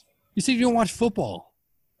sports. You said you don't watch football.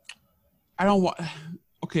 I don't watch.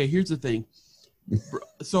 Okay, here's the thing.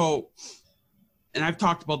 So, and I've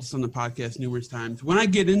talked about this on the podcast numerous times. When I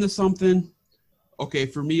get into something, okay,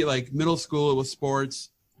 for me, like middle school, it was sports.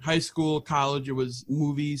 High school, college, it was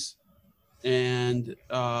movies. And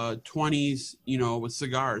 20s, with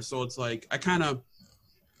cigars. So it's like I kind of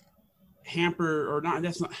hamper, or not,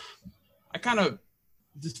 that's not, I kind of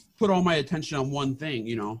just put all my attention on one thing,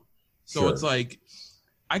 So It's like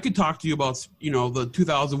I could talk to you about, the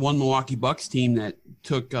 2001 Milwaukee Bucks team that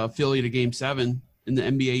took Philly to Game 7 in the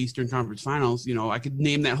NBA Eastern Conference Finals. I could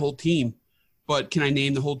name that whole team, but can I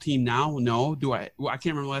name the whole team now? No. Do I? Well, I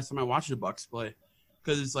can't remember the last time I watched the Bucks play,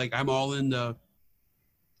 because it's like I'm all into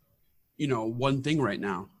one thing right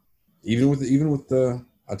now. Even with the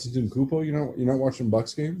Antetokounmpo, you're not watching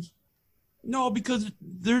Bucks games? No, because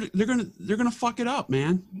they're gonna fuck it up,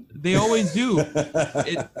 man. They always do.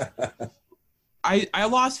 I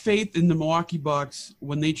lost faith in the Milwaukee Bucks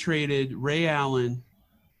when they traded Ray Allen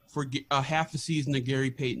for a half a season of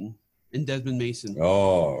Gary Payton and Desmond Mason.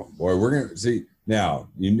 Oh boy, we're gonna see now.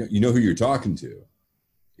 You know who you're talking to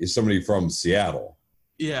is somebody from Seattle.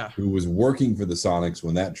 Yeah. Who was working for the Sonics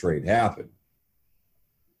when that trade happened.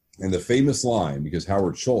 And the famous line, because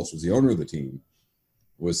Howard Schultz was the owner of the team,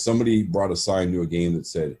 was somebody brought a sign to a game that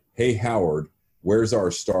said, "Hey, Howard, where's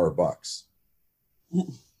our star Bucks?"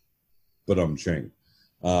 But Ching.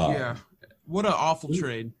 Yeah. What an awful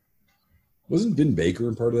trade. Wasn't Ben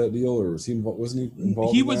Baker part of that deal, or wasn't he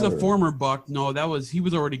involved? He was a former Buck. No, he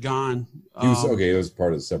was already gone. He was okay. It was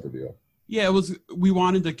part of the separate deal. Yeah, it was. We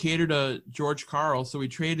wanted to cater to George Karl, so we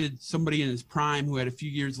traded somebody in his prime who had a few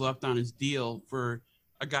years left on his deal for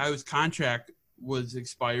a guy whose contract was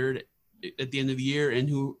expired at the end of the year and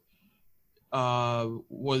who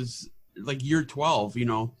was like year 12,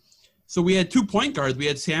 So we had 2 point guards. We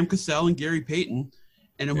had Sam Cassell and Gary Payton,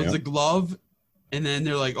 and it was a glove. And then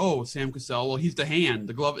they're like, "Oh, Sam Cassell, well, he's the hand.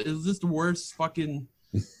 The glove is just the worst fucking,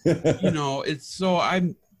 It's so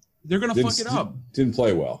they're gonna fuck it up. Didn't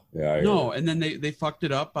play well. Yeah. No, and then they fucked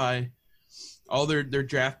it up by all their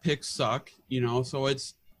draft picks suck. So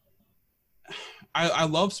it's. I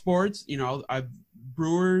love sports. I've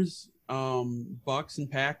Brewers, Bucks,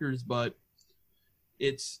 and Packers, but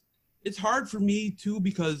it's hard for me too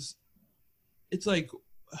because it's like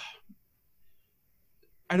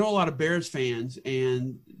I know a lot of Bears fans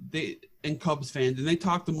and Cubs fans, and they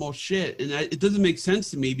talk the most shit, and it doesn't make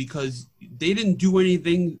sense to me because they didn't do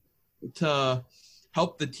anything to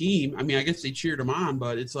help the team. I mean, I guess they cheered them on,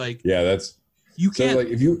 but it's like you can't. So like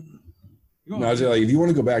if you want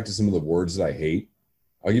to go back to some of the words that I hate,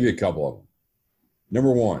 I'll give you a couple of them.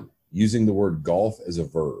 Number one, using the word golf as a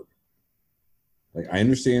verb. Like I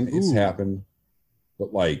understand it's happened,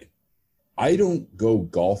 but like I don't go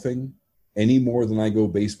golfing any more than I go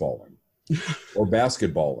baseballing or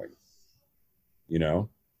basketballing,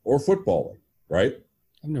 or footballing, right?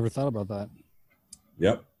 I've never thought about that.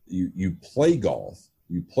 Yep. You play golf,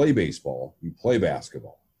 you play baseball, you play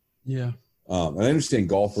basketball. Yeah. And I understand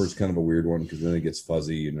golfer is kind of a weird one because then it gets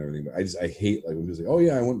fuzzy and everything. But I hate like when people say, "Oh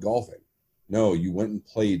yeah, I went golfing." No, you went and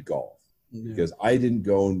played golf because I didn't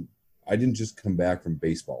just come back from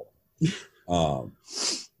baseball.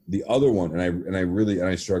 The other one, and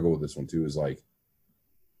I struggle with this one too, is like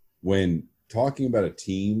when talking about a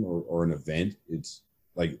team or an event, it's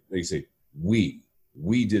like they say, we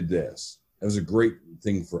did this. That was a great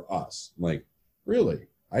thing for us. I'm like, really?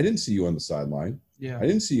 I didn't see you on the sideline. Yeah. I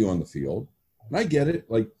didn't see you on the field. And I get it.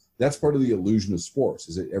 Like that's part of the illusion of sports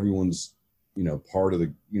is that everyone's part of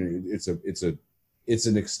the, it's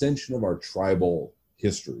an extension of our tribal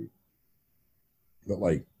history. But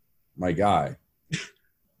like, my guy,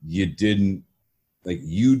 you didn't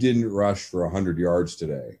rush for 100 yards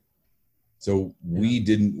today. So we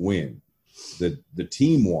didn't win. The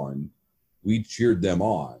team won. We cheered them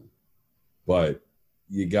on, but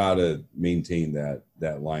you got to maintain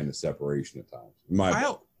that line of separation at times.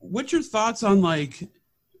 What's your thoughts on like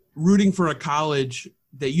rooting for a college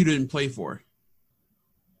that you didn't play for?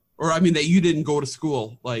 Or, I mean, that you didn't go to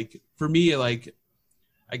school? Like, for me, like,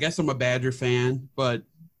 I guess I'm a Badger fan, but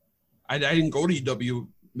I didn't go to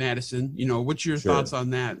UW-Madison. What's your thoughts on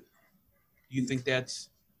that? Do you think that's...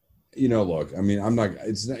 Look, I mean,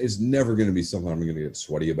 it's never going to be something I'm going to get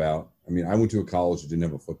sweaty about. I mean, I went to a college that didn't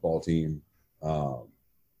have a football team. I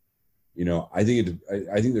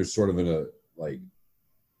think there's sort of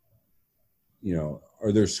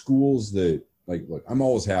are there schools that, like, look, I'm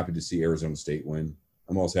always happy to see Arizona State win.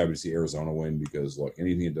 I'm always happy to see Arizona win because, look,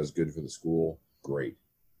 anything that does good for the school, great.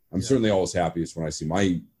 I'm certainly always happiest when I see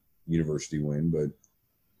my university win, but,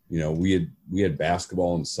 we had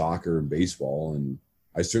basketball and soccer and baseball, and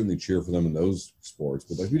I certainly cheer for them in those sports,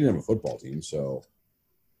 but, like, we didn't have a football team. So,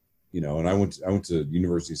 and I went to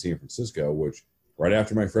University of San Francisco, which right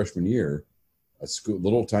after my freshman year, a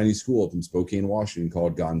little tiny school up in Spokane, Washington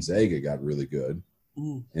called Gonzaga got really good.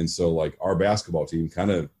 Mm. And so, like, our basketball team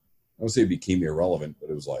kind of, I don't say it became irrelevant, but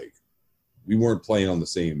it was like we weren't playing on the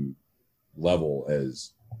same level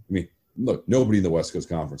as, I mean, look, nobody in the West Coast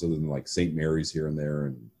Conference other than like St. Mary's here and there.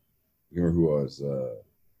 And you remember who was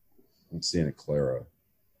Santa Clara.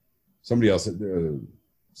 Somebody else,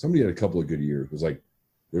 somebody had a couple of good years. It was like,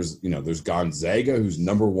 there's Gonzaga, who's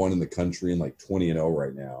number 1 in the country and like 20-0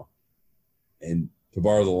 right now. And to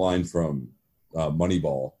borrow the line from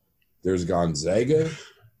Moneyball, there's Gonzaga,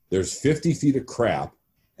 there's 50 feet of crap,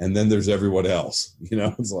 and then there's everyone else.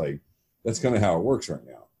 It's like, that's kind of how it works right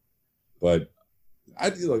now. But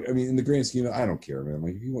in the grand scheme, I don't care, man.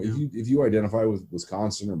 Like, if you identify with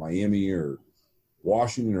Wisconsin or Miami or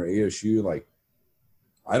Washington or ASU, like,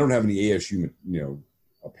 I don't have any ASU,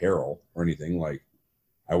 apparel or anything. Like,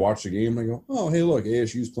 I watch the game and I go, oh, hey, look,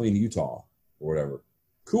 ASU's playing Utah or whatever.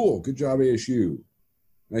 Cool. Good job, ASU.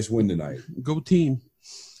 Nice win tonight. Go team.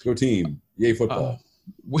 Go team. Yay, football.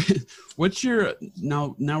 What's your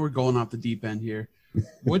now we're going off the deep end here.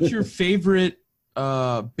 What's your favorite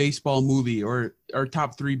baseball movie or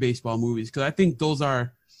top 3 baseball movies? Because I think I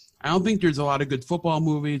don't think there's a lot of good football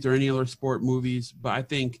movies or any other sport movies, but I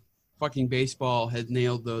think fucking baseball has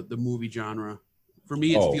nailed the movie genre. For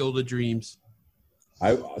me, it's Field of Dreams.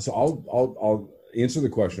 I'll answer the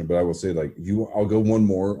question, but I will say, like, I'll go one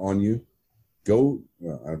more on you. I don't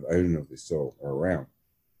know if they still are around,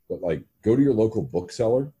 but, like, go to your local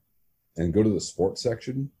bookseller and go to the sports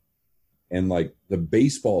section, and, like, the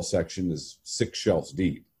baseball section is 6 shelves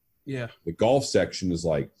deep. Yeah. The golf section is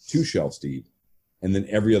like 2 shelves deep, and then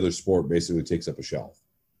every other sport basically takes up a shelf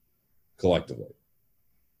collectively.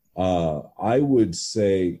 I would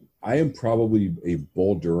say I am probably a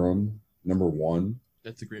Bull Durham number 1.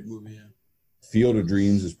 That's a great movie, yeah. Field of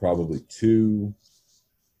Dreams is probably 2.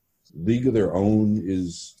 League of Their Own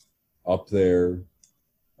is up there.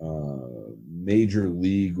 Major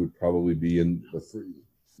League would probably be in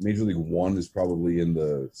Major League 1 is probably in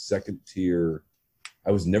the second tier.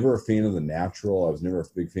 I was never a fan of The Natural. I was never a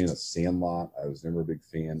big fan of Sandlot. I was never a big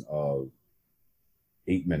fan of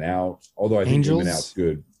 8 Men Out. Although I think Angels? 8 Men Out's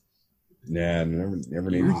good. Nah, never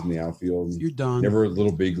Angels in the outfield. You're done. Never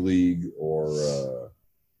Little Big League or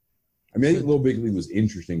I think Little Big League was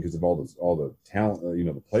interesting because of all the talent,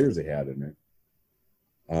 the players they had in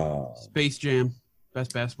it. Space Jam,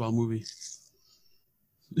 best basketball movie.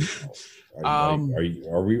 Are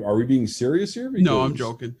we being serious here? Because, no, I'm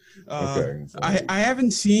joking. Okay. I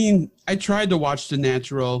haven't seen. I tried to watch The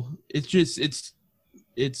Natural. It's just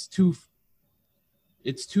it's too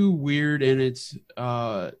weird, and it's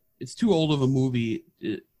too old of a movie.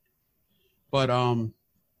 But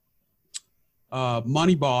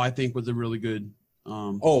Moneyball, I think, was a really good. I've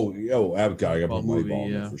got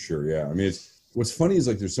Moneyball for sure. Yeah, I mean, what's funny is,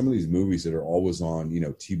 like, there's some of these movies that are always on,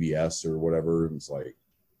 TBS or whatever, and it's like,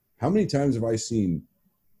 how many times have I seen,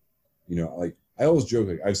 like, I always joke,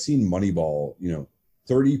 like, I've seen Moneyball,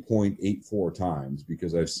 30.84 times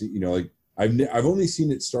because I've seen, like, I've only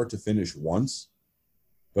seen it start to finish once,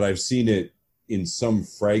 but I've seen it in some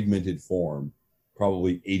fragmented form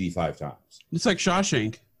probably 85 times. It's like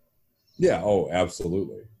Shawshank. Yeah. Oh,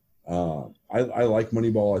 absolutely. I like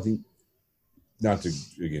Moneyball. I think, not to,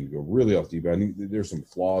 again, go really off deep, I think there's some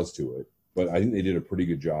flaws to it, but I think they did a pretty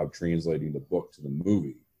good job translating the book to the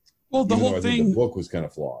movie. Well, the even whole though I think thing, the book was kind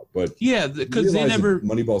of flawed, but yeah, because they never.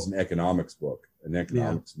 Moneyball's an economics book, an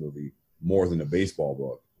economics movie, more than a baseball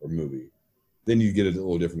book or movie. Then you get a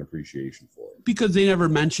little different appreciation for it. Because they never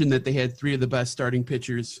mentioned that they had three of the best starting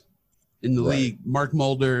pitchers in the league: Mark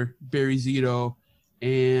Mulder, Barry Zito,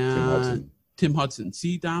 and Tim Hudson.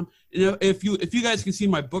 See, Dom, if you guys can see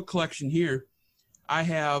my book collection here, I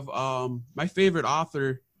have my favorite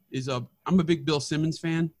author is I'm a big Bill Simmons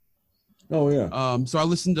fan. Oh yeah. So I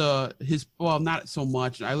listen to his, well, not so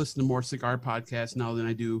much. I listen to more cigar podcasts now than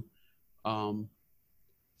I do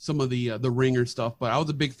some of the Ringer stuff. But I was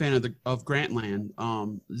a big fan of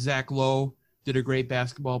Grantland. Zach Lowe did a great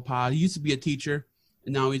basketball pod. He used to be a teacher,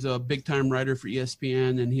 and now he's a big time writer for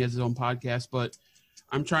ESPN, and he has his own podcast. But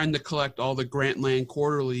I'm trying to collect all the Grantland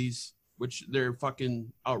quarterlies, which they're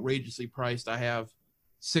fucking outrageously priced. I have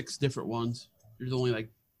 6 different ones. There's only like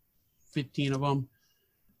 15 of them.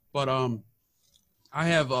 But I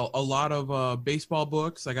have a lot of baseball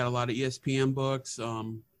books. I got a lot of ESPN books.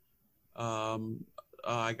 I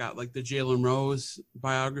got like the Jalen Rose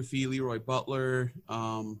biography, Leroy Butler.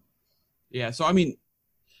 Yeah, so I mean,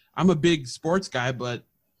 I'm a big sports guy, but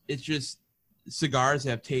it's just cigars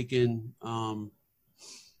have taken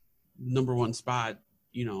number one spot,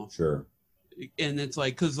 you know. Sure. And it's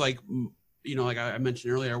like, cause like, you know, like I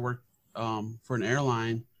mentioned earlier, I work for an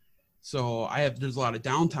airline, so there's a lot of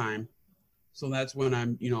downtime. So that's when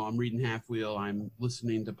I'm reading Half Wheel, I'm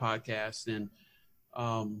listening to podcasts, and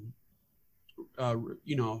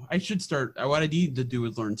you know, I should start. What I need to do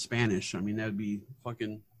is learn Spanish. I mean, that would be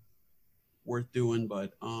fucking worth doing.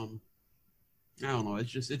 But I don't know.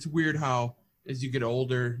 It's weird how as you get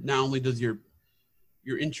older, not only does your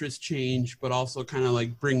interest change, but also kind of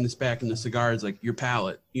like bring this back into cigars, like your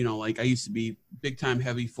palate. You know, like I used to be big time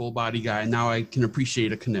heavy full body guy. Now I can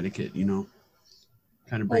appreciate a Connecticut. You know,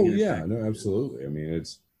 kind of bring it back. No, absolutely. I mean,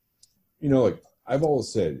 it's, you know, like I've always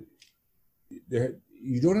said,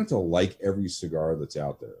 you don't have to like every cigar that's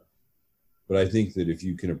out there, but I think that if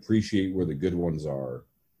you can appreciate where the good ones are,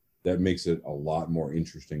 that makes it a lot more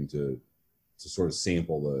interesting to sort of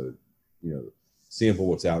sample what's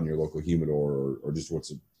out in your local humidor or just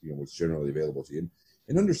what's generally available to you,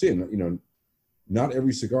 and understand, you know, not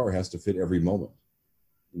every cigar has to fit every moment.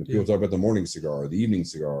 You know, people talk about the morning cigar, the evening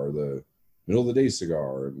cigar, the middle of the day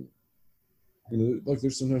cigar, and you know, like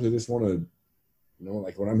there's sometimes I just want to, you know,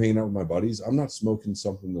 like when I'm hanging out with my buddies, I'm not smoking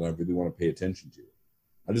something that I really want to pay attention to.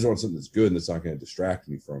 I just want something that's good and that's not going to distract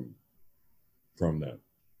me from that.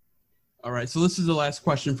 All right, so this is the last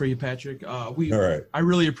question for you, Patrick. All right. I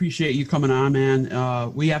really appreciate you coming on,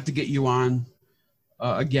 man. We have to get you on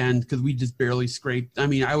again because we just barely scraped. I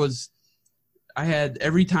mean,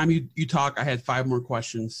 every time you talk, I had 5 more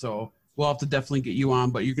questions, so we'll have to definitely get you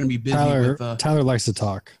on. But you're going to be busy. Tyler likes to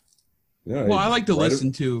talk. Yeah, well, I like to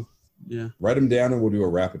listen too. Yeah. Write them down and we'll do a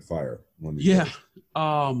rapid fire. Yeah.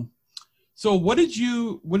 So what did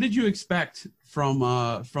you expect from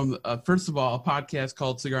first of all, a podcast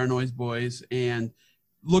called Cigar Noise Boys, and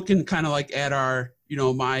looking kind of like at our, you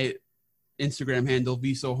know, my Instagram handle,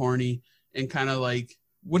 Be So Horny, and kind of like,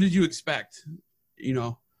 what did you expect? You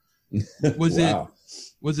know, was it?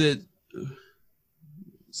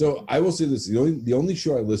 So I will say this: the only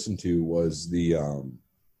show I listened to was the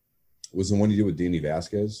one you did with Danny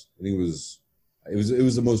Vasquez. I think it was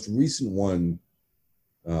the most recent one.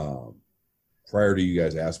 Prior to you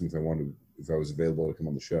guys asking me if I was available to come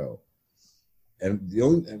on the show, and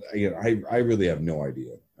I really have no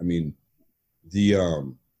idea. I mean, the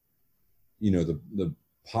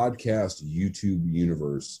podcast YouTube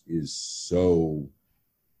universe is so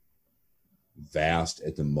vast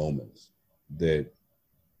at the moment that,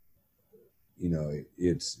 you know,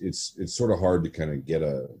 it's sort of hard to kind of get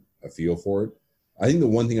a feel for it. I think the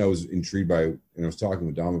one thing I was intrigued by, and I was talking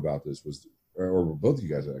with Dom about this, was, or both of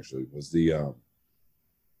you guys actually, was the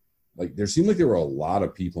like there seemed like there were a lot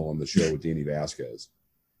of people on the show with Danny Vasquez,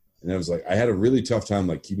 and I was like, I had a really tough time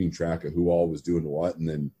like keeping track of who all was doing what, and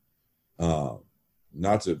then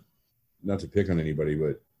not to pick on anybody,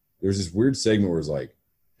 but there's this weird segment where it's like,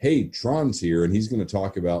 hey, Tron's here, and he's going to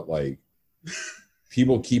talk about like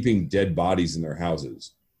people keeping dead bodies in their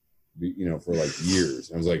houses, you know, for like years.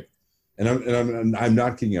 And I was like, and I'm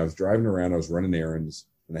not kidding. I was driving around, I was running errands,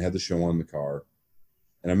 and I had the show on in the car,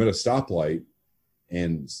 and I'm at a stoplight,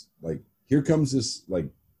 and like here comes this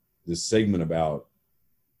segment about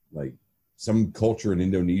like some culture in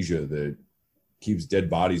Indonesia that keeps dead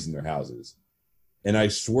bodies in their houses. And I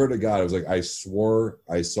swear to God, I swore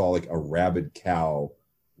I saw like a rabid cow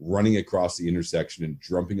running across the intersection and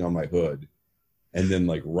jumping on my hood and then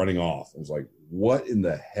like running off. I was like, what in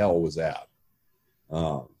the hell was that?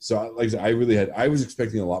 Like I was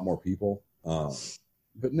expecting a lot more people,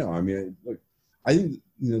 but no, I mean, look, I think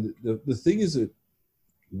the thing is that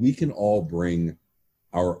we can all bring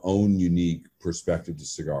our own unique perspective to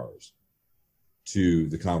cigars, to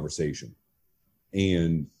the conversation,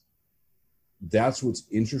 and that's what's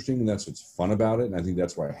interesting and that's what's fun about it. And I think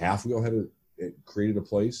that's why Half Wheel it created a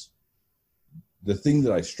place. The thing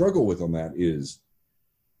that I struggle with on that is,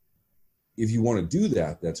 if you want to do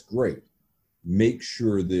that, that's great. Make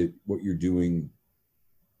sure that what you're doing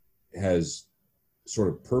has sort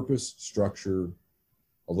of purpose, structure,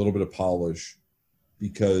 a little bit of polish,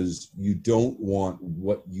 because you don't want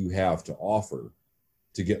what you have to offer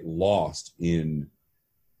to get lost in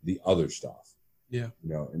the other stuff. Yeah.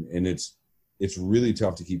 And it's really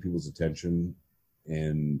tough to keep people's attention.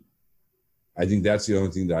 And I think that's the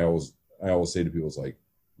only thing that I always say to people is like,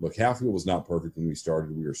 look, Half Wheel was not perfect when we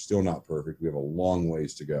started. We are still not perfect. We have a long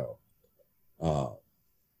ways to go.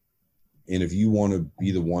 And if you want to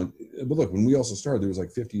be the one, but look, when we also started, there was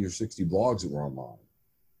like 50 or 60 blogs that were online.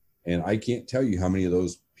 And I can't tell you how many of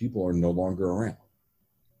those people are no longer around.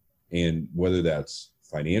 And whether that's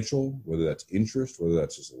financial, whether that's interest, whether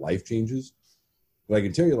that's just life changes. But I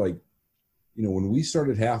can tell you, like, when we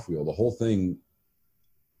started Half Wheel, the whole thing,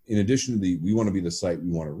 in addition to we want to be the site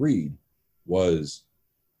we want to read, was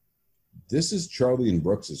this is Charlie and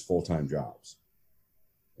Brooks's full-time jobs.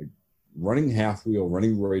 Like, running Half Wheel,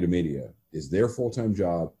 running Roy Media is their full-time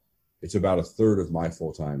job. It's about a third of my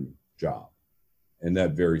full-time job. And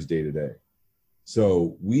that varies day to day.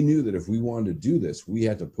 So we knew that if we wanted to do this, we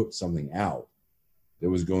had to put something out that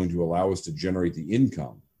was going to allow us to generate the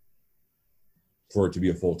income for it to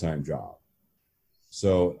be a full-time job.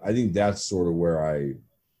 So I think that's sort of where I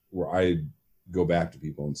go back to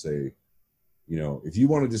people and say, if you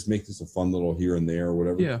want to just make this a fun little here and there or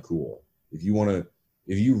whatever, yeah, cool. If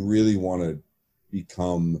you really want to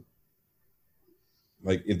become,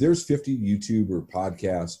 like, if there's 50 YouTube or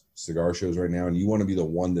podcast cigar shows right now and you want to be the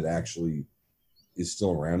one that actually is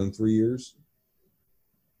still around in 3 years,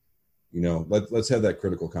 let's have that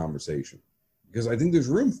critical conversation, because I think there's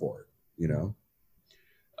room for it,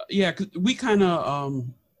 Yeah, 'cause we kind of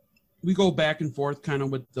we go back and forth kind of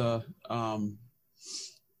with the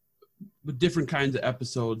with different kinds of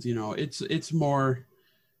episodes. It's more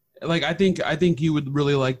like, I think you would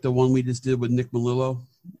really like the one we just did with Nick Melillo.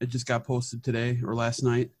 It just got posted today or last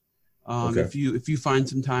night. Okay. If you find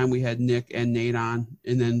some time, we had Nick and Nate on,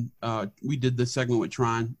 and then we did the segment with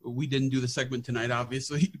Tron. We didn't do the segment tonight,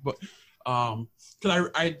 obviously, but because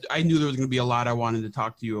I knew there was going to be a lot I wanted to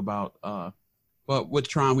talk to you about. But with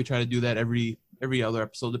Tron, we try to do that every other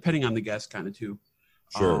episode, depending on the guest, kind of too.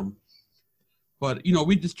 Sure. But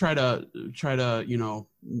we just try to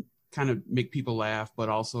kind of make people laugh, but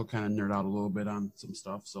also kind of nerd out a little bit on some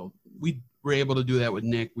stuff. So we were able to do that with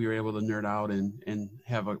Nick. We were able to nerd out and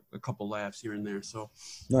have a couple laughs here and there. So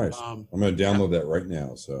nice. I'm going to download that right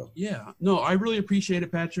now. So yeah, no, I really appreciate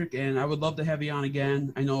it, Patrick, and I would love to have you on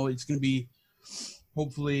again. I know it's going to be,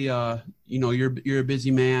 hopefully, you're a busy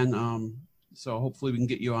man. So hopefully we can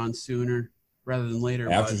get you on sooner rather than later.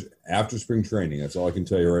 After spring training, that's all I can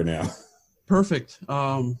tell you right now. Perfect.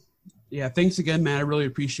 Yeah, thanks again, man. I really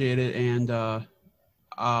appreciate it. And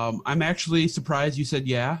I'm actually surprised you said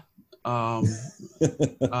yeah. And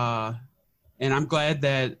I'm glad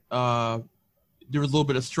that there was a little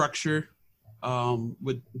bit of structure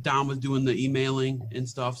with Dom was doing the emailing and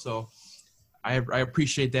stuff. So I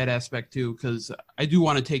appreciate that aspect too, because I do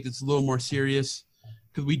want to take this a little more serious,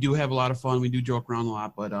 because we do have a lot of fun. We do joke around a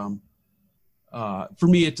lot. But for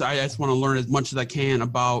me, I just want to learn as much as I can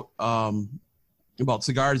about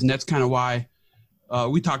cigars. And that's kind of why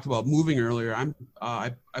we talked about moving earlier.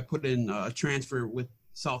 I put in a transfer with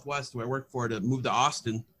Southwest, who I work for, to move to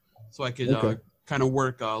Austin, so I could kind of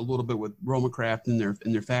work a little bit with RomaCraft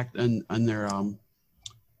in their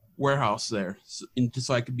warehouse there, just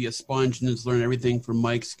so I could be a sponge and just learn everything from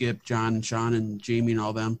Mike, Skip, John, and Sean, and Jamie, and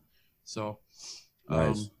all them. So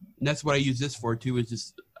nice. And that's what I use this for too. Is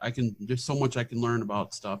just there's so much I can learn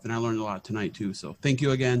about stuff, and I learned a lot tonight too. So thank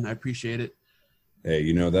you again. I appreciate it.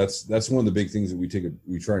 Hey, that's one of the big things that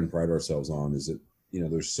we try and pride ourselves on, is that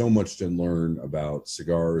there's so much to learn about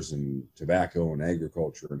cigars and tobacco and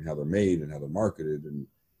agriculture and how they're made and how they're marketed and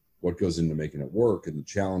what goes into making it work, and the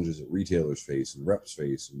challenges that retailers face and reps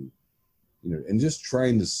face, and and just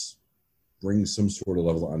trying to bring some sort of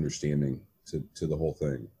level of understanding to the whole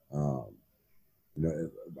thing.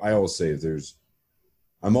 I always say,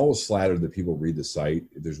 I'm always flattered that people read the site.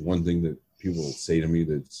 If there's one thing that people say to me,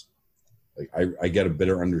 that's like, I get a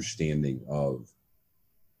better understanding of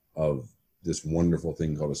this wonderful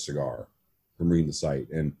thing called a cigar from reading the site.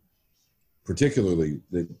 And particularly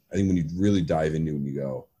that I think when you really dive into it and you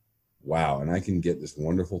go, wow, and I can get this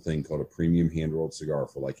wonderful thing called a premium hand rolled cigar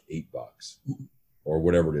for like $8 or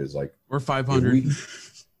whatever it is, like, or 500.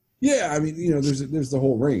 Yeah, I mean, you know, there's the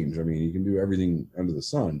whole range. I mean, you can do everything under the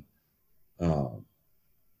sun.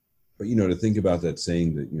 But you know, to think about that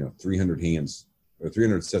saying that, you know, 300 hands or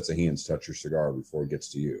 300 sets of hands touch your cigar before it gets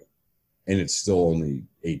to you, and it's still only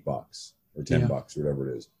 $8 or $10 or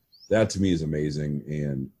whatever it is. That to me is amazing.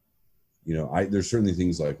 And you know, there's certainly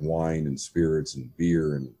things like wine and spirits and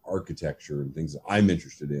beer and architecture and things that I'm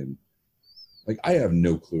interested in. Like, I have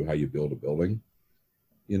no clue how you build a building.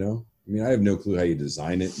 You know, I mean, I have no clue how you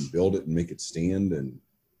design it and build it and make it stand. And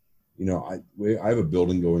you know, I have a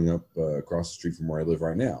building going up across the street from where I live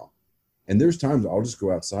right now. And there's times I'll just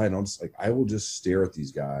go outside and I will just stare at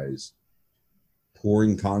these guys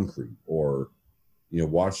pouring concrete, or, you know,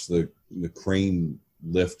 watch the crane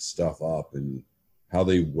lift stuff up and how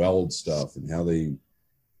they weld stuff and how they,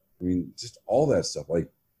 I mean, just all that stuff. Like,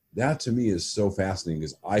 that to me is so fascinating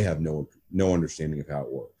because I have no understanding of how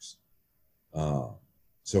it works.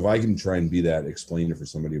 So if I can try and be that explainer for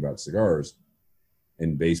somebody about cigars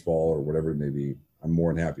and baseball or whatever it may be, I'm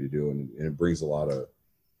more than happy to do it. And it brings a lot of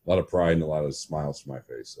pride and a lot of smiles to my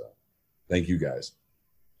face. So thank you guys.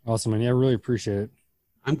 Awesome, man. Yeah, I really appreciate it.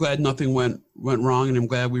 I'm glad nothing went wrong, and I'm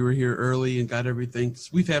glad we were here early and got everything.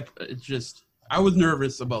 It's just, I was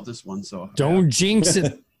nervous about this one, so don't jinx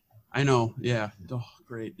it. I know. Yeah. Oh,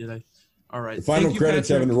 great. Did I? All right. The final credits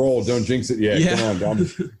having to roll. Don't jinx it yet. Yeah. Come on,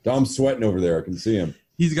 Dom's sweating over there. I can see him.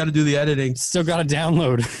 He's got to do the editing. Still got to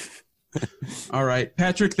download. All right,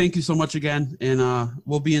 Patrick. Thank you so much again, and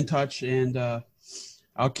we'll be in touch. And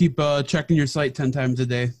I'll keep checking your site 10 times a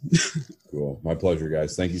day. Cool. My pleasure,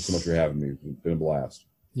 guys. Thank you so much for having me. It's been a blast.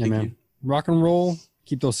 Yeah, man. You. Rock and roll.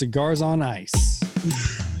 Keep those cigars on ice.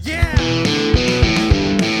 Yeah.